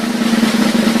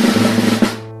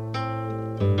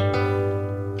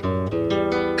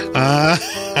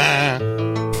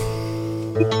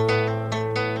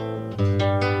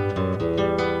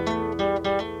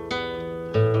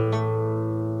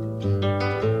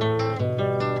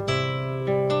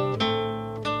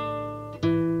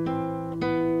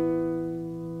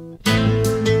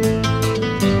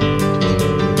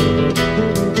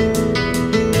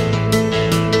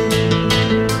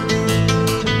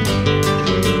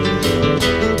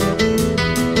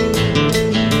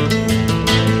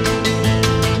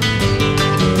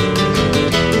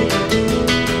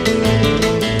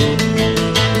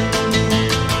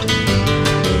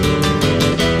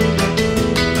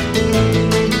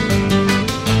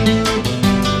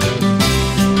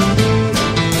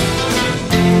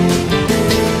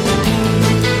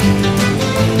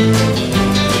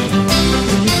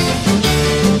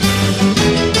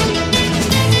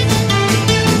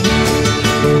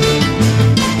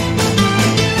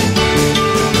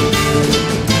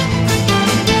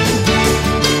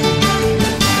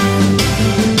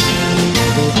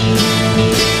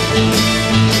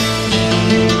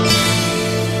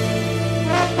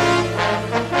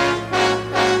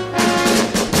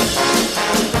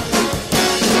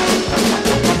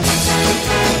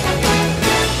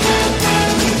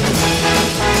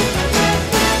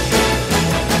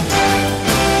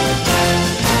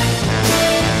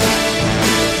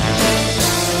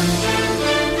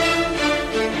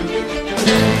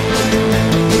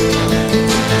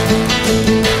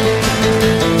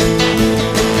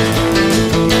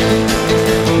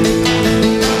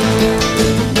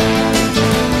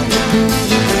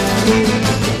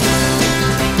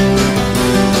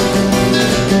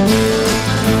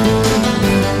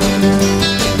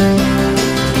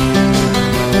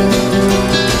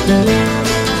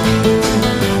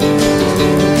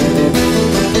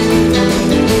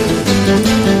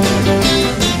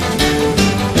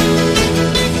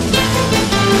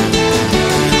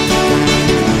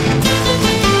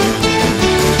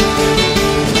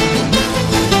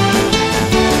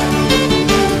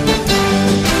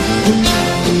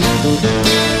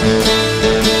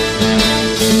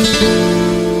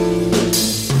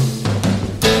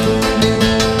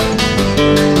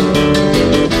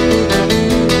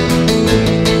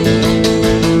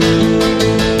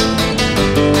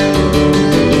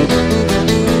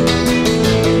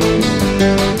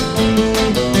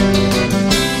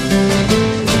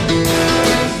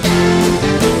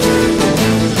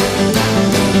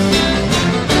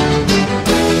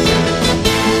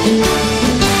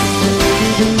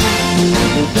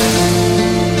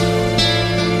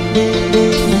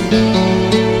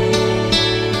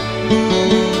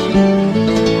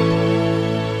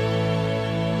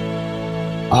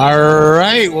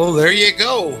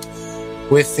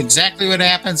 with exactly what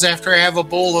happens after I have a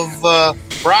bowl of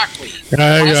broccoli.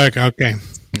 Okay.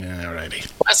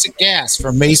 Alrighty. Classic Gas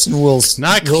from Mason Wilson.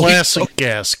 Not classic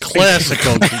gas.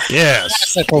 Classical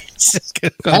gas.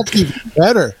 That's even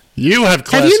better. You have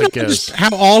classic Have you noticed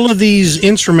how all of these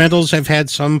instrumentals have had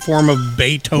some form of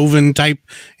Beethoven type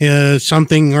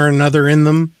something or another in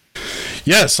them?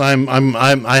 Yes, I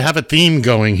have a theme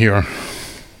going here.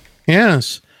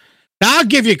 Yes. I'll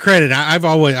give you credit. I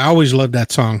always loved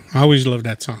that song. I always loved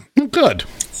that song. Good.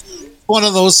 One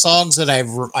of those songs that I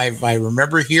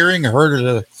remember hearing, heard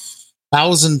it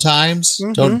 1,000 times.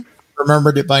 Mm-hmm. Don't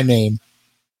remembered it by name.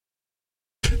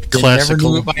 Classical. Never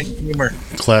knew it by name or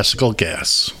Classical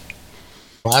Gas.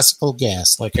 Classical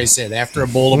Gas. Like I said, after a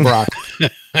bowl of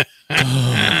broccoli.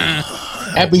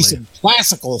 That'd be some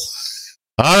classical.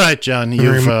 All right, John.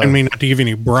 You've remind me not to give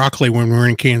any broccoli when we're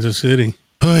in Kansas City.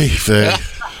 All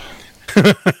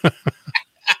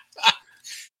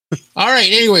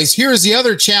right. Anyways, here's the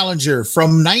other challenger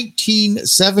from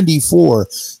 1974.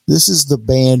 This is the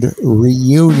band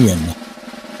Reunion.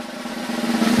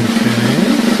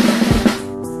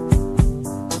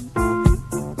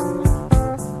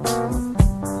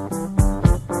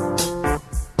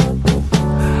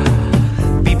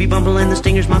 Bumble and the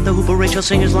Stingers, Martha Hooper, Rachel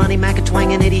Singers, Lonnie Mack, a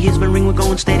twang and Eddie Hisman, ring, we're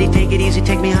going steady, take it easy,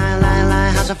 take me high,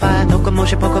 lie, house of fire, no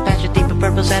commotion, poker, passion, deep and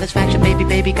purple satisfaction,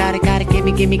 baby, got it, give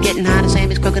me, getting hot,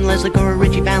 Sammy's cooking, Leslie Gore,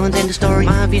 Richie Valens, end of story,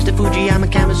 Mahavista, Fuji, I'm a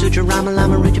Kama Sutra, Rama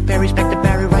Lama, Richard Perry, Spectre,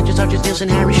 Barry, Righteous, Arches, Nielsen,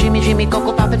 Harry, Shimmy,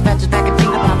 Coco, Poppin', Fats is back and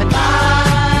finger poppin'.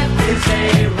 Life is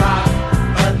a rock,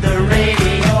 but the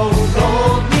radio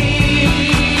rolled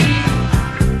me,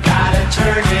 gotta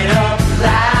turn it up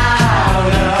louder.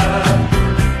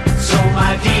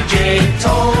 DJ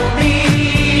told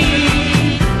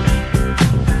me,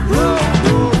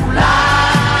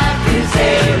 life is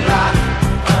a rock,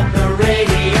 but the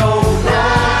radio rolled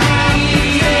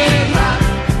me.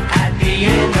 At the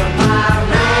end of my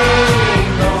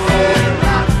rainbow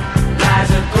lies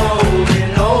a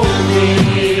golden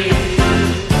oldie.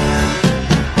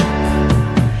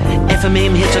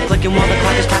 FMM hits are clicking while the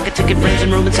clock is pocket ticket frames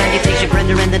and Roman salutation,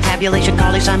 Brenda and the tabulation,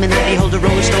 Carly, Simon, Happy Holder,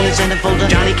 Rolling Stone, and send a folder.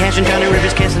 Johnny Cash and Johnny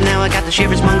Rivers kissing, now I got the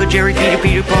shivers, Mungo, Jerry,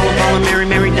 Peter, Paul,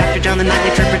 Mary, Dr. John, the Nightly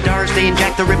Tripper, Doris Day, and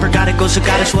Jack the Ripper, gotta go, so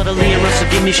gotta sweat a Liam Russell,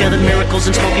 give me shelter, miracles,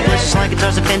 and smoky places, slide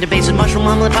guitars, and Fender bass, and Mushroom,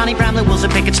 Omelet, Bonnie, Bramlett,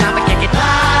 Wilson, Pickett, stop it, kick it.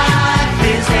 Life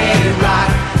is a rock,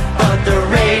 but the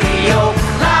radio,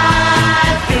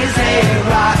 life is a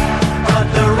rock, but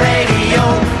the radio,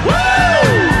 woo!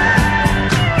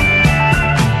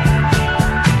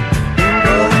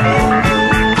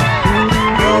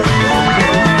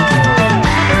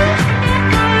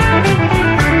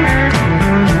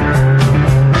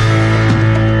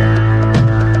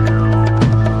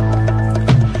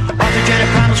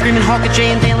 Screaming Hawker,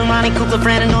 Jay and Dale and Ronnie, Kukla,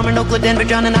 Fran and Norman, Oakland, Denver,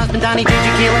 John and Osmond, Donnie, JJ,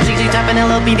 Kayla, ZZ Top and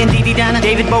LLB, then Dee Dee, Donna,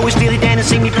 David Bowie, Steely Dan and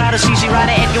Sing Me Proud of CC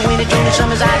Ryder, Edgar Winter, Jonas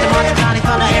Summers, Isaac, Monster, Johnny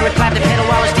Thunder, Eric Clapton, Pedal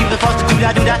Wallace, Steve Foster,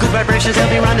 Doo-Dah, Good Vibrations,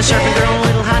 LB, Ronda, Surfing Girl,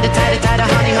 Little Honda, Tida,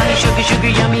 Honey, Sugar,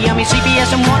 Yummy,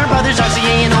 CBS and Warner Brothers,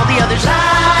 RCA and all the others.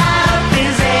 Life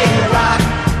is a rock,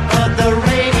 but the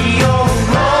radio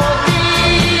rolled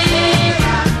me,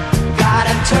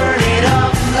 gotta turn it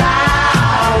up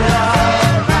louder.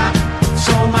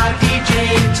 So my DJ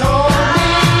told me,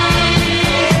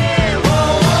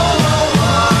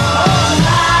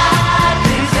 life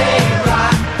is a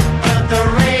rock, but the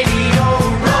radio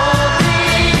rolled me.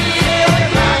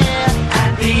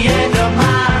 At the end of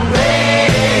my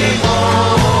rainbow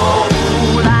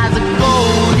lies a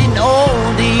golden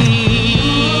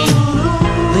oldie.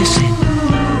 Listen,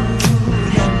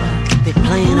 they're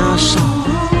playing our song.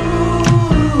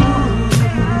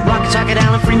 Rocket Socket,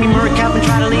 Allen, free me, Murray, Calvin,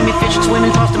 try to leave me fishing,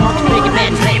 swimming, toss the monkey, big and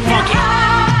bad, play it funky.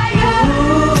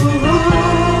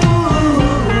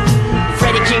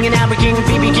 Freddie King and Albert King and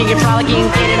BB King and Frolic King,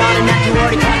 get it on and not too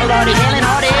hardy, clap a lordy, hailing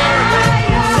hardy.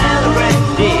 Celebrate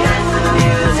this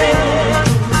music.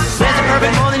 There's a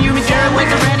perfect more than you, me, Jared, Wick,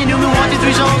 and Randy Newman, 1, 2,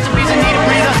 3 songs, the reason need a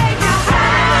breather.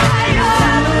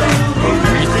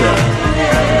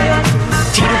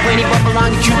 Tito, Winnie, Bubba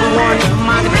Long, Cuba, Warren,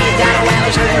 Manga, Mia, Dino,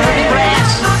 Alice, Herbie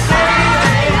Brass.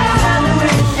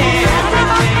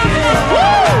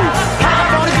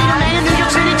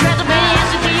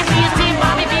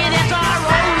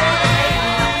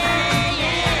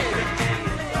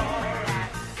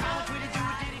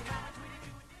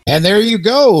 And there you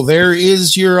go. There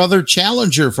is your other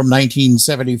challenger from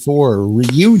 1974,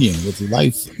 Reunion with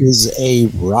Life is a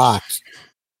Rock.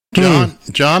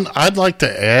 John, I'd like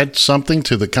to add something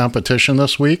to the competition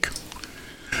this week.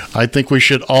 I think we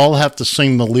should all have to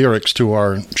sing the lyrics to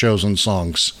our chosen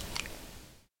songs.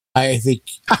 I think,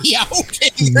 yeah, okay.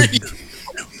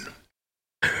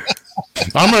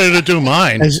 I'm ready to do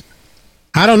mine.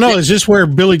 I don't know. Is this where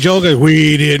Billy Joel goes,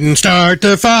 "We didn't start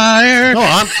the fire"?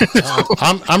 No,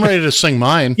 I'm ready to sing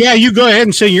mine. Yeah, you go ahead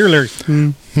and sing your lyrics.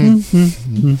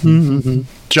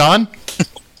 John?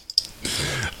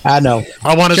 I know.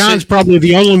 I want to. John's probably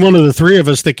the only one of the three of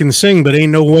us that can sing, but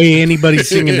ain't no way anybody's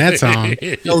singing that song.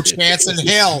 No chance in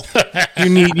hell.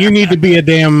 You need to be a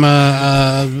damn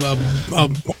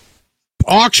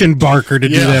auction barker to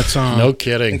do that song. No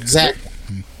kidding. Exactly.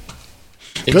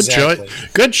 Good choice.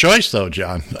 Good choice, though,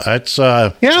 John. That's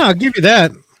yeah, I'll give you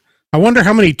that. I wonder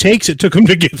how many takes it took him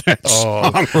to get that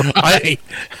song right.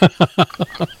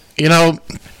 You know,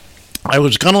 I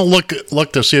was gonna look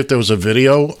to see if there was a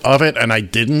video of it, and I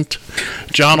didn't.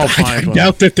 John will find one. I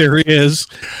doubt that there is.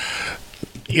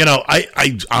 You know,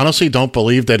 I honestly don't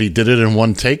believe that he did it in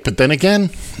one take, but then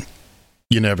again,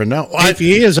 you never know. If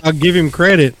he is, I'll give him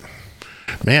credit.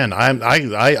 Man, I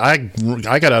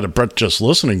got out of breath just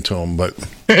listening to him, but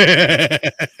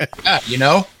you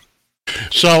know.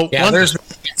 So yeah, there's no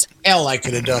chance in hell I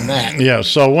could have done that. Yeah.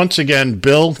 So once again,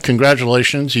 Bill,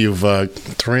 congratulations! You've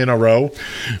 3 in a row,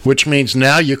 which means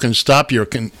now you can stop your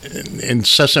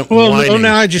incessant whining. Well,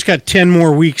 now I just got 10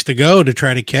 more weeks to go to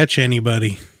try to catch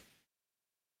anybody.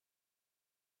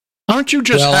 Aren't you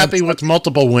just happy with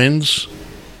multiple wins?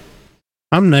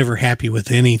 I'm never happy with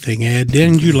anything, Ed.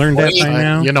 Didn't you learn that by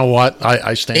now? You know what?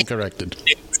 I stand corrected.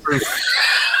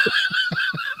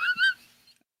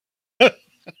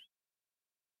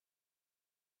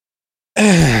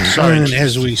 Sorry.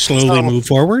 As we slowly move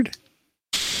forward.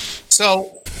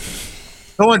 So,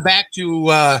 going back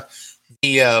to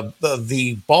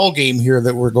the ball game here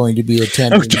that we're going to be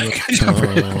attending.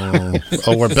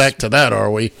 Oh, we're back to that, are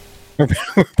we?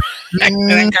 Because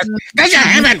you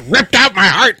haven't ripped out my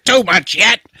heart too much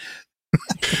yet.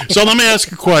 So let me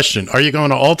ask a question. Are you going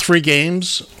to all 3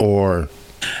 games or?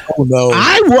 Oh, no.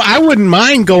 I wouldn't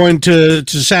mind going to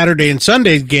Saturday and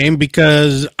Sunday's game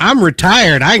because I'm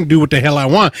retired. I can do what the hell I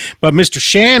want. But Mr.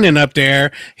 Shannon up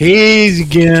there, he's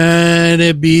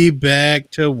gonna be back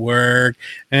to work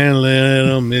and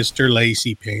little Mr.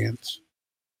 Lacy Pants.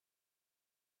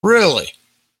 Really?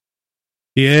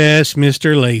 Yes,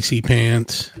 Mr. Lacy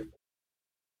Pants.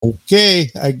 Okay,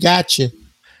 I got you.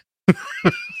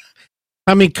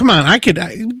 I mean, come on.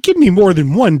 Give me more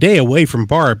than one day away from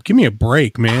Barb. Give me a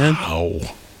break, man. Wow.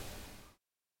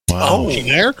 Oh, she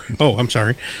there? Oh, I'm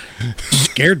sorry.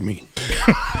 Scared me.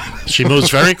 She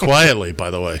moves very quietly,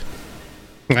 by the way.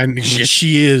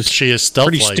 She is. She is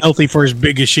stealthy. Pretty stealthy for as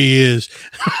big as she is.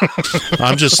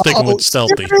 I'm just sticking with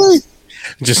stealthy.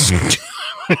 Just.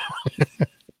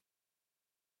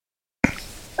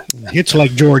 It's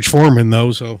like George Foreman,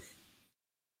 though, so.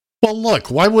 Well,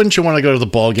 look, why wouldn't you want to go to the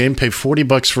ball game, pay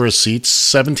 $40 for a seat,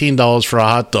 $17 for a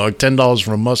hot dog, $10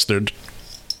 for a mustard,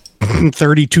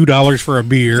 $32 for a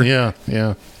beer? Yeah.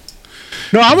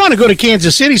 No, I want to go to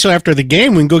Kansas City, so after the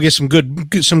game, we can go get some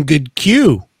good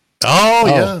Q. Oh,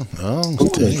 yeah. Oh,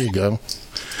 there you go.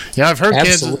 Yeah, I've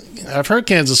heard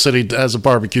Kansas City has a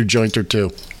barbecue joint or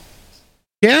two.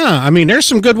 Yeah, I mean, there's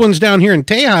some good ones down here in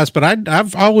Tejas, but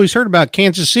I've always heard about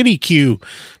Kansas City Q,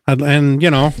 and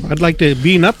I'd like to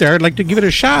being up there. I'd like to give it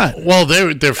a shot. Well,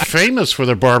 they're famous for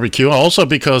their barbecue, also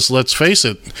because let's face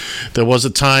it, there was a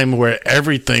time where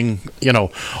everything,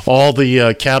 all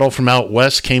the cattle from out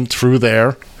west came through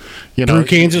there. Through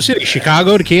Kansas City,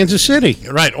 Chicago to Kansas City,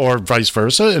 right, or vice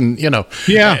versa, and yeah,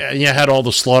 you had all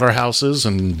the slaughterhouses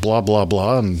and blah blah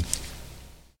blah, and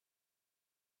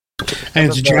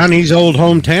it's Johnny's old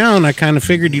hometown. I kind of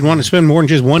figured you'd want to spend more than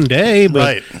just one day,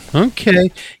 but right.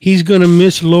 Okay, he's gonna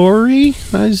miss Lori.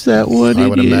 Is that what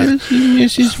it is? He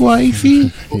miss his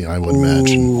wifey. Yeah, I would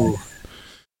imagine.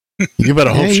 You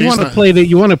better hope you want to play the.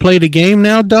 You want to play the game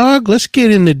now, dog? Let's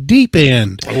get in the deep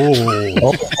end.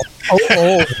 Oh.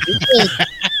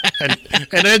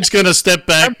 And Ed's gonna step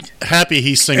back, happy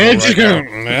he's single.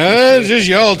 Ed's just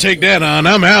y'all take that on.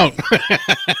 I'm out.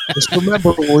 Just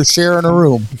remember, we're sharing a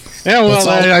room. Yeah,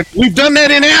 well, we've done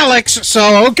that in Alex,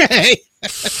 so okay.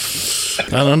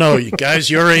 I don't know, you guys,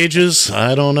 your ages.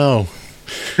 I don't know.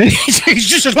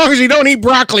 Just as long as you don't eat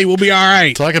broccoli, we'll be all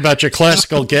right. Talk about your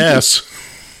classical gas.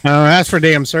 Oh, that's for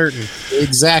damn certain.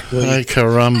 Exactly. Ay,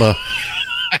 caramba.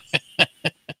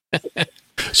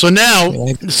 So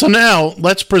now,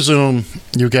 let's presume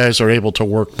you guys are able to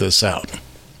work this out.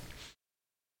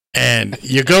 And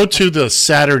you go to the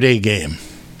Saturday game.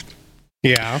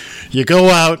 Yeah. You go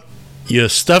out, you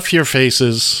stuff your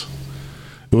faces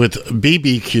with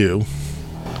BBQ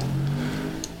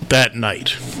that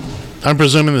night. I'm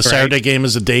presuming the Saturday game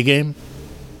is a day game?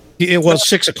 It was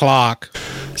 6 o'clock.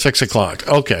 6 o'clock.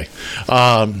 Okay.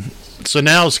 So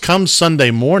now comes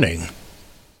Sunday morning.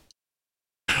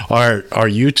 Are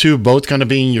you two both going to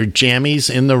be in your jammies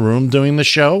in the room doing the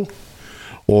show?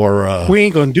 Or we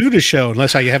ain't going to do the show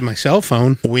unless I have my cell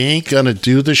phone. We ain't going to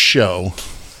do the show.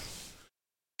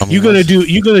 You're gonna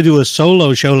do a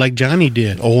solo show like Johnny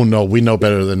did. Oh no, we know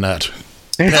better than that.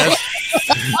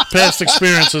 Past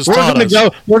experiences taught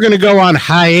us. We're gonna go on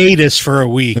hiatus for a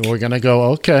week. We're gonna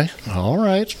go. Okay, all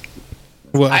right.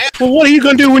 Well, what are you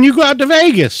gonna do when you go out to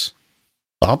Vegas?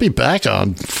 I'll be back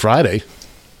on Friday.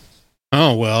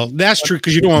 Oh well, that's true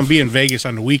because you don't want to be in Vegas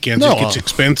on the weekends. No, it gets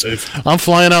expensive. I'm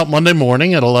flying out Monday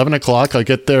morning at 11 o'clock. I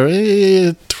get there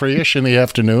 3-ish in the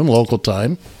afternoon, local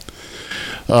time.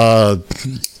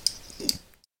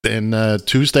 Then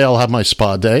Tuesday I'll have my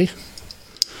spa day.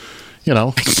 You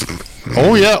know.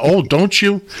 Oh yeah. Oh, don't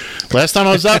you? Last time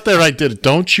I was out there, I did it.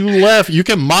 Don't you laugh. You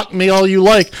can mock me all you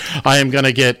like. I am going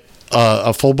to get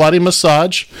a full body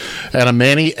massage and a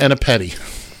mani and a pedi.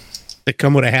 They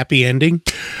come with a happy ending?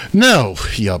 No,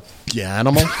 you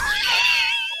animal.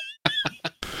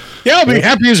 Yeah, I'll be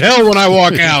happy as hell when I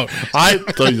walk out.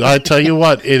 I tell you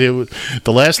what, the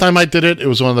last time I did it, it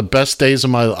was one of the best days of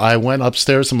my. I went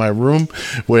upstairs in my room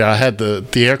where I had the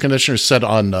air conditioner set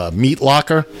on meat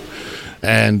locker,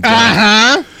 and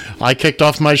I kicked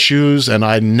off my shoes and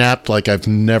I napped like I've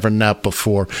never napped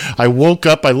before. I woke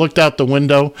up, I looked out the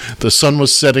window, the sun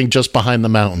was setting just behind the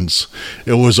mountains.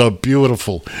 It was a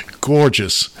beautiful,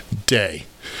 gorgeous day.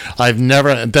 And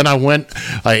then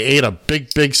I ate a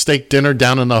big steak dinner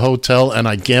down in the hotel and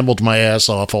I gambled my ass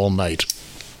off all night.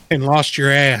 And lost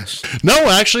your ass. No,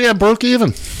 actually I broke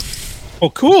even. Oh,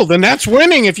 cool. Then that's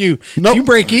winning. If you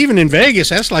break even in Vegas,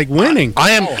 that's like winning.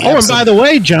 I am. Oh, and by the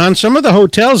way, John, some of the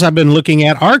hotels I've been looking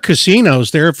at are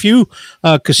casinos. There are a few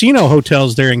casino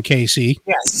hotels there in KC.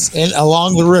 Yes, and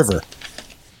along the river.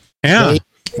 Yeah.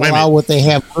 They allow what they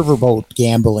have riverboat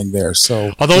gambling there.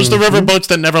 So are those the riverboats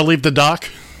that never leave the dock?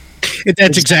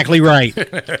 That's exactly right. They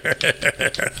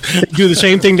do the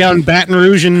same thing down in Baton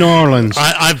Rouge in New Orleans.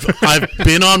 I've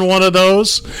been on one of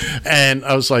those, and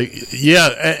I was like, yeah.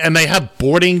 And they have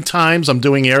boarding times. I'm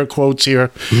doing air quotes here.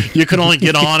 You can only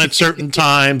get on at certain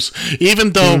times,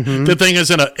 even though the thing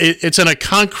is it's in a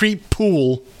concrete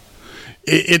pool.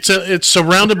 It's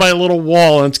surrounded by a little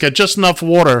wall, and it's got just enough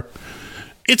water.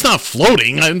 It's not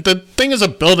floating. The thing is a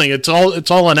building. It's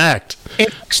all an act.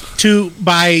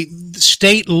 By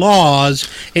state laws,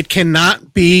 it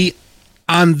cannot be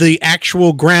on the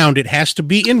actual ground. It has to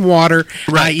be in water,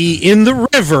 i.e. in the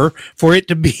river, for it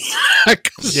to be a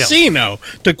casino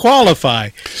to qualify.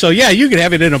 So, yeah, you could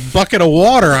have it in a bucket of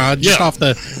water off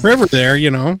the river there, you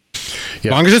know. As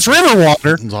long as it's river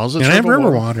water. As long as it's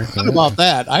river water. What about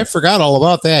that? I forgot all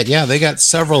about that. Yeah, they got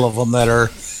several of them that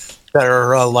are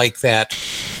like that.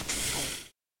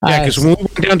 Yeah, because when we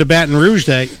went down to Baton Rouge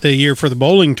the year for the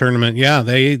bowling tournament, yeah,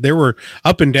 they were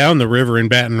up and down the river in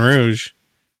Baton Rouge.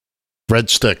 Red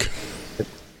Stick.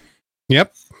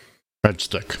 Yep. Red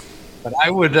Stick. But I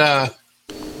would, I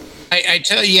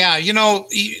tell you, yeah, you know,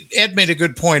 Ed made a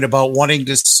good point about wanting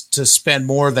to spend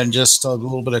more than just a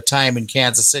little bit of time in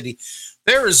Kansas City.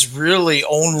 There is really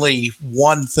only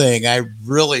one thing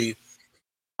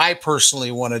I personally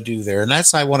want to do there, and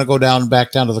that's I want to go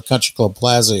back down to the Country Club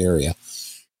Plaza area.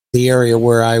 The area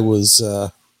where I was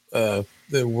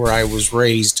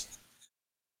raised,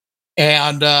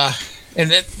 and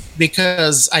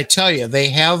because I tell you,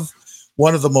 they have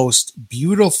one of the most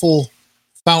beautiful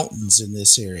fountains in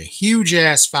this area. Huge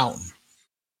ass fountain.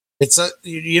 It's the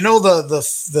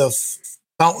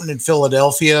fountain in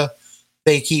Philadelphia.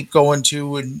 They keep going to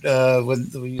when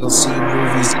you'll see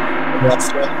movies.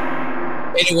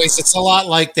 Anyways, it's a lot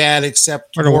like that,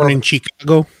 except or the one in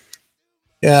Chicago.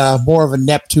 More of a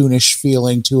Neptune-ish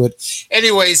feeling to it.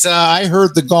 Anyways, I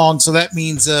heard the gong, so that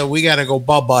means we got to go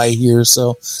bye-bye here.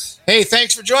 So, hey,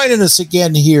 thanks for joining us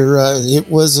again here. It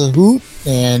was a hoot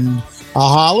and a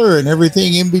holler and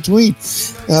everything in between.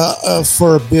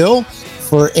 For Bill,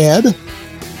 for Ed,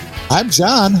 I'm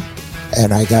John,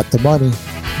 and I got the money.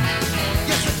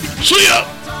 See ya!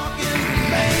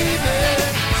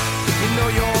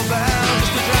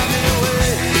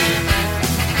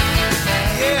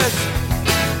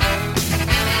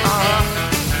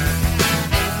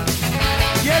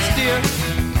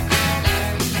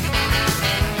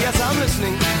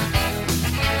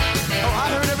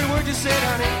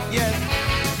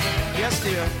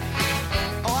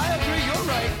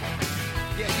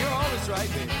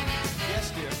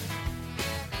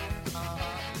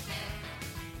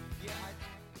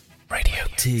 Radio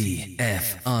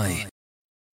TFI.